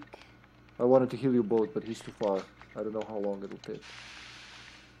Bobby. think. I wanted to heal you both, but he's too far. I don't know how long it'll take.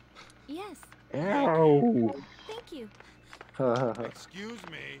 Yes. Ow! Thank you. Excuse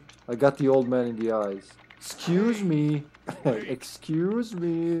me. I got the old man in the eyes. Excuse me. Excuse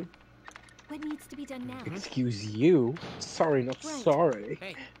me. What needs to be done now? Excuse you. Sorry, not Right. sorry.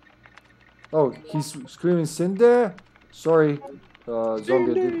 Oh, he's screaming Cindy? Sorry,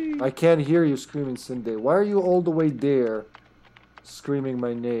 Zombie. I can't hear you screaming Cindy. Why are you all the way there screaming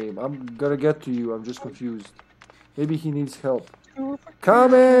my name? I'm gonna get to you. I'm just confused. Maybe he needs help.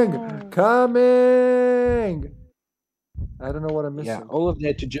 Coming! Coming! I don't know what I'm missing. Yeah, all of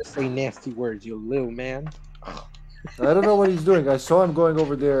that to just say nasty words, you little man. I don't know what he's doing. I saw him going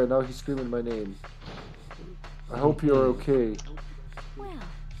over there, and now he's screaming my name. I hope you're okay. Well,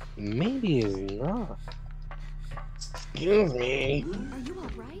 Maybe it's not. Excuse me. are you all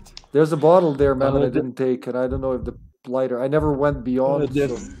right? There's a bottle there, Mamon, I the- didn't take, and I don't know if the lighter. I never went beyond.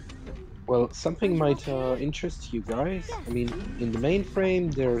 So. Well, something might interest you guys. I mean, in the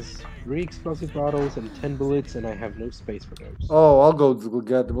mainframe, there's 3 explosive bottles and 10 bullets, and I have no space for those. Oh, I'll go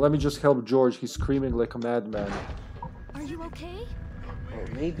get them. Let me just help George. He's screaming like a madman. Are you okay? Well,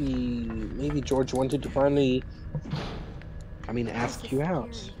 maybe George wanted to finally, I mean, ask you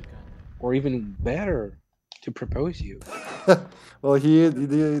out, or even better, to propose you. Well,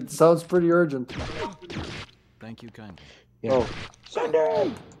 it sounds pretty urgent. Thank you kindly. Yeah. Oh,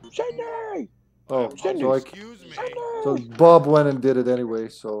 Sunday, Sunday. oh, Cindy. so Excuse me. so Bob went and did it anyway.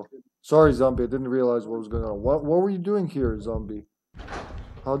 So sorry, Zombie. I didn't realize what was going on. What were you doing here, Zombie?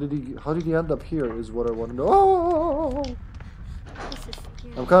 How did he end up here? Is what I want to know. Oh! This is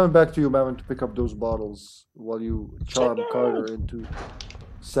scary. I'm coming back to you, Mamon, to pick up those bottles while you charm Carter into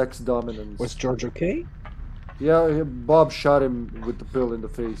sex dominance. Was George okay? Yeah, Bob shot him with the pill in the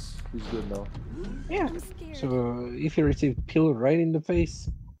face. He's good now. Yeah. I'm scared. So if you receive pill right in the face,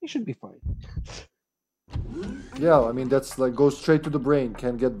 you should be fine. Yeah, I mean that's like goes straight to the brain.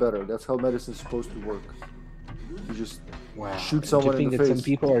 Can't get better. That's how medicine's supposed to work. You just Wow. shoot someone Do you in think the that face. some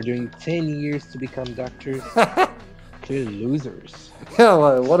people are doing 10 years to become doctors? Clearly losers. Yeah,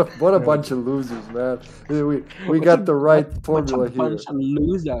 well, what a bunch of losers, man. We got the right formula here. Bunch of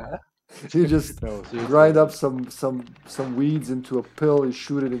loser. You just No, seriously. grind up some weeds into a pill. You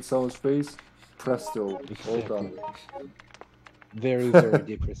shoot it in someone's face. Presto, all done. Very, very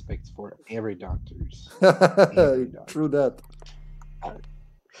deep respect for every doctors. Every doctor. True that.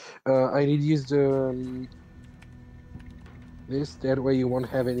 I did use the this. That way you won't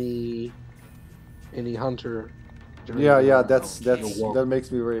have any hunter. during Yeah, your walk. that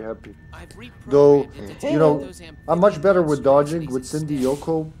makes me very happy. I've Though, reprogrammed it to you take know, those I'm much better with amphibian dodging space with Cindy, instead.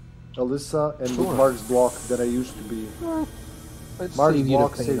 Yoko, Alyssa, and with Sure. Mark's block than I used to be. Let's Mark's save you the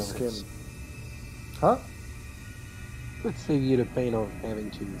block pain saves of skin. it. Huh? Let's save you the pain of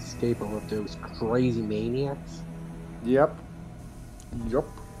having to escape all of those crazy maniacs. Yep. Yup.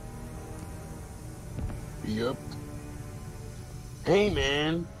 Yep. Hey,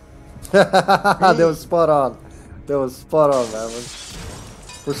 man. That was spot on. That was spot on, man.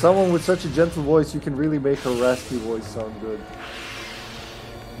 For someone with such a gentle voice, you can really make her raspy voice sound good.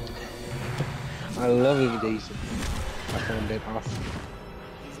 I love imitation. I found that awesome.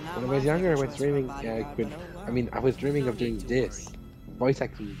 When I was younger, I was dreaming. I was dreaming of doing this, voice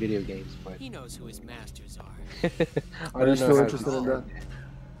acting in video games, but He knows who his masters are. I Are you don't know still how interested to in do that?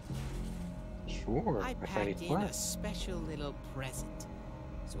 Sure, I I find packed it in fun. a special little present.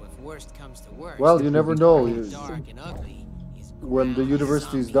 So if worst comes to worst, Well, you never know. dark and ugly is When the ground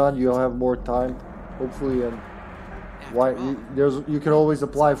university is zombie done, you'll meat. have more time, hopefully, and After why all, you can always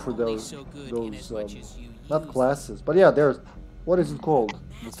apply for only those so good in as much as you not use classes, but yeah, there's what is it called?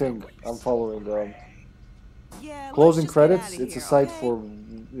 The thing I'm following. Yeah, let's Closing just get credits. outta It's a here, site okay?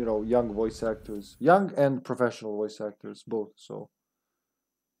 for young voice actors, young and professional voice actors, both. So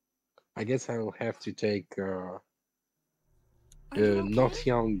I guess I'll have to take Are you okay? not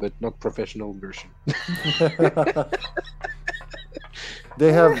young but not professional version.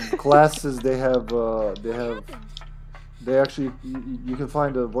 they have classes. They have What happened? they actually you can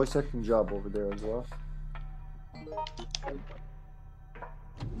find a voice acting job over there as well.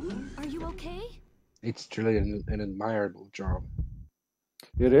 Are you okay? It's truly an admirable job.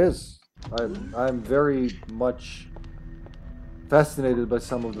 It is. I'm very much fascinated by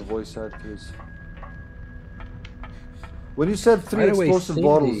some of the voice actors. When you said three By the way, explosive Cindy-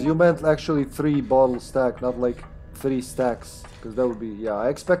 bottles, you meant actually 3 bottle stack, not like 3 stacks, because that would be I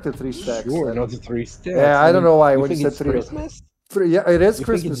expected 3 stacks. Sure, and- not the 3 stacks. Yeah, I don't know why You when you think said it's 3. Christmas? 3, yeah, it is You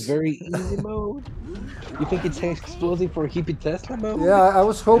Christmas. think it's very easy mode? You think it's explosive for HippyTesla mode? Yeah, I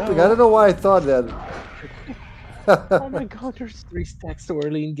was hoping. No. I don't know why I thought that. Oh my god, there's 3 stacks so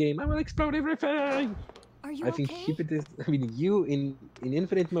early in game. I will explode everything! Are you I think okay? you in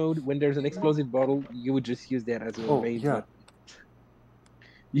infinite mode, when there's an explosive bottle, you would just use that as a Oh, main yeah. button.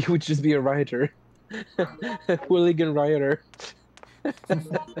 You would just be a rioter. A hooligan rioter.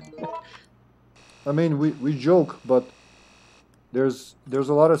 I mean, we joke, but there's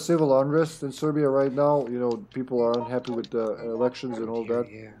a lot of civil unrest in Serbia right now. People are unhappy with the elections and all that.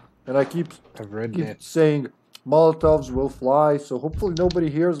 Yeah, And I keep I've read that. saying Molotovs will fly, so hopefully nobody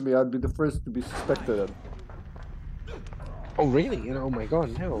hears me. I'd be the first to be suspected of. Oh really? Oh my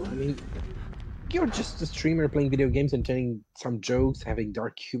god, no. I mean, you're just a streamer playing video games and telling some jokes, having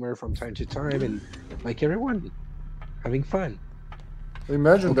dark humor from time to time, and like everyone, having fun.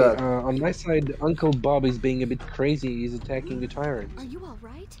 Imagine Okay, that. on my side, Uncle Bob is being a bit crazy. He's attacking the tyrant. Are you all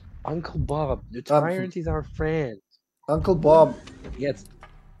right? Uncle Bob, the tyrant is our friend. Uncle Bob, Yes.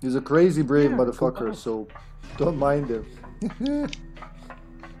 he's a crazy brave Yeah, Uncle motherfucker, Bob. so don't mind him.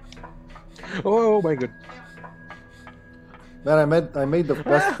 Oh my god. Man, I made the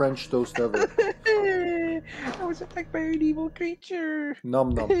best French toast ever. I was attacked by an evil creature. Nom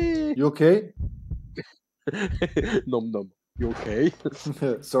nom. You okay? Nom nom. You okay?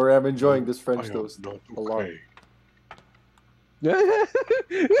 Sorry, I'm enjoying this French I am toast not a lot. okay.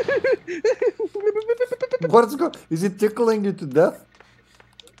 What's going? Is it tickling you to death?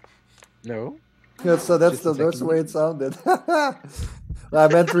 No. Yeah, so that's Just a the second. way it sounded.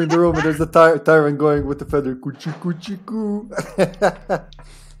 I'm entering the room and there's the tyrant going with the feather. Kuchi kuchi koo.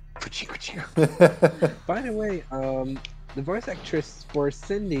 Kuchi, kuchi. By the way, the voice actress for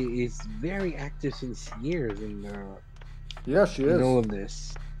Cindy is very active since years Yeah, she in all is. of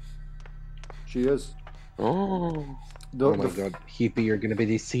this. She is. Oh. The- Oh my the- god, Hippie, you're gonna be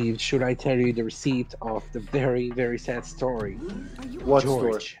deceived. Should I tell you the receipt of the very, very sad story? Are you What okay?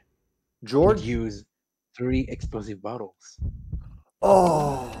 story? George would George? use 3 explosive bottles.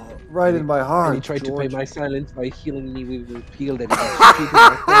 Oh, right in my heart. And he tried to pay George. my silence by healing me with the peel that he was shooting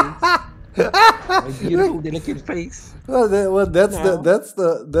my face. My beautiful, delicate face. Well, that's No.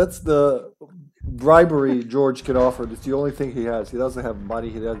 that's the bribery George can offer. It's the only thing he has. He doesn't have money.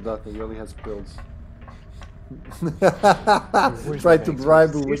 He has nothing. He only has pills. Where's Try the to banks? bribe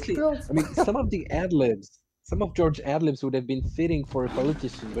him with Seriously, pills. I mean, some of the ad-libs, some of George's ad-libs would have been fitting for a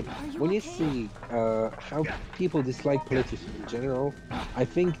politician, but Are you when you okay? see how people dislike politicians in general, I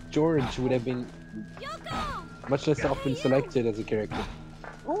think George would have been much less often selected as a character.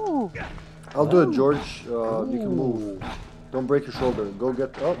 Oh, I'll do it, George. You can move. Don't break your shoulder. Go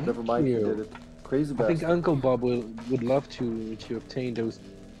get. Oh, never mind. He you. did it. Crazy I think bastard. Uncle Bob would love to obtain those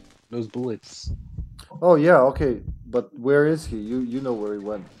bullets. Oh yeah, okay. But where is he? You know where he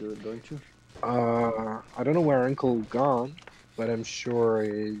went, don't you? I don't know where Uncle gone, but I'm sure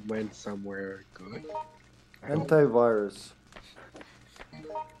he went somewhere good. I hope. Antivirus.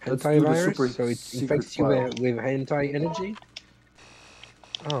 Let's do the Antivirus, super so it secret infects you file. with hentai energy.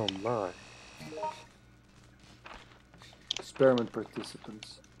 Oh my! Experiment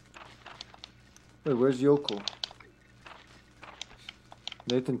participants. Wait, where's Yoko?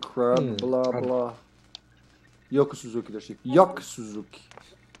 Nathan Crab, blah blah. Yoko Suzuki, there she. Yuck Suzuki.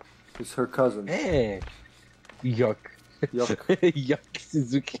 It's her cousin. Hey, yuck! Yuck. Yuck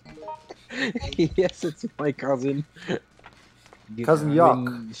Suzuki. Yes, it's my cousin. Cousin I Yuck.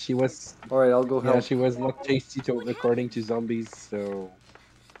 mean, she was. Alright, I'll go Yeah, help. she was not tasty according to zombies. So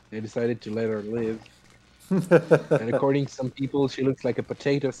They decided to let her live. And according to some people, she looks like a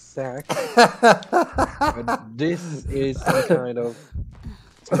potato sack. But this is some kind of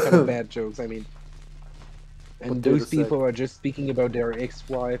bad jokes. I mean, and Potato those people sack. are just speaking about their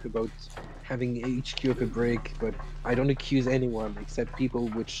ex-wife, about having HQ of a break. But I don't accuse anyone except people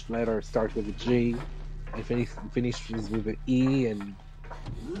which letter start with a J and finishes with an E and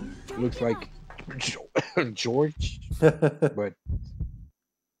looks like George. But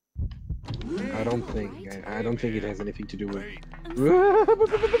I don't think it has anything to do with.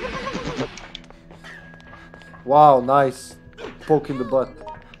 Wow, nice. Poke in the butt.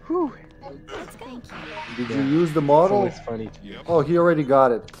 Whew. Thank you. Did you use the model? It's always funny to me. Oh, he already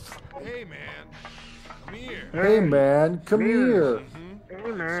got it. Hey, man. Come here. Hey man, come here.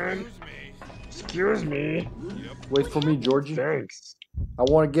 Hey man, Excuse me. excuse me. Wait for me, Georgie. Thanks. I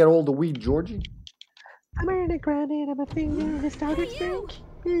want to get all the weed, Georgie. I'm in a granite, I'm a finger in a starter drink.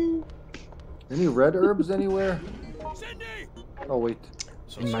 Any red herbs anywhere? Cindy! Oh wait.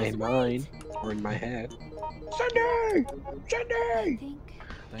 In my mind, or in my head. Sunday! Sunday!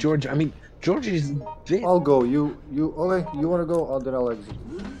 George, I mean, George is dead. I'll go. You. Okay. You want to go? Oh, then I'll exit.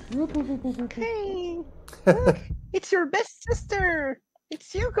 Hey! Look, it's your best sister!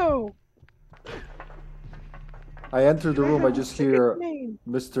 It's Hugo! I enter the room. I just hear Name.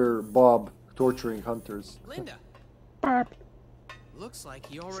 Mr. Bob torturing hunters. Linda, Barb. looks like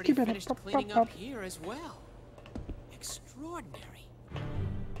he already Skip it. finished cleaning up here as well. Extraordinary.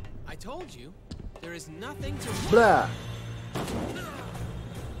 I told you, there is nothing to... Blah.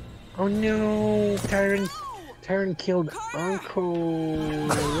 Oh no! Tyron killed Uncle.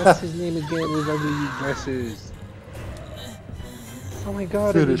 What's his name again with ugly dresses? Oh my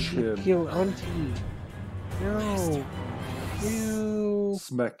god, Finish I didn't him. kill Auntie. No. Ew.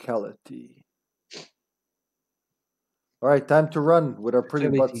 Smackality. Alright, time to run with our pretty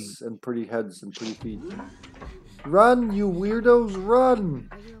Fertility. butts and pretty heads and pretty feet. Run, you weirdos, run!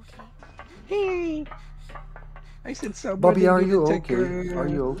 Are you okay? Hey. I said somebody Bobby, are did you attack, okay? Are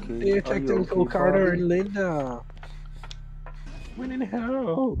you okay? They Are attacked you Uncle okay, Carter Bobby? and Linda. We need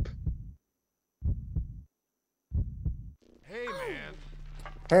help. Hey, man.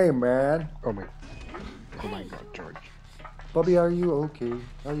 Hey, man. Oh my god, George. Bobby, are you okay?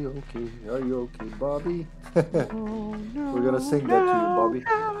 Are you okay? Are you okay, Bobby? We're gonna sing that to you, Bobby.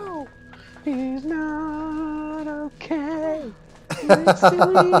 No, he's not okay. He's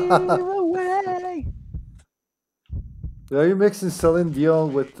still away. Are you mixing Celine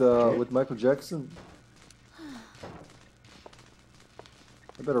Dion with Michael Jackson? I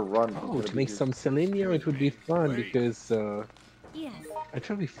better run. Oh, to make some Celine Dion, it would be fun because Yes. it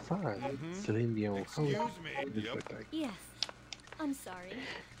would be fun. Celine Dion. How Excuse would me. it Yep. look like? Yes. I'm sorry.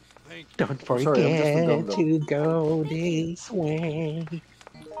 Thank you. Don't sorry, I'm just a forget dum-dum. to go this way.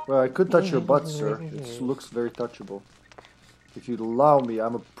 Well, I could touch your butt, sir. It looks very touchable. If you'd allow me,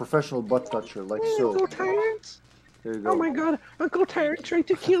 I'm a professional butt toucher, like so. Uncle Tyrant? There you go. Oh my god, Uncle Tyrant tried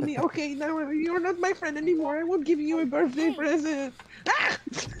to kill me. Okay, now you're not my friend anymore. I won't give you a birthday present. Ah!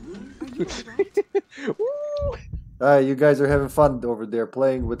 Are you alright? Woo! You guys are having fun over there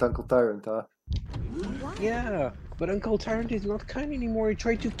playing with Uncle Tyrant, huh? Why? Yeah, but Uncle Tyrant is not kind anymore. He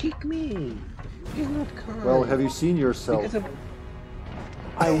tried to kick me. He's not kind. Well, have you seen yourself? Because of...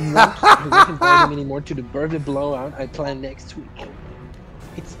 I won't invite him anymore to the birthday blowout I plan next week.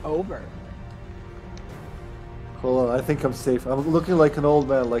 It's over. Hold on, I think I'm safe. I'm looking like an old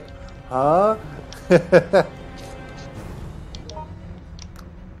man, like, huh?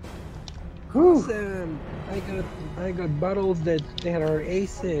 Whew. Awesome. I got bottles that are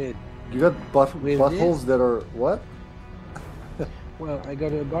acid. You got With buttholes this? that are what? Well, I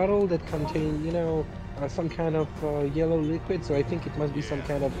got a bottle that contains, some kind of yellow liquid, so I think it must be some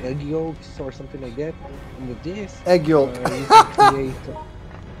kind of egg yolks or something like that. And with this, Egg yolk. you can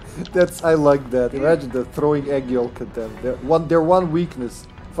create. I like that. Imagine the throwing egg yolk at them. Their one weakness,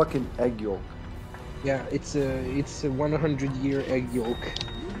 fucking egg yolk. Yeah, it's a 100-year egg yolk.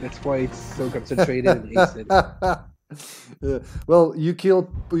 That's why it's so concentrated and acid. Yeah. Well, you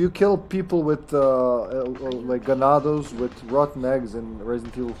kill people with like ganados with rotten eggs in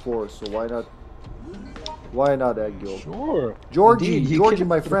Resident Evil 4. So why not? Why not egg yolk? Sure. Georgie, Indeed, you Georgie, can-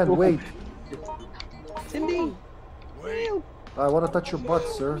 my friend, wait. Cindy. I want to touch your butt,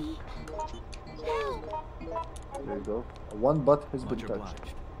 sir. Help! There you go. One butt has been Much touched.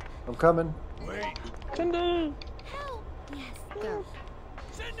 obliged. I'm coming. Wait. Cindy. Help! Yes, go.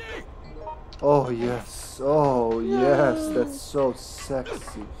 Cindy! Oh yes. Oh yes. That's so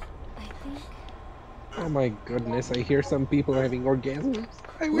sexy. I think Oh my goodness, I hear some people having orgasms.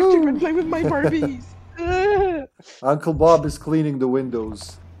 I wish you could play with my Barbies. Ah. Uncle Bob is cleaning the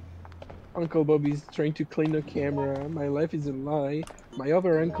windows. Uncle Bobby's trying to clean the camera. My life is a lie. My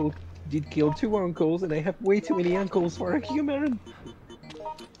other uncle did kill 2 uncles, and I have way too many uncles for a human.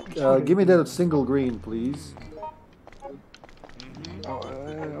 Give me that single green, please.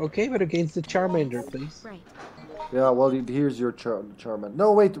 Okay, but against the Charmander, please. Right. Yeah, well, here's your Charmander.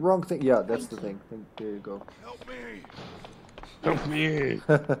 No, wait, wrong thing. Yeah, that's the thing. There you go. Help me! Help me!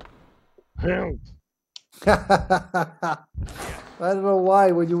 Help! I don't know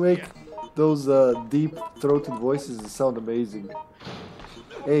why when you make those deep-throated voices, it sound amazing.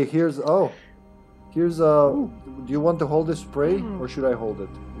 Hey, here's do you want to hold this spray or should I hold it?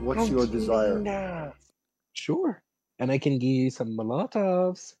 What's your desire? Sure. And I can give you some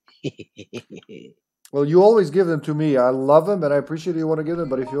Molotovs. Well, you always give them to me. I love them and I appreciate you want to give them,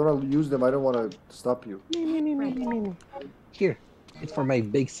 but if you want to use them, I don't want to stop you. Here, it's for my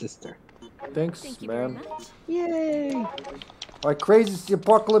big sister. Thanks, Thank you man. very much. Yay! Alright, crazy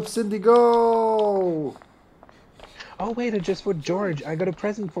apocalypse, Cindy, go! Oh wait, I just for George. I got a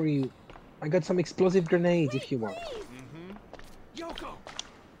present for you. I got some explosive grenades if you want. Yoko!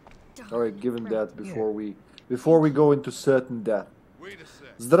 Alright, give him that before we go into certain death. Wait a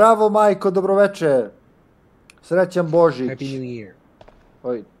sec. Zdravo, Majko, dobroveče. Srećan Božić. Happy New Year.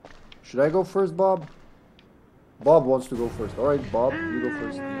 Wait, should I go first, Bob? Bob wants to go first. Alright, Bob, you go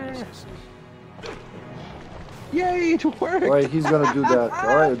first. Yay, it worked! Alright, he's gonna do that.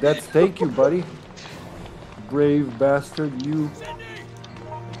 Alright, thank you, buddy. Brave bastard, you.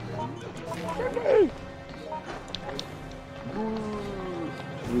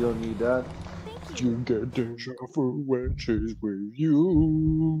 We don't need that. You get deja vu when she's with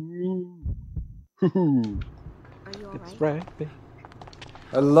you. Are you That's alright? right.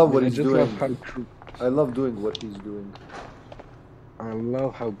 I love what I he's just doing. love how I love doing what he's doing. I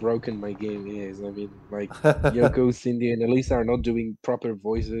love how broken my game is. I mean, like Yoko, Cindy, and Elisa are not doing proper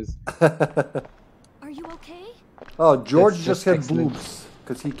voices. Are you okay? Oh, George That's just just had excellent. boobs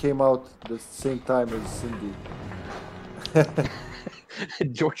because he came out the same time as Cindy.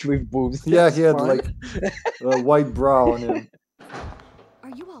 George with boobs. Yeah, That's he had fun. like a white brow on him. Are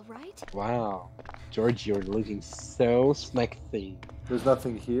you alright? Wow, George, you're looking so sexy. There's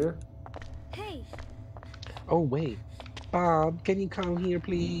nothing here. Hey, Oh wait, Bob, can you come here,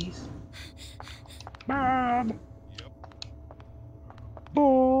 please? Bob.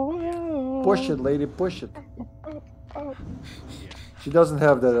 Bob. Push it, lady, push it. She doesn't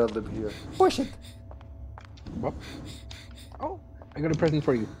have that ad lib here. Push it. Bob. Oh, I got a present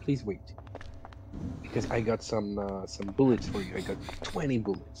for you. Please wait, because I got some bullets for you. I got 20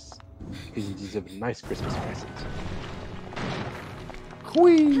 bullets because you deserve a nice Christmas present.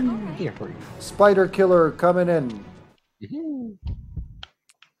 Queen. Here for you. Spider killer coming in.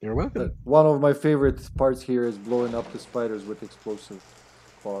 You're welcome. One of my favorite parts here is blowing up the spiders with explosive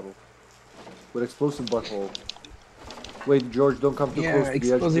bottle. With explosive butthole. Wait, George, don't come too Yeah, close to the edge.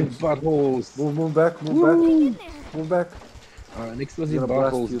 explosive please. buttholes. Move back, move in back, there. move back. An explosive gonna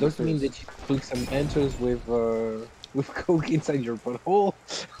blast buttholes you in the does mean face. that you put some Mentos with coke inside your butthole.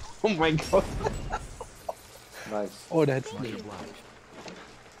 Oh my god. Nice. Oh, that's neat.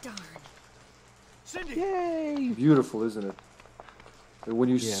 Darn. Cindy! Yay! Beautiful, isn't it? And when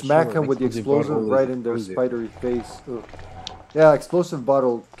you Yeah, smack sure, him with the explosive explosive bottle right is in their explosive. spidery face. Ugh. Yeah, explosive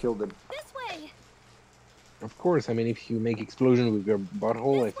bottle killed him. This way. Of course, I mean, if you make explosion with your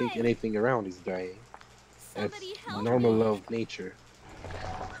butthole, I This think way. anything around is dying. That's Somebody help normal me. law of nature.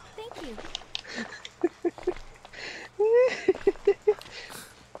 Thank you.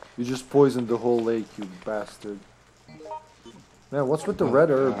 You just poisoned the whole lake, you bastard. Man, what's with the red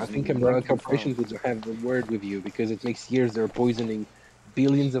herbs? I think You Umbrella went too Corporation far. would have a word with you because it makes years they're poisoning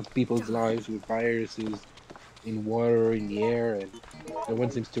billions of people's lives with viruses in water, in the air, and no one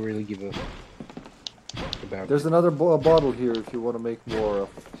seems to really give a about There's it. another bottle here if you want to make more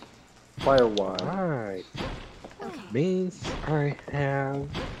fire wine. Right. Okay. Means I have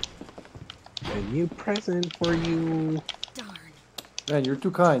a new present for you. Darn. Man, you're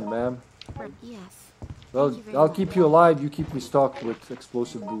too kind, ma'am. Yes. Well, Thank you very I'll much. keep you alive, you keep me stocked with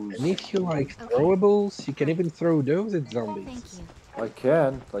explosive booze. And if you like Okay. throwables, you can even throw those at Thank zombies. you. I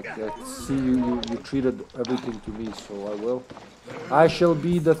can. Like, I see you treated everything to me, so I will. I shall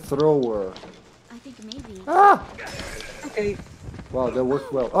be the thrower. I think maybe. Ah! Okay. Wow, that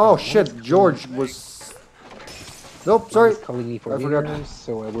worked well. Oh shit, George was... Nope, sorry. He's calling me for I dinner, forgot.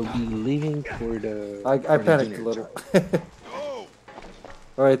 so I will be leaving for the. I for the panicked a dinner little. time.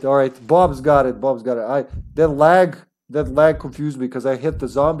 Alright. Bob's got it. That lag confused me because I hit the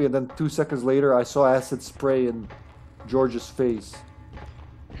zombie and then 2 seconds later I saw acid spray in George's face.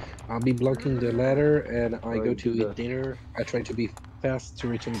 I'll be blocking the ladder, and I go Alright, to do eat that. dinner. I try to be fast to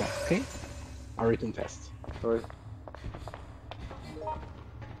return back, okay? I'll return fast. Alright.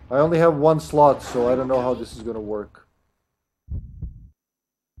 I only have one slot, so I don't know how this is gonna work.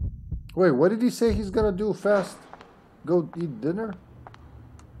 Wait, what did he say he's gonna do fast? Go eat dinner?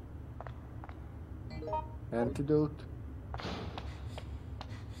 Antidote?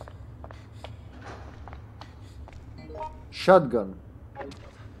 Shotgun.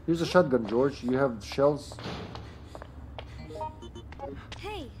 Here's a shotgun, George. You have shells?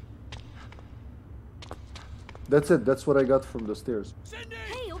 Hey. That's it. That's what I got from the stairs.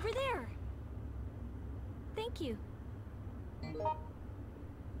 Hey, over there. Thank you.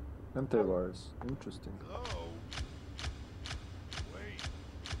 Antivirus. Interesting.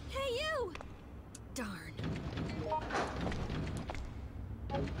 Hey, you! Darn.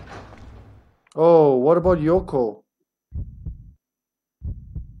 Oh, what about Yoko?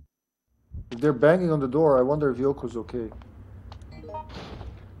 If they're banging on the door, I wonder if Yoko's okay.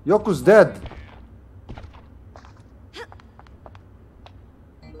 Yoko's dead!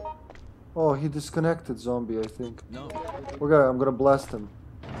 Oh, he disconnected zombie, I think. No. I'm gonna blast him.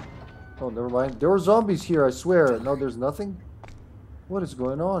 Oh, never mind. There were zombies here, I swear. Now there's nothing? What is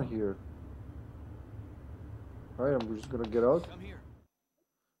going on here? Alright, I'm just gonna get out. Come here.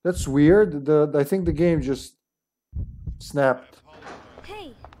 That's weird. I think the game just snapped.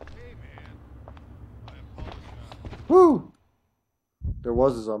 Hey. Woo! There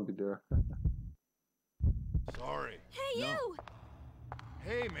was a zombie there. Sorry. Hey, you!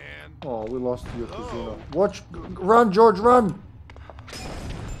 Hey, man. Oh, we lost Yokozuna. Watch! Run, George, run!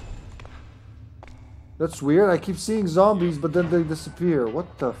 That's weird. I keep seeing zombies, but then they disappear.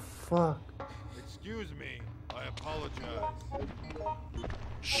 What the fuck? Excuse me. I apologize.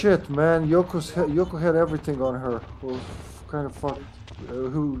 Shit, man. Yoko had everything on her. Well, kind of fucked.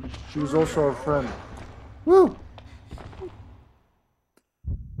 She was also our friend. Woo!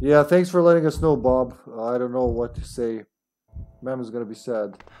 Yeah, thanks for letting us know, Bob. I don't know what to say. Mamon's gonna be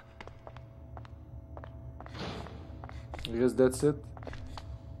sad. I guess that's it.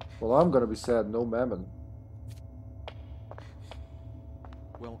 Well, I'm gonna be sad. No Mamon.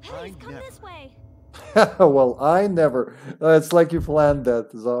 Well, Hey, come this way. Well, I never. It's like you planned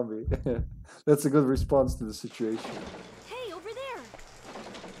that, zombie. That's a good response to the situation. Hey, over there.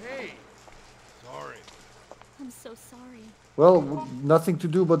 Hey. Sorry. I'm so sorry. Well, nothing to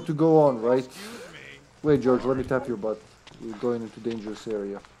do but to go on, right? Excuse me. Wait, George, let me tap your butt. We're going into dangerous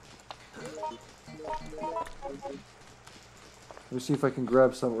area. Let me see if I can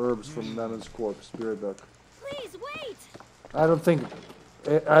grab some herbs from Mamon's corpse. Be right back. Please, wait! I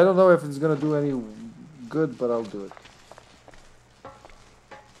don't know if it's gonna do any good, but I'll do it.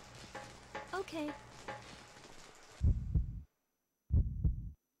 Okay.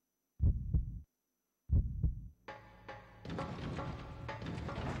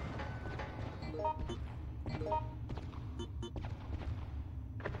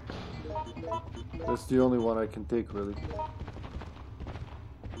 That's the only one I can take, really.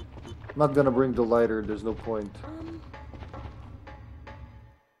 I'm not gonna bring the lighter, there's no point.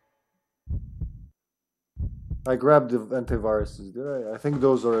 I grabbed the antiviruses, did I? I think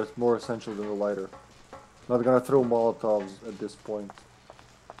those are more essential than the lighter. Not gonna throw Molotovs at this point.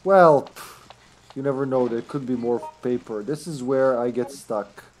 Well, you never know, there could be more paper. This is where I get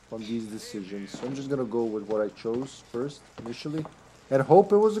stuck on these decisions. So I'm just gonna go with what I chose first, initially, and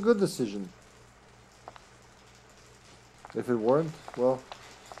hope it was a good decision. If it weren't, well,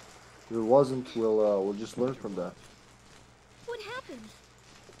 if it wasn't, we'll just learn from that. What happened?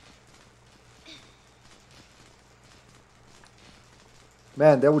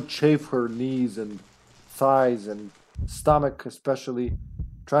 Man, that would chafe her knees and thighs and stomach, especially.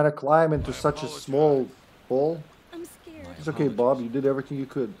 Trying to climb into such a small hole. I'm scared. It's okay, Bob. You did everything you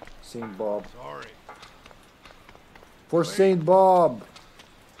could. Saint Bob. Sorry. For Saint Bob.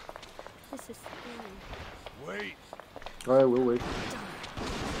 This is scary. Wait. Alright, we'll wait.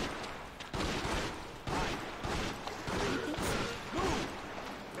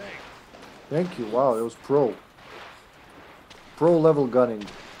 Thank you. Wow, it was pro. Pro level gunning.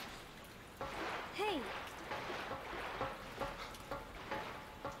 Hey.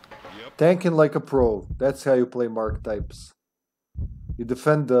 Yep. Tanking like a pro. That's how you play Mark types. You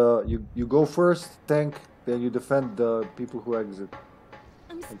defend the... You go first, tank, then you defend the people who exit.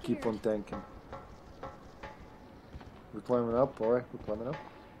 I'm scared. And keep on tanking. We're climbing up, alright, we're climbing up.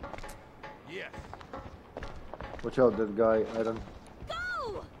 Yes. Watch out, that guy, I don't...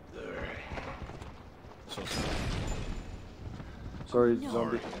 Go! So Sorry, no.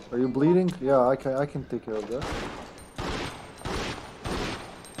 zombie. Are you bleeding? Yeah, I can take care of that.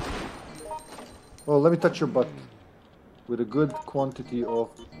 Oh, let me touch your butt. with a good quantity of...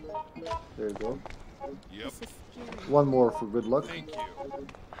 There you go. This is scary. One more for good luck. Thank you.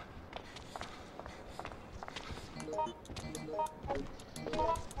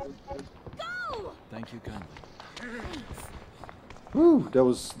 Go! Thank you kindly. Thanks. Woo, that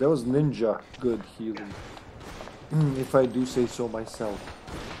was ninja good healing. If I do say so myself.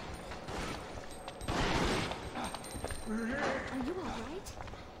 Are you alright?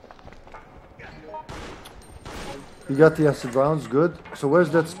 You got the acid rounds, good. So where's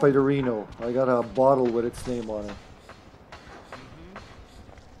that Spiderino? I got a bottle with its name on it.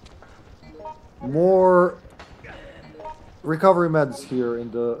 More recovery meds here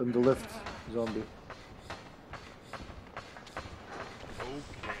in the lift, zombie.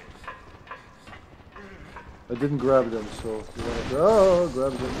 I didn't grab them, so if you wanna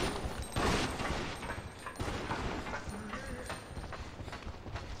grab them.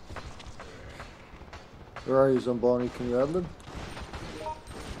 Where are you, Zomboni? Can you add them?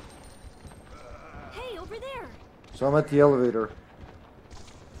 Hey, over there! So I'm at the elevator.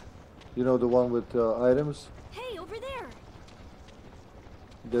 You know, the one with items? Hey, over there!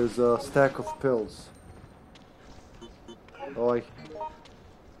 There's a stack of pills. Oh,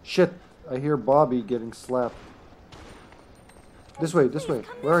 shit! I hear Bobby getting slapped. This way, this way.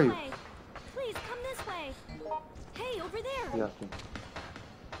 Where are you? Please come this way. Hey, over there. Yeah.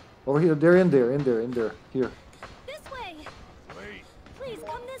 Over here. They're in there. Here. This way. Wait. Please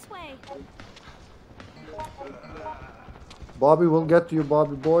come this way. Bobby, we'll get to you,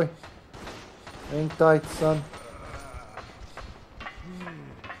 Bobby boy. Hang tight, son.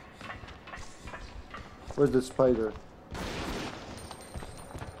 Where's the spider?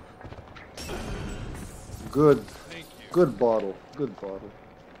 Good. Good bottle. Good bottle.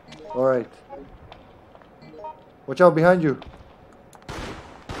 Alright. Watch out behind you.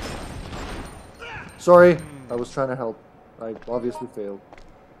 Sorry. I was trying to help. I obviously failed.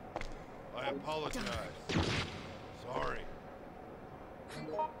 I apologize. Sorry.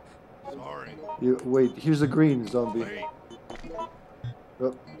 Sorry. Wait, here's a green zombie. Wait.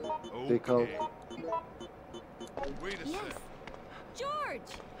 Oh, take out. Wait a Yes. sec.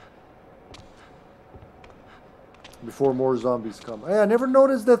 George! Before more zombies come. Hey, I never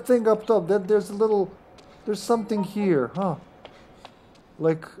noticed that thing up top. That there's something here, huh?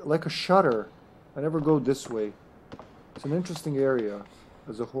 Like a shutter. I never go this way. It's an interesting area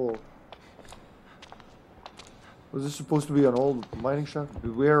as a whole. Was this supposed to be an old mining shaft?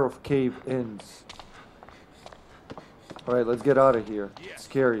 Beware of cave ends. Alright, let's get out of here. It's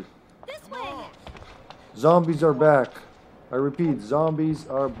scary. This way! Zombies are back. I repeat, zombies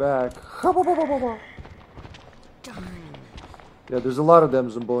are back. Yeah, there's a lot of them,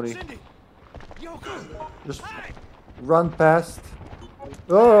 Zamboni. Just run past.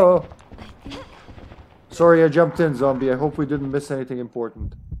 Oh! Sorry, I jumped in, zombie. I hope we didn't miss anything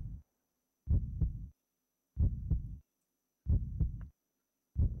important.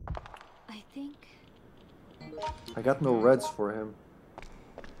 I think... I got no reds for him.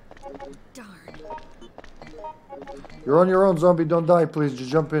 Darn. You're on your own, zombie. Don't die, please. Just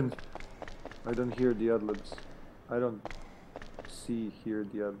jump in. I don't hear the adlibs. I don't hear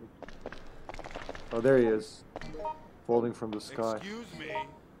the adlibs. Oh, there he is. Falling from the sky. Excuse me.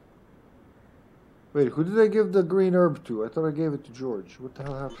 Wait, who did I give the green herb to? I thought I gave it to George. What the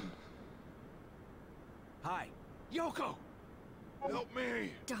hell happened? Hi. Yoko! Help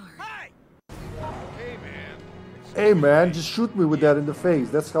me. Darn. Hi! Hey, man. Hey, man, just shoot me with that in the face.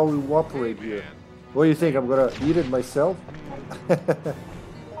 That's how we operate Hey, here. man. What do you think? I'm gonna eat it myself?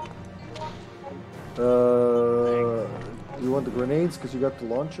 You want the grenades because you got the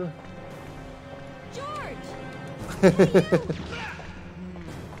launcher? George!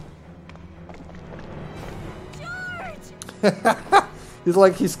 He's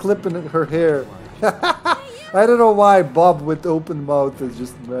like he's clipping her hair. I don't know why Bob with open mouth is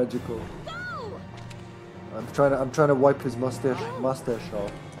just magical. Go! I'm trying to wipe his mustache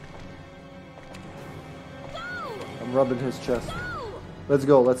off. Go! I'm rubbing his chest. Go! Let's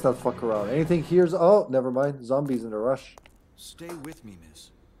go. Let's not fuck around. Anything here's oh, never mind. Zombies in a rush. Stay with me,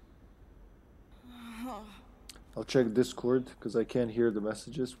 miss. I'll check Discord because I can't hear the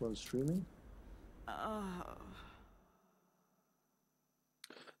messages when streaming.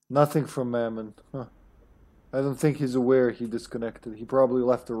 Nothing from Mamon. Huh. I don't think he's aware he disconnected. He probably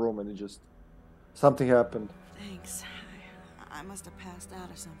left the room and he just... Something happened. Thanks. I must have passed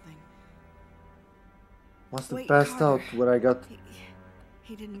out or something. Must have Wait, passed Carter. out when I got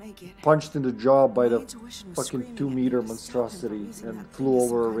He didn't make it. punched in the jaw by My the intuition was fucking screaming 2-meter at me to stop him from monstrosity using and that flew thing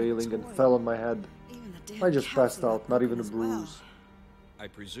as over a some kind of railing and toy. fell on my head. Even the damn I just passed capsule out, not even a broken as well. bruise. I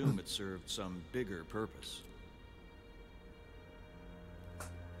presume it served some bigger purpose.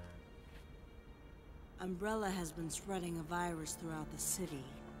 Umbrella has been spreading a virus throughout the city.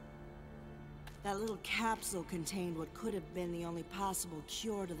 That little capsule contained what could have been the only possible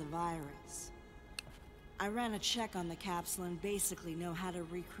cure to the virus. I ran a check on the capsule and basically know how to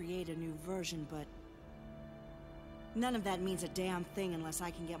recreate a new version, but none of that means a damn thing unless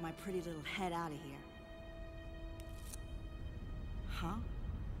I can get my pretty little head out of here. Huh?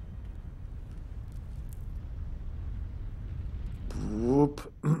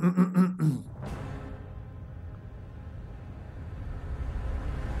 Whoop.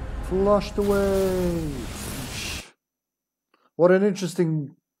 Flushed away. What an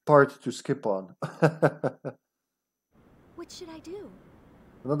interesting part to skip on. What should I do?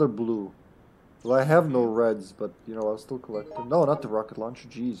 Another blue. Well, I have no reds, but you know, I'll still collect them. No, not the rocket launcher.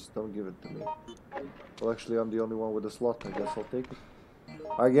 Jeez, don't give it to me. Well, actually, I'm the only one with a slot. I guess I'll take it.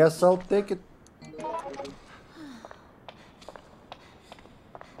 I guess I'll take it.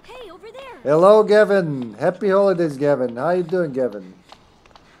 Hey, over there! Hello, Gavin. Happy holidays, Gavin. How you doing, Gavin?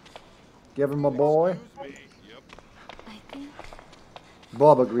 Gavin, my boy. I think...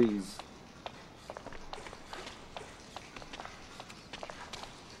 Bob agrees.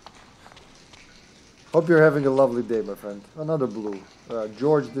 Hope you're having a lovely day, my friend. Another blue.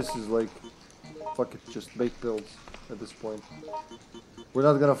 George, this is like... Fuck it, just baked pills at this point. We're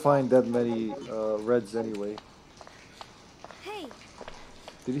not gonna find that many reds anyway. Hey!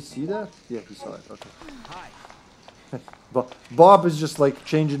 Did he see that? Yeah, he saw it. Okay. Bob is just like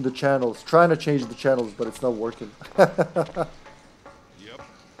changing the channels, trying to change the channels, but it's not working.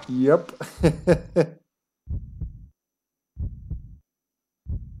 Yep.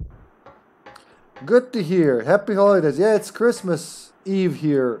 Good to hear. Happy holidays. Yeah, it's Christmas Eve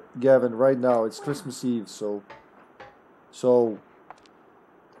here, Gavin, right now. It's Christmas Eve, so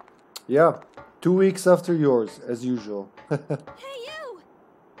yeah, 2 weeks after yours, as usual. Hey, you!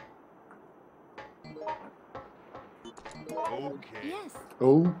 Okay. Yes.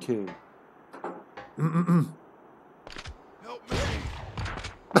 Okay. Help me.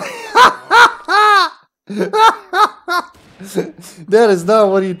 That is not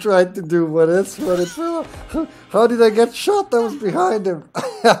what he tried to do, but that's what it fell. How did I get shot? That was behind him.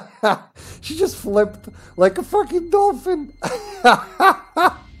 She just flipped like a fucking dolphin.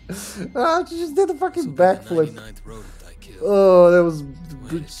 She just did a fucking backflip. Oh, that was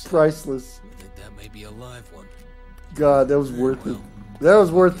priceless. I think that may be a live one. God, that was worth it. That was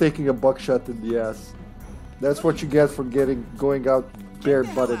worth taking a buckshot in the ass. That's what you get for going out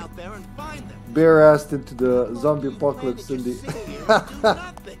bare-butted, bare-assed into the zombie apocalypse in the...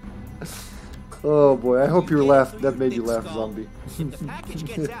 Oh boy, I hope you laughed. That made you laugh, zombie. If the package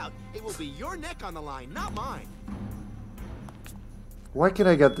gets out, it will be your neck on the line, not mine. Why can't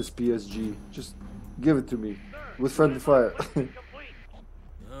I get this PSG? Just give it to me. With friendly fire.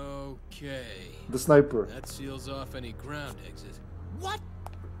 Okay. The sniper. That seals off any ground exit. What?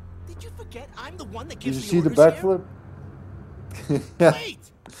 Did you forget I'm the one that Did gives you see the orders backflip? Wait!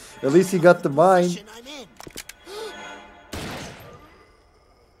 At least he got the mine. I'm in.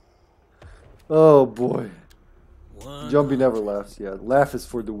 Oh boy. One Jumpy never laughs. Yeah, laugh is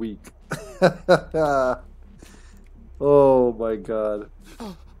for the weak. Oh my god.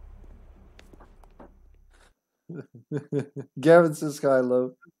 Gavin says hi,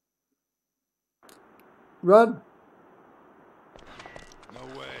 love. Run. No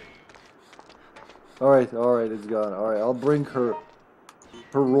way. Alright, it's gone. Alright, I'll bring her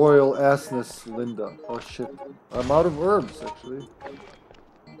royal assness, Linda. Oh shit. I'm out of herbs, actually.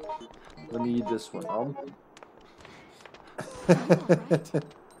 Let me eat this one.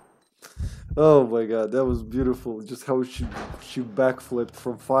 Oh my god, that was beautiful. Just how she backflipped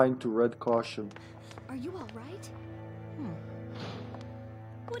from fine to red caution. Are you alright?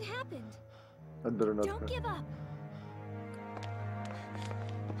 What happened? I'd better not. Don't give up.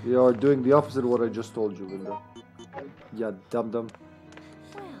 You are doing the opposite of what I just told you, Linda. Yeah, dum-dum.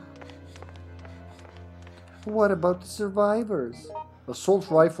 Well. What about the survivors? Assault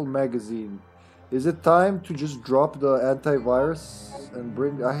rifle magazine. Is it time to just drop the antivirus and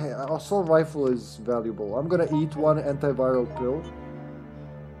bring... assault rifle is valuable. I'm gonna eat one antiviral pill.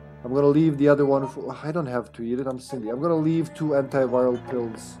 I'm gonna leave the other one... I don't have to eat it, I'm Cindy. I'm gonna leave 2 antiviral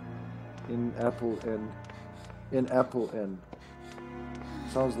pills in Apple N.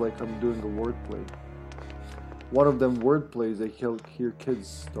 Sounds like I'm doing a wordplay. One of them wordplays I hear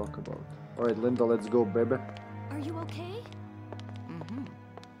kids talk about. Alright, Linda, let's go, baby. Are you okay?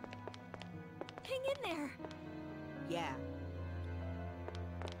 Hang in there. Yeah.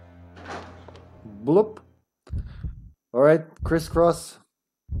 Bloop. Alright, crisscross.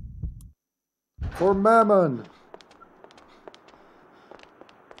 For Mamon.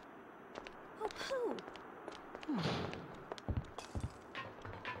 Oh, poo.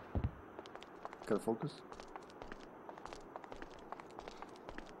 gotta focus.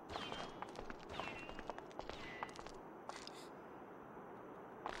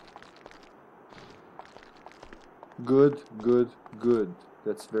 Good, good, good.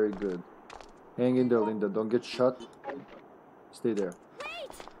 That's very good. Hang in there, Linda. Don't get shot. Stay there.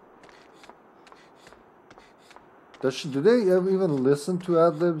 Do they even listen to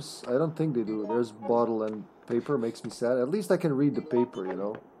ad-libs? I don't think they do. There's bottle and paper. Makes me sad. At least I can read the paper, you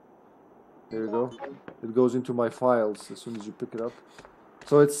know. There you go. It goes into my files as soon as you pick it up.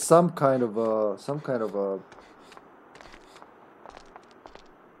 So it's some kind of a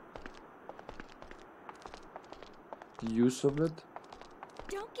use of it.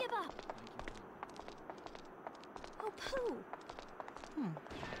 Don't give up. Oh, poo.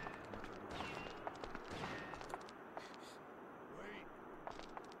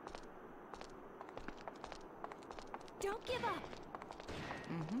 Don't give up.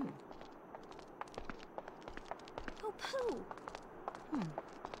 Oh, poo.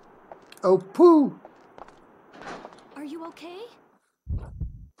 Oh, poo! Are you okay?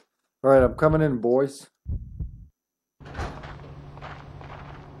 Alright, I'm coming in, boys.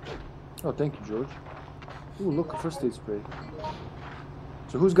 Oh, thank you, George. Ooh, look, a first aid spray.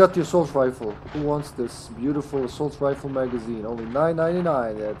 So who's got the assault rifle? Who wants this beautiful assault rifle magazine? Only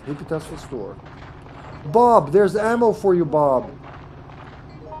 $9.99 at HippyTesla store. Bob, there's ammo for you, Bob.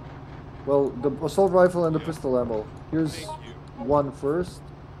 Well, the assault rifle and the pistol ammo. Here's one first.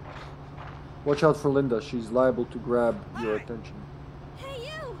 Watch out for Linda. She's liable to grab your attention. Hey,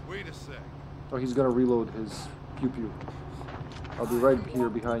 you! Wait a sec. Oh, he's gonna reload his pew-pew. I'll be right here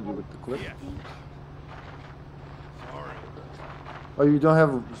behind you with the clip. Sorry. Oh, you don't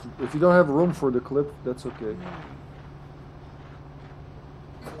have... If you don't have room for the clip, that's okay.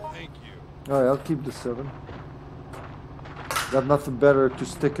 Thank you. Alright, I'll keep the 7. Got nothing better to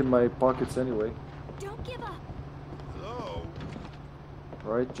stick in my pockets anyway. Don't give up. Hello?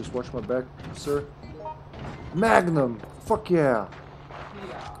 Alright, just watch my back, sir. Magnum! Fuck yeah!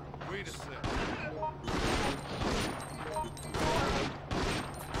 Wait a sec.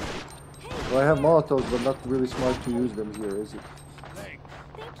 Well, I have Molotovs, but not really smart to use them here, is it? Thanks.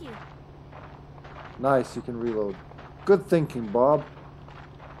 Thank you. Nice, you can reload. Good thinking, Bob.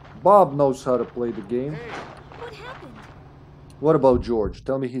 Bob knows how to play the game. What happened? What about George?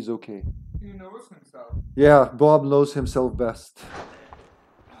 Tell me he's okay. He knows himself. Yeah, Bob knows himself best.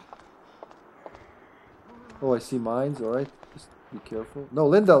 Oh, I see mines, alright. Just be careful. No,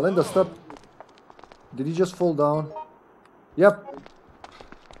 Linda, stop. Did he just fall down? Yep.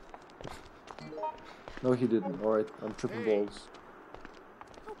 No, he didn't. Alright, I'm tripping balls.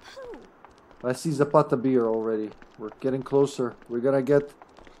 Oh, poo. I see Zapata beer already. We're getting closer. We're gonna get...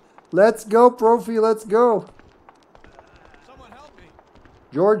 Let's go, Profi, let's go! Someone help me.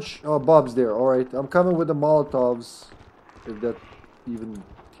 George? Oh, Bob's there. Alright, I'm coming with the Molotovs. If that even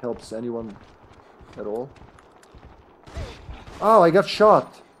helps anyone at all. Oh, I got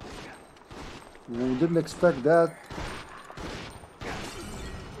shot. We didn't expect that.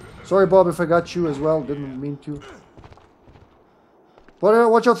 Sorry, Bob, if I got you as well. Didn't mean to. But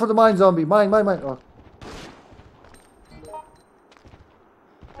watch out for the mine zombie. Mine. Oh.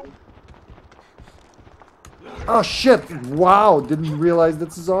 Oh, shit. Wow. Didn't realize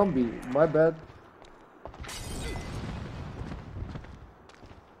that's a zombie. My bad.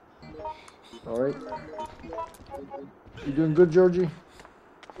 Alright. You doing good, Georgie?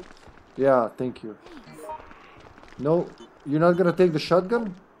 Yeah, thank you. No, you're not gonna take the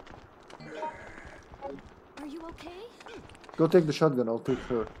shotgun? Are you okay? Go take the shotgun, I'll take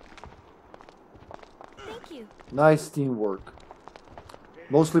her. Thank you. Nice teamwork.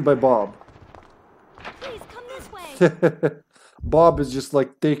 Mostly by Bob. Please come this way. Bob is just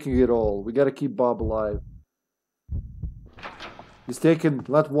like taking it all. We gotta keep Bob alive. He's taken,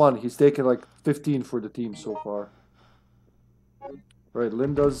 not one, he's taken like 15 for the team so far. Right,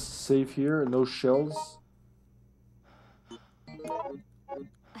 Linda's safe here, no shells.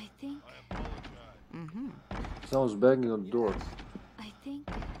 I think. Someone's banging on the door. I think.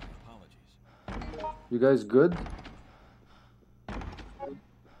 Apologies. You guys good?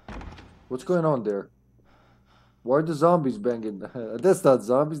 What's going on there? Why are the zombies banging? That's not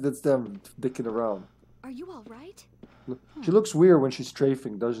zombies, that's them dicking around. Are you all right? She looks weird when she's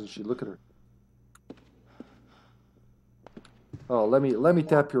strafing, doesn't she? Look at her. Oh, let me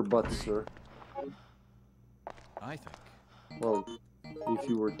tap your butt, sir. I think. Well, if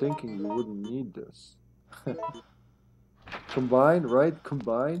you were thinking, you wouldn't need this. Combine, right?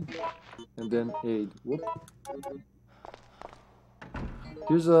 Combine. And then aid. Whoop.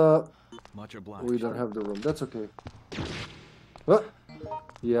 Here's a... Much obliged. We don't have the room. That's okay. Oh.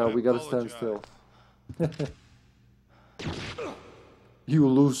 Yeah, we gotta stand still. You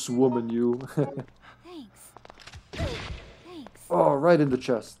loose woman, you. Thanks. Thanks. Oh, right in the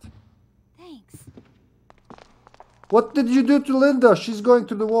chest. Thanks. What did you do to Linda? She's going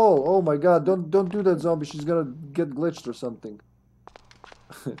to the wall. Oh my god, don't do that, zombie. She's gonna get glitched or something.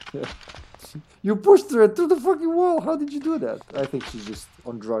 You pushed her through the fucking wall. How did you do that? I think she's just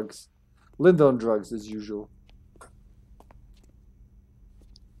on drugs. Linda on drugs, as usual.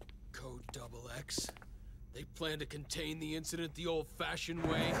 Code XX. They plan to contain the incident the old-fashioned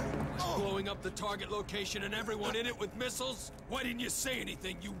way, by blowing up the target location and everyone in it with missiles. Why didn't you say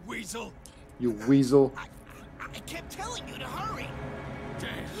anything, you weasel? You weasel. I kept telling you to hurry.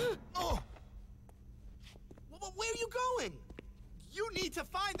 Damn. Oh. Well, where are you going? You need to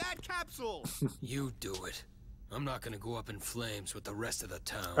find that capsule. You do it. I'm not gonna go up in flames with the rest of the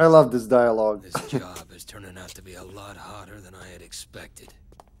town. I love this dialogue. This job is turning out to be a lot hotter than I had expected.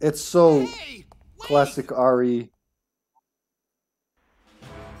 It's so Hey, classic RE.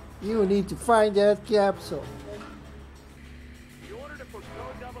 You need to find that capsule. The order to put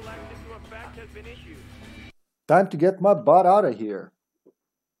Code Double X into effect has been issued. Time to get my butt out of here.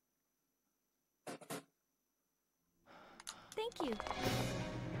 Thank you.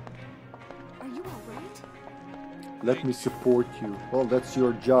 Are you all right? Let me support you. Well, that's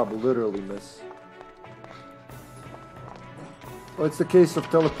your job, literally, miss. Oh, it's the case of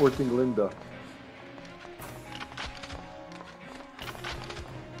teleporting Linda.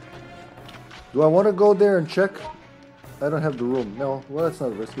 Do I want to go there and check? I don't have the room. No, well, that's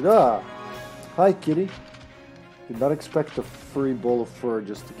not risky. Ah! Hi, kitty. Did not expect a free ball of fur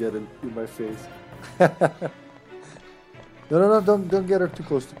just to get in my face. No, don't get her too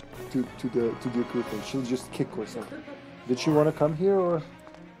close to the equipment. She'll just kick or something. Did she want to come here or?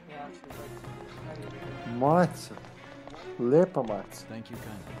 Mats. Lepa Mats. Thank you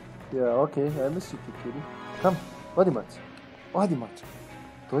kindly. Yeah, okay, I miss you too, kitty. Come, Odi Mats. Odi Mats.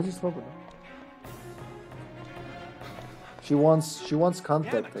 Dođi slobodno. She wants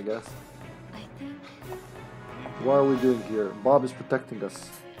contact, I guess. I think. What are we doing here? Bob is protecting us.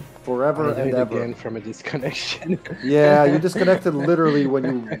 Forever and ever. Again from a disconnection. Yeah, you disconnected literally when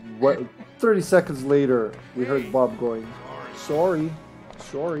you... 30 seconds later, we heard Bob going, sorry.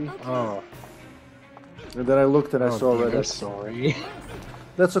 Oh. And then I looked and I saw dear, Reddit. Sorry.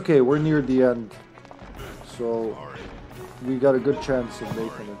 That's okay, we're near the end. So, we got a good chance of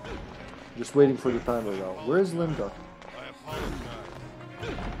making it. Just waiting for the timer now. Where is Linda?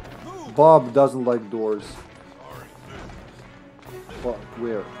 Bob doesn't like doors. But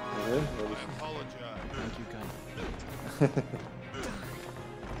where? Okay, Thank you kindly.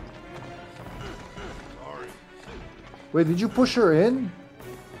 Wait, did you push her in?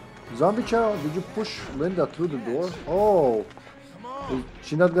 ZombieChow, did you push Linda through the door? Oh, is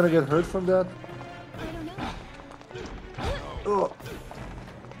she not gonna get hurt from that? I don't know. Oh.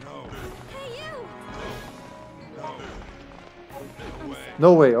 Hey, you!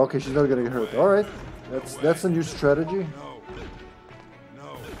 No way. Okay, she's not gonna get hurt. All right, that's a new strategy.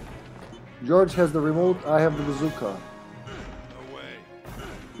 George has the remote. I have the bazooka.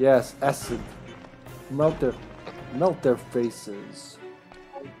 Yes, acid. Melt their faces.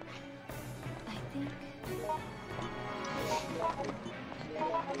 I think.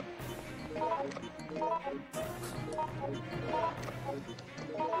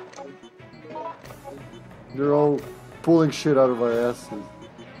 They're all pulling shit out of our asses.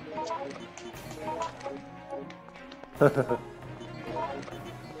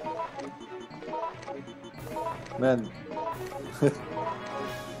 Man.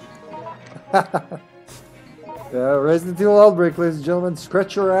 Yeah, Resident Evil Outbreak, ladies and gentlemen.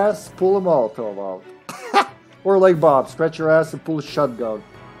 Scratch your ass, pull them out. Or like Bob, scratch your ass and pull a shotgun.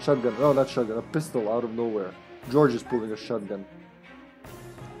 No, not shotgun, a pistol out of nowhere. George is pulling a shotgun.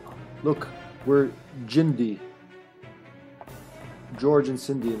 Look, we're Jindy. George and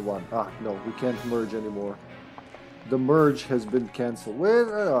Cindy in one. Ah, no, we can't merge anymore. The merge has been cancelled.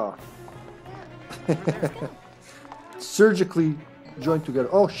 Where? Surgically joined together.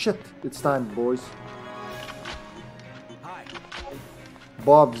 Oh shit! It's time, boys. Hi.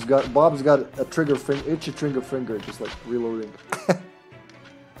 Bob's got a trigger finger, itchy trigger finger, just like reloading.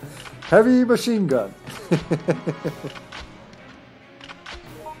 Heavy machine gun.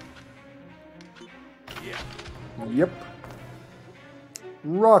 Yep.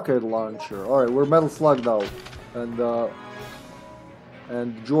 Rocket launcher. All right, we're Metal Slug now,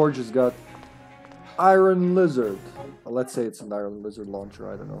 and George has got Iron Lizard. Let's say it's an Iron Lizard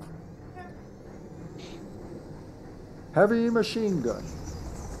launcher. I don't know. Heavy machine gun.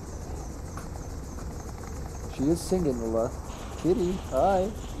 She is singing a lot. Kitty, hi.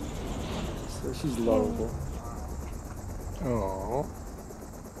 She's lovable. Aww.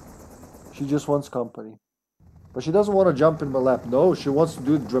 She just wants company. But she doesn't want to jump in my lap. No, she wants to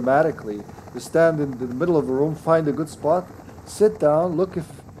do it dramatically. To stand in the middle of a room, find a good spot, sit down, look if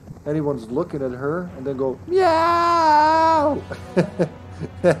anyone's looking at her, and then go, meow!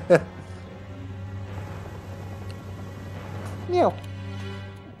 Meow.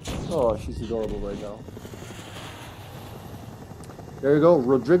 Oh, she's adorable right now. There you go.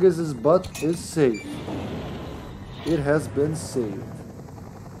 Rodriguez's butt is safe. It has been saved.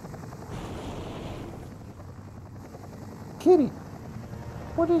 Kitty.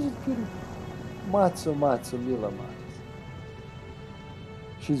 What is it, kitty? Matzo, matzo, mila matzo.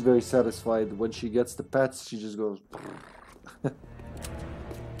 She's very satisfied. When she gets the pets, she just goes...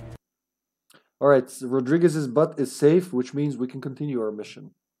 Alright, so Rodriguez's butt is safe, which means we can continue our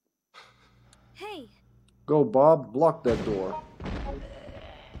mission. Hey. Go, Bob. Block that door.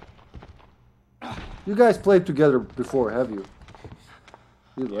 You guys played together before, have you?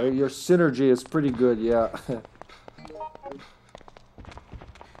 Your synergy is pretty good, yeah.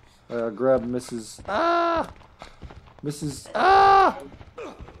 Grab Mrs. Ah! Mrs. Ah!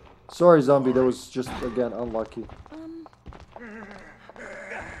 Sorry, zombie. That was just, again, unlucky.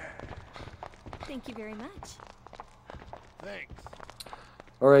 Thank you very much. Thanks.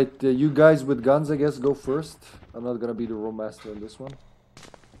 Alright, you guys with guns, I guess, go first. I'm not gonna be the room master in this one.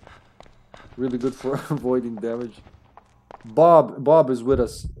 Really good for avoiding damage. Bob is with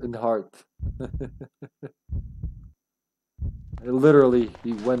us in heart. Literally,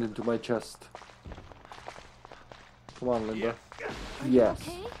 he went into my chest. Come on, Linda. Yes.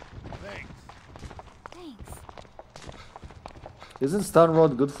 Okay? Thanks. Thanks. Isn't stun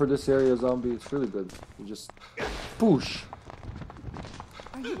rod good for this area, zombie? It's really good. You just push.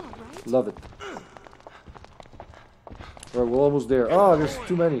 Are you alright? Love it. Alright, we're almost there. Oh, there's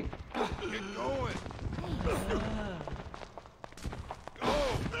too many. Get going.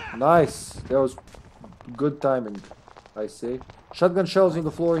 Nice. That was good timing, I say. Shotgun shells on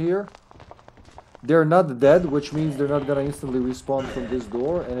the floor here. They're not dead, which means they're not gonna instantly respawn from this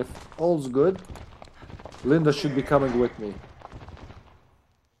door. And if all's good, Linda should be coming with me.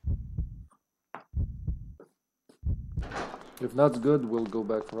 If not good, we'll go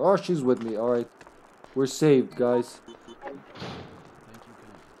back for... Oh, she's with me. Alright. We're saved, guys.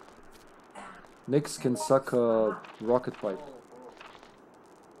 Nix can suck a rocket pipe.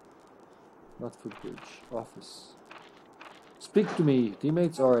 Not footbridge. Office. Speak to me,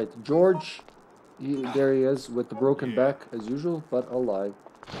 teammates. Alright. George. There he is with the broken back as usual, but alive.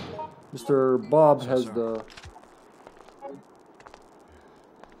 Mr. Bob has the...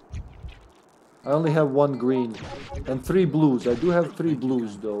 I only have 1 green and 3 blues. I do have 3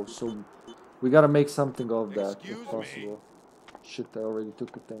 blues though, so we gotta make something of that if possible. Shit, I already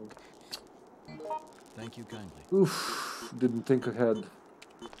took a thing. Thank you kindly. Oof, didn't think ahead.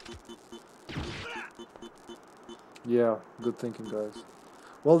 Yeah, good thinking, guys.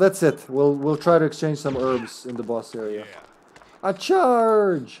 Well, that's it. We'll try to exchange some herbs in the boss area. A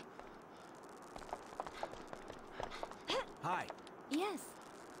charge! Hi. Yes.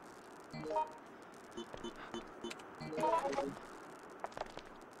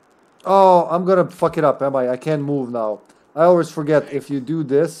 Oh, I'm gonna fuck it up, am I? I can't move now. I always forget, if you do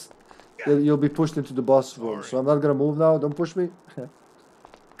this, you'll be pushed into the boss room. So I'm not gonna move now. Don't push me.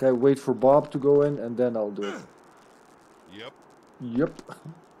 Okay, wait for Bob to go in, and then I'll do it. Yep. Yep.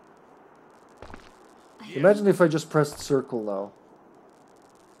 Imagine if I just pressed circle now.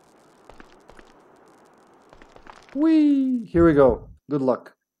 Whee! Here we go. Good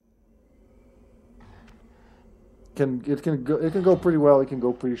luck. It can go pretty well. It can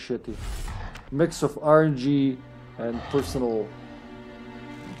go pretty shitty. Mix of RNG and personal.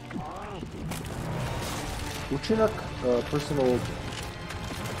 Uchinak, personal.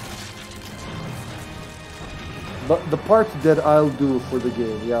 But the part that I'll do for the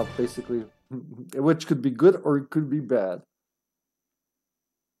game, yeah, basically, which could be good or it could be bad.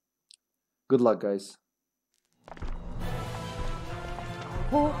 Good luck, guys.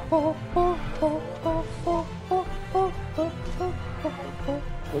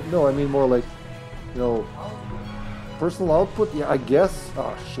 No, I mean more like, you know, personal output. Yeah, I guess.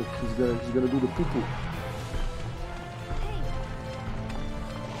 Oh shit, he's gonna do the poo poo.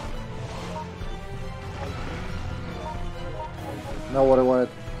 Now what I wanted.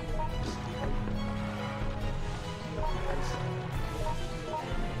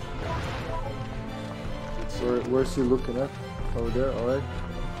 Where's he looking at? Over there, alright.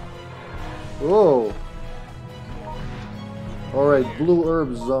 Whoa! Alright, blue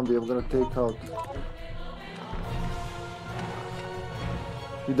herbs zombie, I'm gonna take out.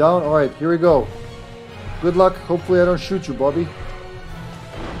 You down? Alright, here we go. Good luck. Hopefully I don't shoot you, Bobby.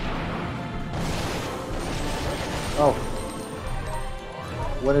 Oh.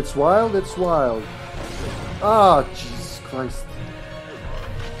 When it's wild, it's wild. Ah, Jesus Christ.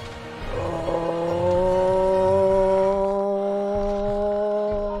 Oh.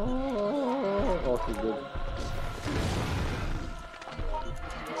 Okay, good.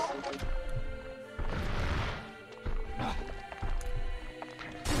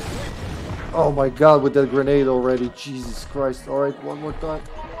 Oh my god, with that grenade already. Jesus Christ. Alright, one more time.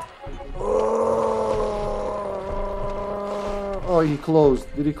 Oh, he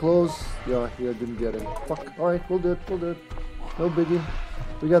closed. Did he close? Yeah, didn't get him. Fuck. Alright, we'll do it. We'll do it. No biggie.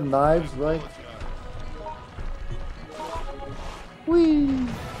 We got knives, right? Whee!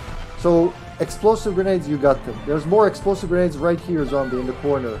 So, explosive grenades, you got them. There's more explosive grenades right here, zombie, in the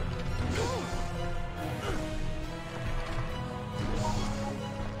corner.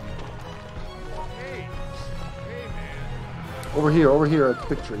 Over here at the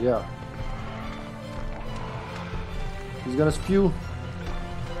picture, yeah. He's gonna spew.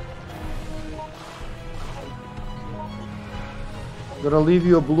 Gonna leave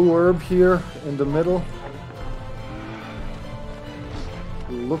you a blue herb here in the middle.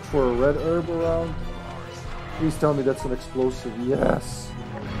 Look for a red herb around. Please tell me that's an explosive. Yes.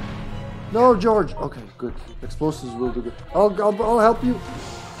 No, George. Okay, good. Explosives will do good. I'll help you.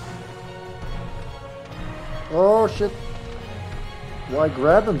 Oh shit. Why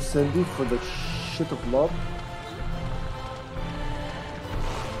grab him, Cindy, for the shit of love?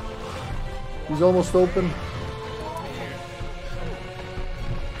 He's almost open.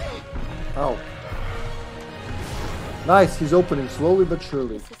 Ow. Nice, he's opening slowly but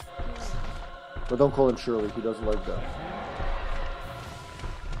surely. But don't call him Shirley, he doesn't like that.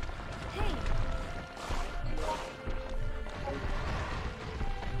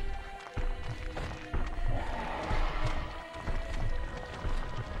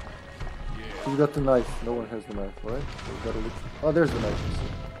 You got the knife. No one has the knife, right? So gotta look. Oh, there's the knife.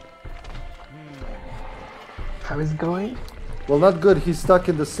 How is it going? Well, not good. He's stuck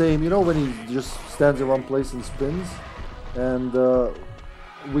in the same. You know when he just stands in one place and spins, and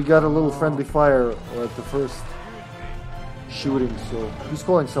we got a little friendly fire at the first shooting. So he's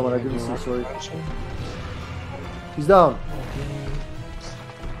calling someone. I didn't see. Sorry. He's down.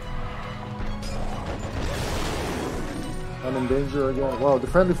 I'm in danger again. Wow, the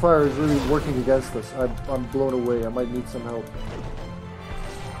friendly fire is really working against us. I'm blown away. I might need some help.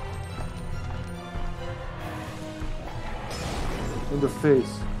 In the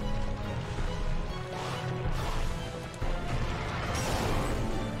face.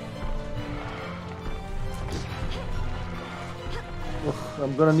 Ugh,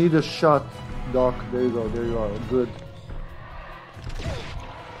 I'm gonna need a shot, Doc. There you go. There you are. Good.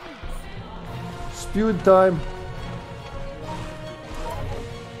 Spewed time.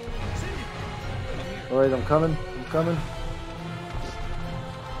 Alright, I'm coming. I'm coming.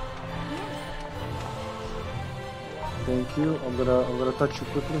 Thank you. I'm gonna touch you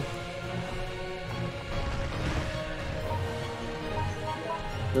quickly.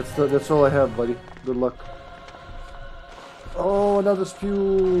 That's all I have, buddy. Good luck. Oh, another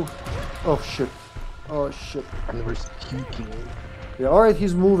spew. Oh shit. Oh shit. Another speaking. Yeah, alright,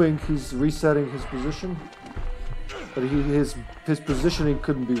 he's moving. He's resetting his position. But his positioning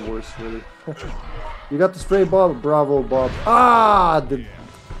couldn't be worse, really. You got the spray, Bob? Bravo, Bob. Ah!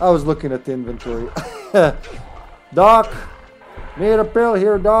 I was looking at the inventory. Doc! Need a pill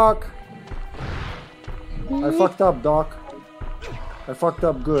here, Doc! I fucked up, Doc. I fucked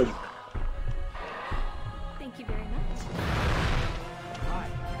up good. Thank you very much.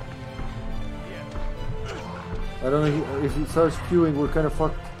 I don't know if he starts spewing, we're kind of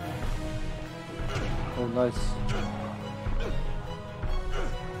fucked. Oh, nice.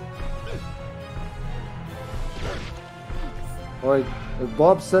 Alright, if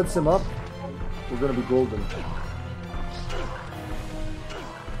Bob sets him up, we're gonna be golden.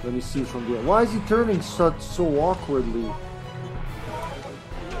 Let me see from the end. Why is he turning so awkwardly?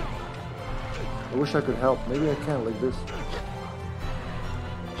 I wish I could help. Maybe I can like this.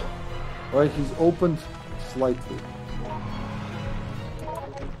 Alright, he's opened slightly.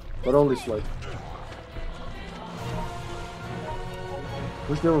 But only slightly.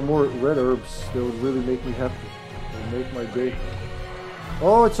 Wish there were more red herbs. That would really make me happy. It would make my day.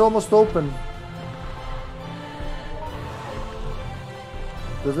 Oh, it's almost open.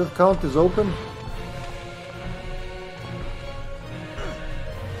 Does it count as open?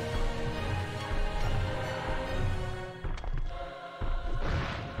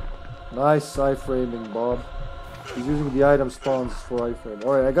 Nice side framing, Bob. He's using the item spawns for iframe.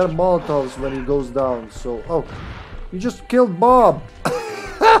 Alright, I got Molotovs when he goes down, so... Oh, you just killed Bob!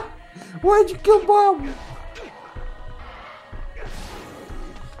 Why'd you kill Bob?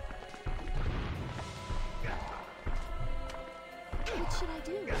 What should I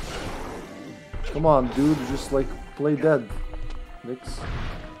do? Come on, dude, just like play dead. Nix.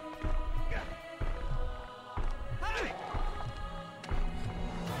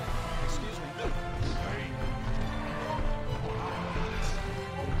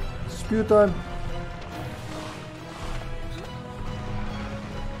 Spew time.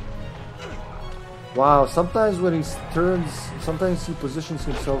 Wow, sometimes when he turns, sometimes he positions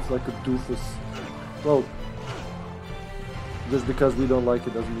himself like a doofus. Well, just because we don't like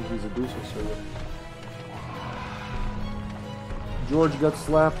it doesn't mean he's a doofus. So yeah. George got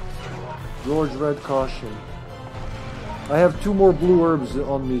slapped. George red caution. I have 2 more blue herbs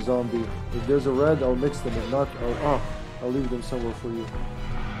on me, zombie. If there's a red, I'll mix them. If not, I'll leave them somewhere for you.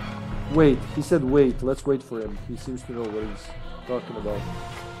 Wait, he said wait. Let's wait for him. He seems to know what he's talking about.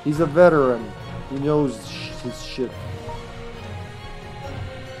 He's a veteran. He knows his shit.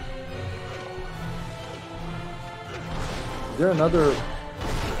 Is there another...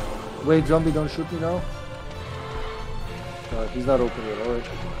 Wait, zombie, don't shoot me now. He's not open yet, alright.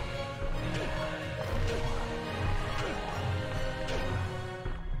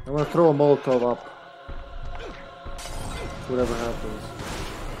 I'm gonna throw a Molotov up. Whatever happens.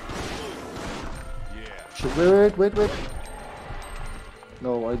 Shit, wait.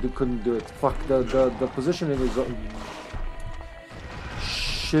 No, I couldn't do it. Fuck, the positioning is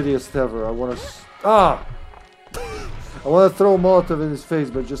shittiest ever. I wanna... I wanna throw a Molotov in his face,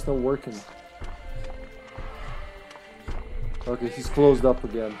 but just not working. Okay, he's closed up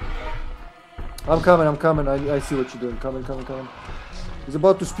again. I'm coming. I see what you're doing. Coming. He's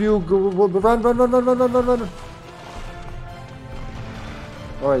about to spew. Run.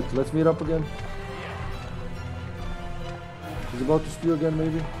 Alright, let's meet up again. He's about to spew again,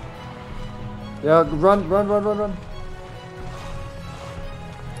 maybe. Yeah, run.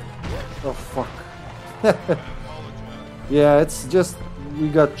 Oh, fuck. Yeah, it's just... We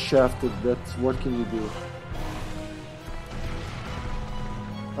got shafted. That's... What can you do?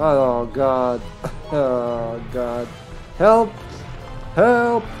 Oh, God. Oh, God. Help!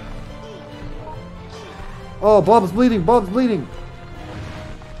 Oh, Bob's bleeding!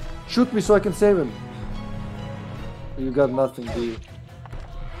 Shoot me so I can save him. You got nothing, do you?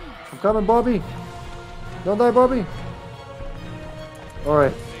 I'm coming, Bobby! Don't die, Bobby!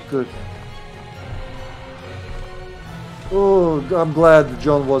 Alright, good. Oh, I'm glad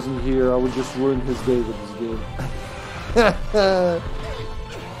John wasn't here. I would just ruin his day with this game.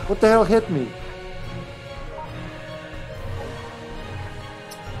 What the hell hit me?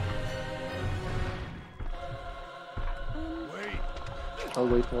 I'll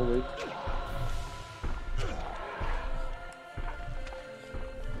wait.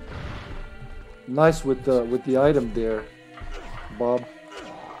 Nice with the item there, Bob.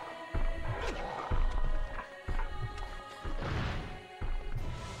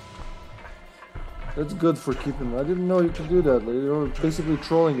 That's good for keeping him. I didn't know you could do that. You're basically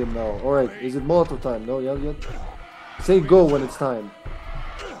trolling him now. Alright, is it Molotov time? No, yet? Say go when it's time.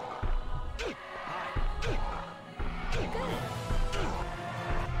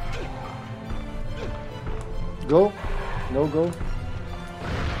 Go? No go?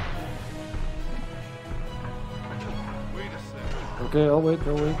 Okay, I'll wait.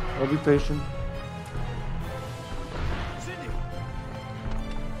 I'll be patient.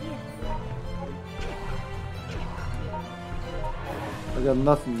 I got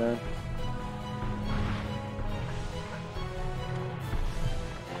nothing, man.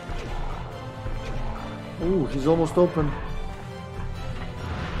 Ooh, he's almost open.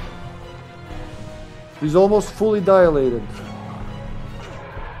 He's almost fully dilated.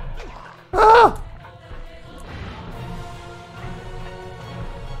 Ah!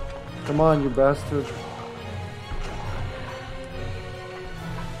 Come on, you bastard.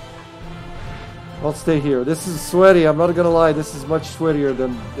 I'll stay here. This is sweaty, I'm not gonna lie. This is much sweatier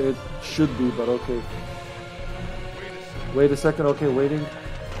than it should be, but okay. Wait a second, okay, waiting.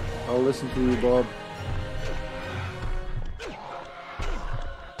 I'll listen to you, Bob.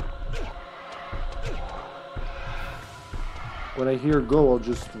 When I hear go, I'll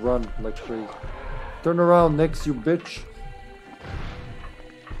just run like crazy. Turn around, Nix, you bitch.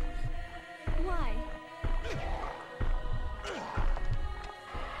 Why?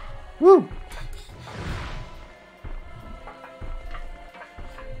 Woo!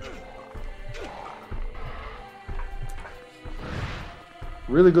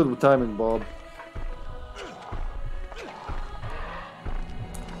 Really good with timing, Bob.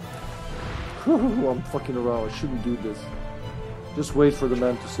 Whew, I'm fucking around. I shouldn't do this. Just wait for the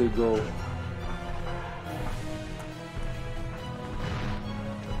man to say go.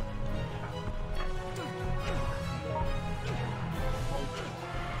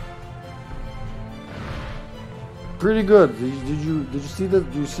 Pretty good. Did you see the?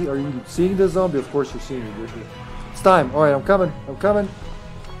 Do you see? Are you seeing the zombie? Of course you're seeing it. It's time. All right, I'm coming. I'm coming.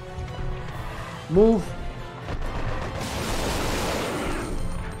 Move.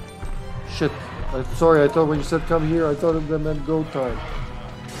 Shit. Sorry. I thought when you said come here, I thought that meant go time.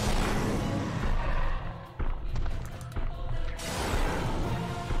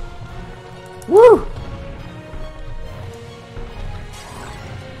 Woo!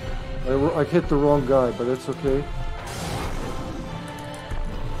 I hit the wrong guy, but that's okay.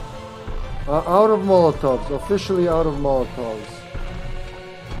 Out of Molotovs. Officially out of Molotovs.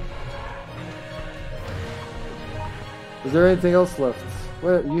 Is there anything else left?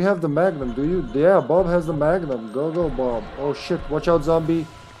 Wait, you have the Magnum, do you? Yeah, Bob has the Magnum. Go, go, Bob. Oh shit, watch out, zombie.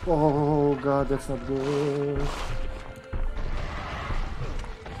 Oh god, that's not good.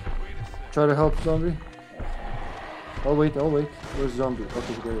 Try to help, zombie. Oh wait, oh wait. Where's zombie?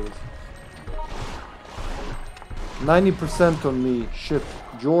 Okay, there it is. 90% on me. Shit.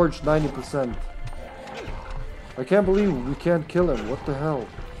 George, 90%. I can't believe we can't kill him. What the hell?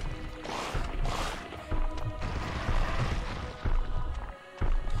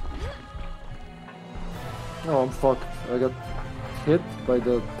 Oh, I'm fucked. I got hit by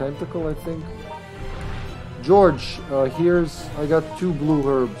the tentacle, I think. George, here's... I got 2 blue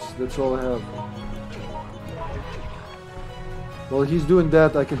herbs. That's all I have. While he's doing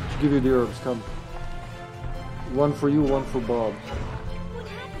that, I can give you the herbs. Come. One for you, one for Bob.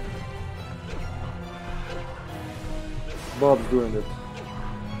 Bob's doing it.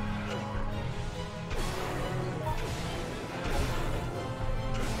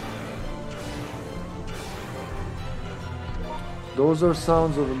 Those are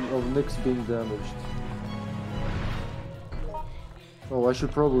sounds of Nick's being damaged. Oh, I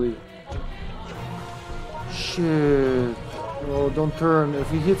should probably... Shit. Oh, don't turn. If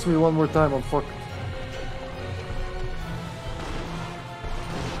he hits me one more time, I'm fucked.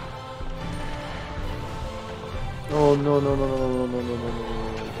 Oh no no no no no no no no no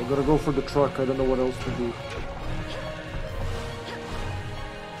no! I'm gonna go for the truck. I don't know what else to do.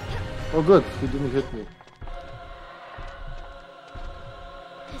 Oh good, he didn't hit me.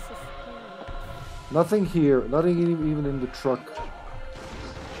 Nothing here. Nothing even in the truck.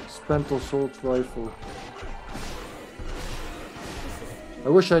 Spent assault rifle. I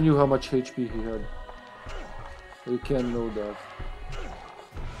wish I knew how much HP he had. You can't know that.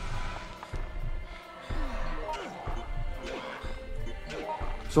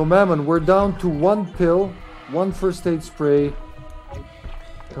 So Mamon, we're down to 1 pill, 1 first aid spray.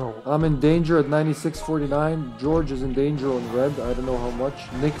 Oh. I'm in danger at 96.49. George is in danger on red. I don't know how much.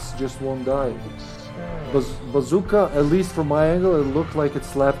 Nix just won't die. Bazooka, at least from my angle, it looked like it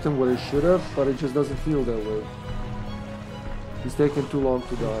slapped him where it should have, but it just doesn't feel that way. He's taking too long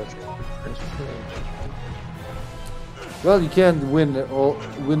to die. Well, you can't win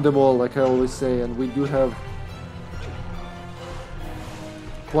them all, like I always say, and we do have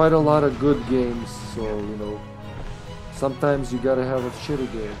quite a lot of good games, so, you know, sometimes you gotta have a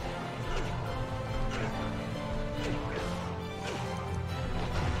shitty game.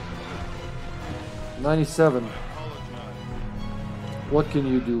 $97. What can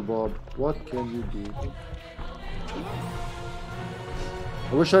you do, Bob? What can you do?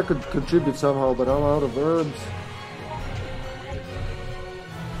 I wish I could contribute somehow, but I'm out of herbs.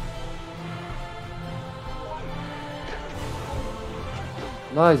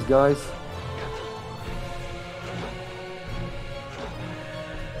 Nice, guys.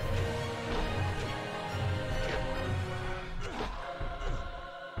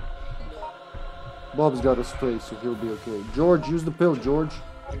 Bob's got a spray, so he'll be okay. George, use the pill, George.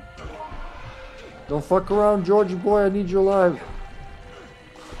 Don't fuck around, Georgie boy. I need you alive.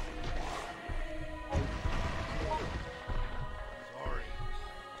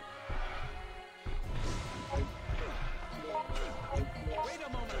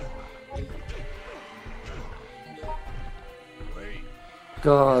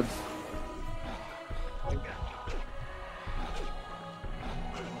 God.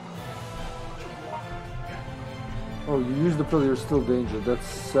 Oh, you use the pill, you're still danger. That's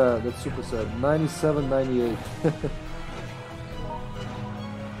sad. That's super sad. 97, 98.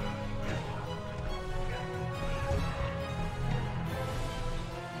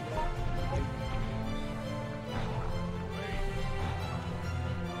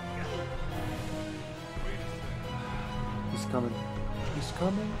 He's coming. He's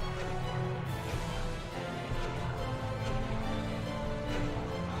coming.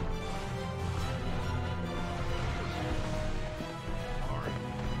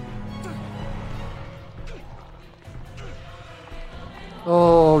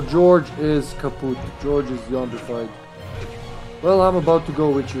 Oh, George is kaput. George is zombified. Well, I'm about to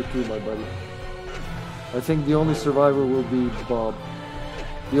go with you too, my buddy. I think the only survivor will be Bob.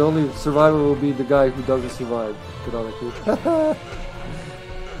 The only survivor will be the guy who doesn't survive, canonically.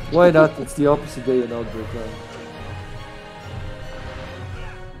 Why not? It's the opposite day in Outbreak Land.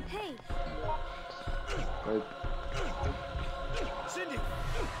 Hey. Right. Cindy.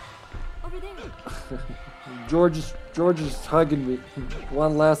 Over there. George is hugging me.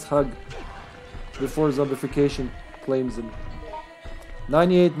 One last hug before zombification claims him.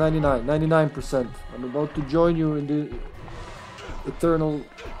 98, 99, 99%. I'm about to join you in the eternal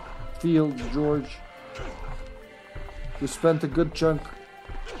field, George. We spent a good chunk,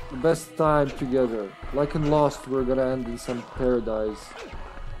 the best time together. Like in Lost, we're gonna end in some paradise.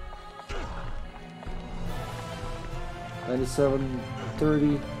 97, 30.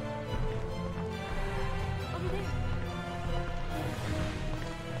 Over there.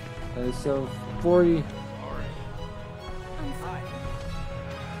 97, 40. I'm sorry.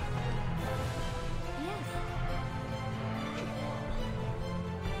 Yes.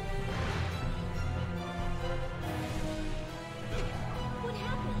 What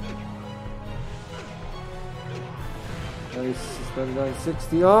happened?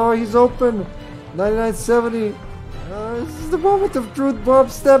 99.60. Oh, he's open. 99.70. This is the moment of truth, Bob.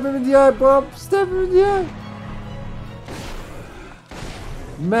 Stab him in the eye, Bob. Stab him in the eye.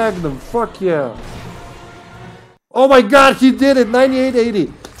 Magnum. Fuck yeah. Oh my god, he did it.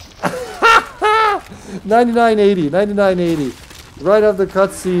 98.80. 99.80. 99.80. Right after the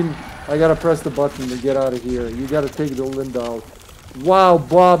cutscene, I gotta press the button to get out of here. You gotta take the Linda out. Wow,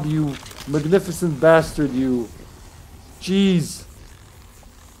 Bob, you magnificent bastard, you. Jeez.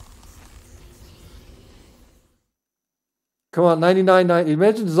 Come on, 99.90.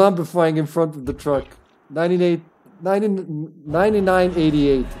 Imagine zombifying in front of the truck. 99.88.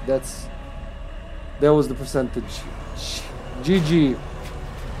 That was the percentage. GG.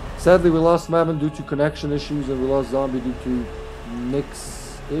 Sadly, we lost Mamon due to connection issues, and we lost Zombie due to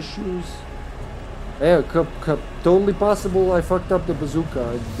Nick's issues. Yeah, totally possible. I fucked up the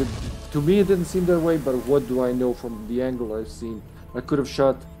bazooka. To me, it didn't seem that way, but what do I know from the angle I've seen? I could have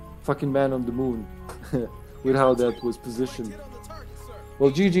shot fucking Man on the Moon with how that was positioned.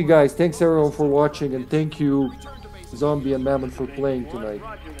 Well, GG guys, thanks everyone for watching, and thank you Zombie and Mamon for playing tonight.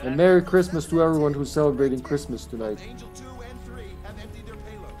 And Merry Christmas to everyone who's celebrating Christmas tonight.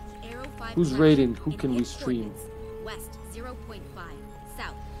 Who's raiding? Who can we stream? West 0.5,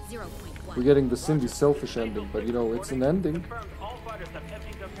 south 0.1. We're getting the Cindy selfish ending, but you know, it's an ending. All fighters have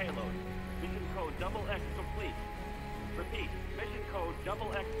emptied their payload. Mission code XX complete. Repeat, mission code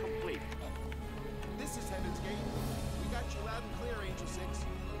XX complete. This is Heaven's Gate. We got you loud and clear, Angel 6.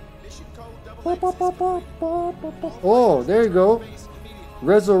 Mission code XX. Oh, there you go.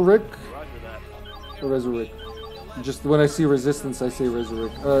 Resurrect. Roger that. Resurrect. Just when I see Resistance, I say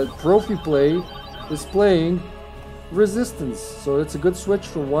Resurrect. Trophy Play is playing Resistance, so it's a good switch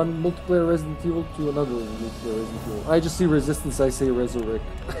from one multiplayer Resident Evil to another multiplayer Resident Evil. I just see Resistance, I say Resurrect.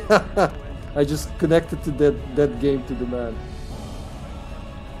 I just connected to that game to the man.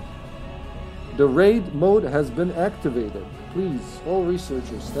 The raid mode has been activated. Please, all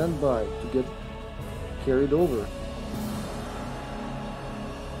researchers, stand by to get carried over.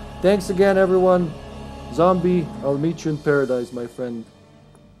 Thanks again, everyone. Zombie, I'll meet you in paradise, my friend.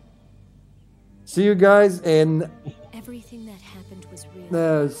 See you guys in Everything that happened was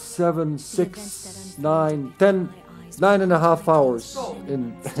real. 7, 6, 9, 10, 9.5 hours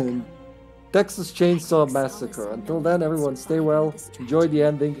in Texas Chainsaw Massacre. Until then, everyone, stay well, enjoy the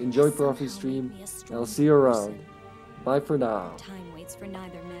ending, enjoy Profi Stream, and I'll see you around. Bye for now. Time waits for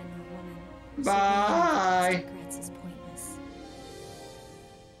neither man nor woman. Bye. Regrets is pointless.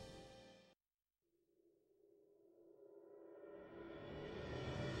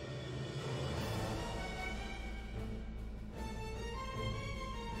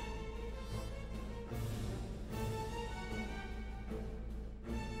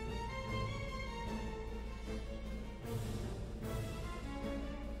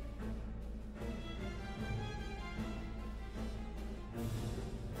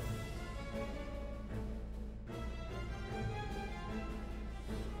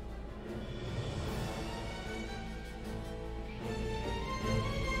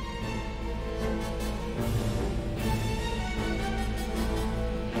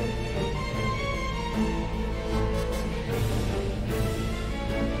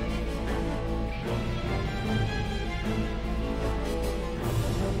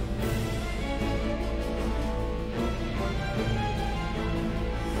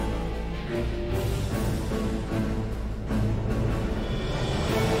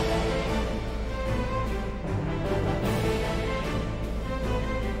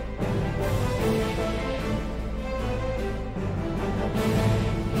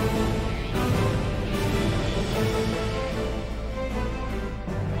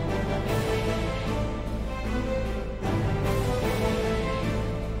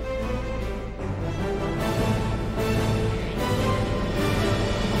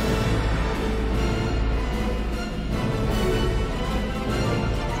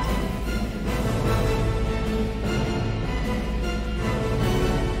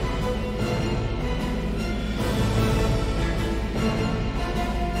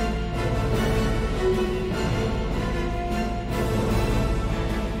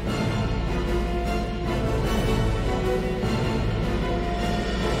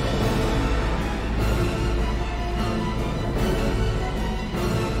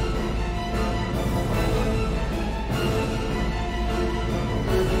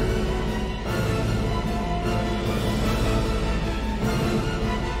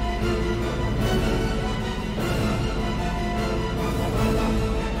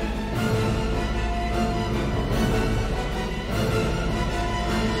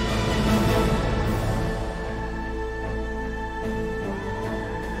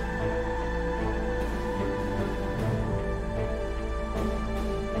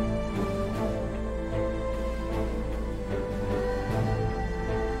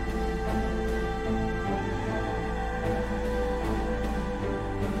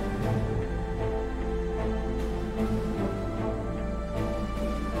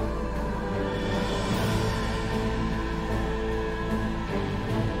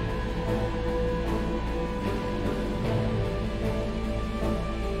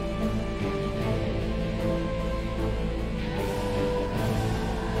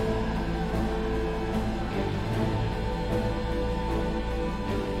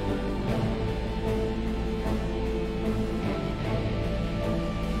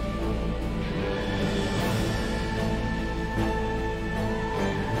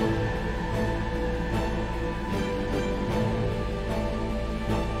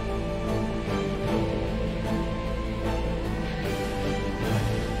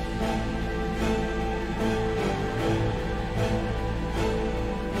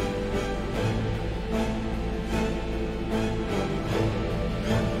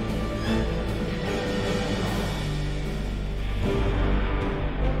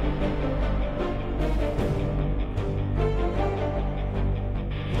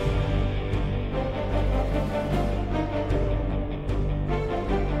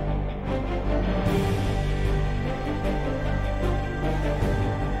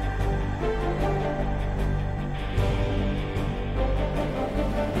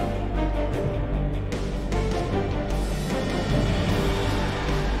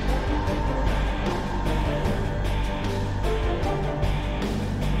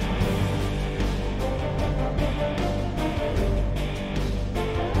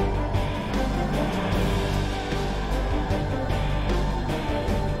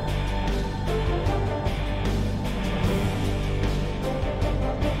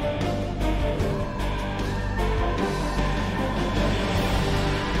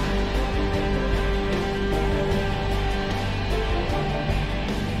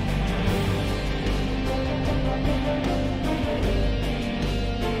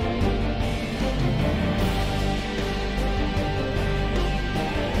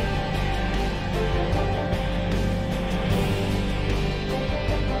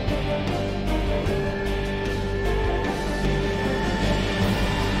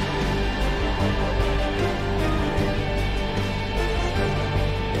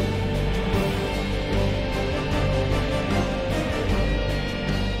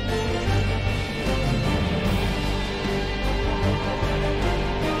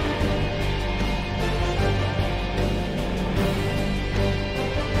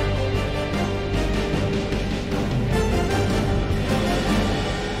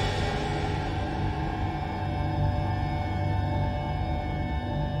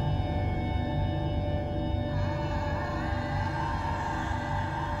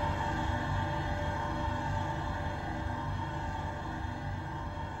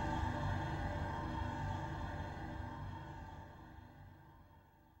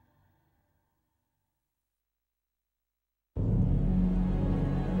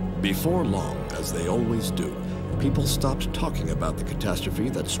 Before long, as they always do, people stopped talking about the catastrophe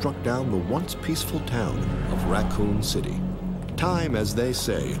that struck down the once peaceful town of Raccoon City. Time, as they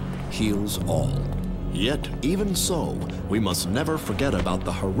say, heals all. Yet, even so, we must never forget about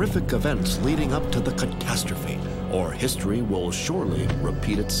the horrific events leading up to the catastrophe, or history will surely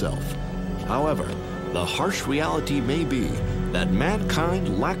repeat itself. However, the harsh reality may be that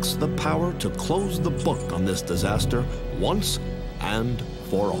mankind lacks the power to close the book on this disaster once and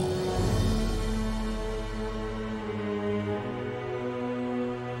for all.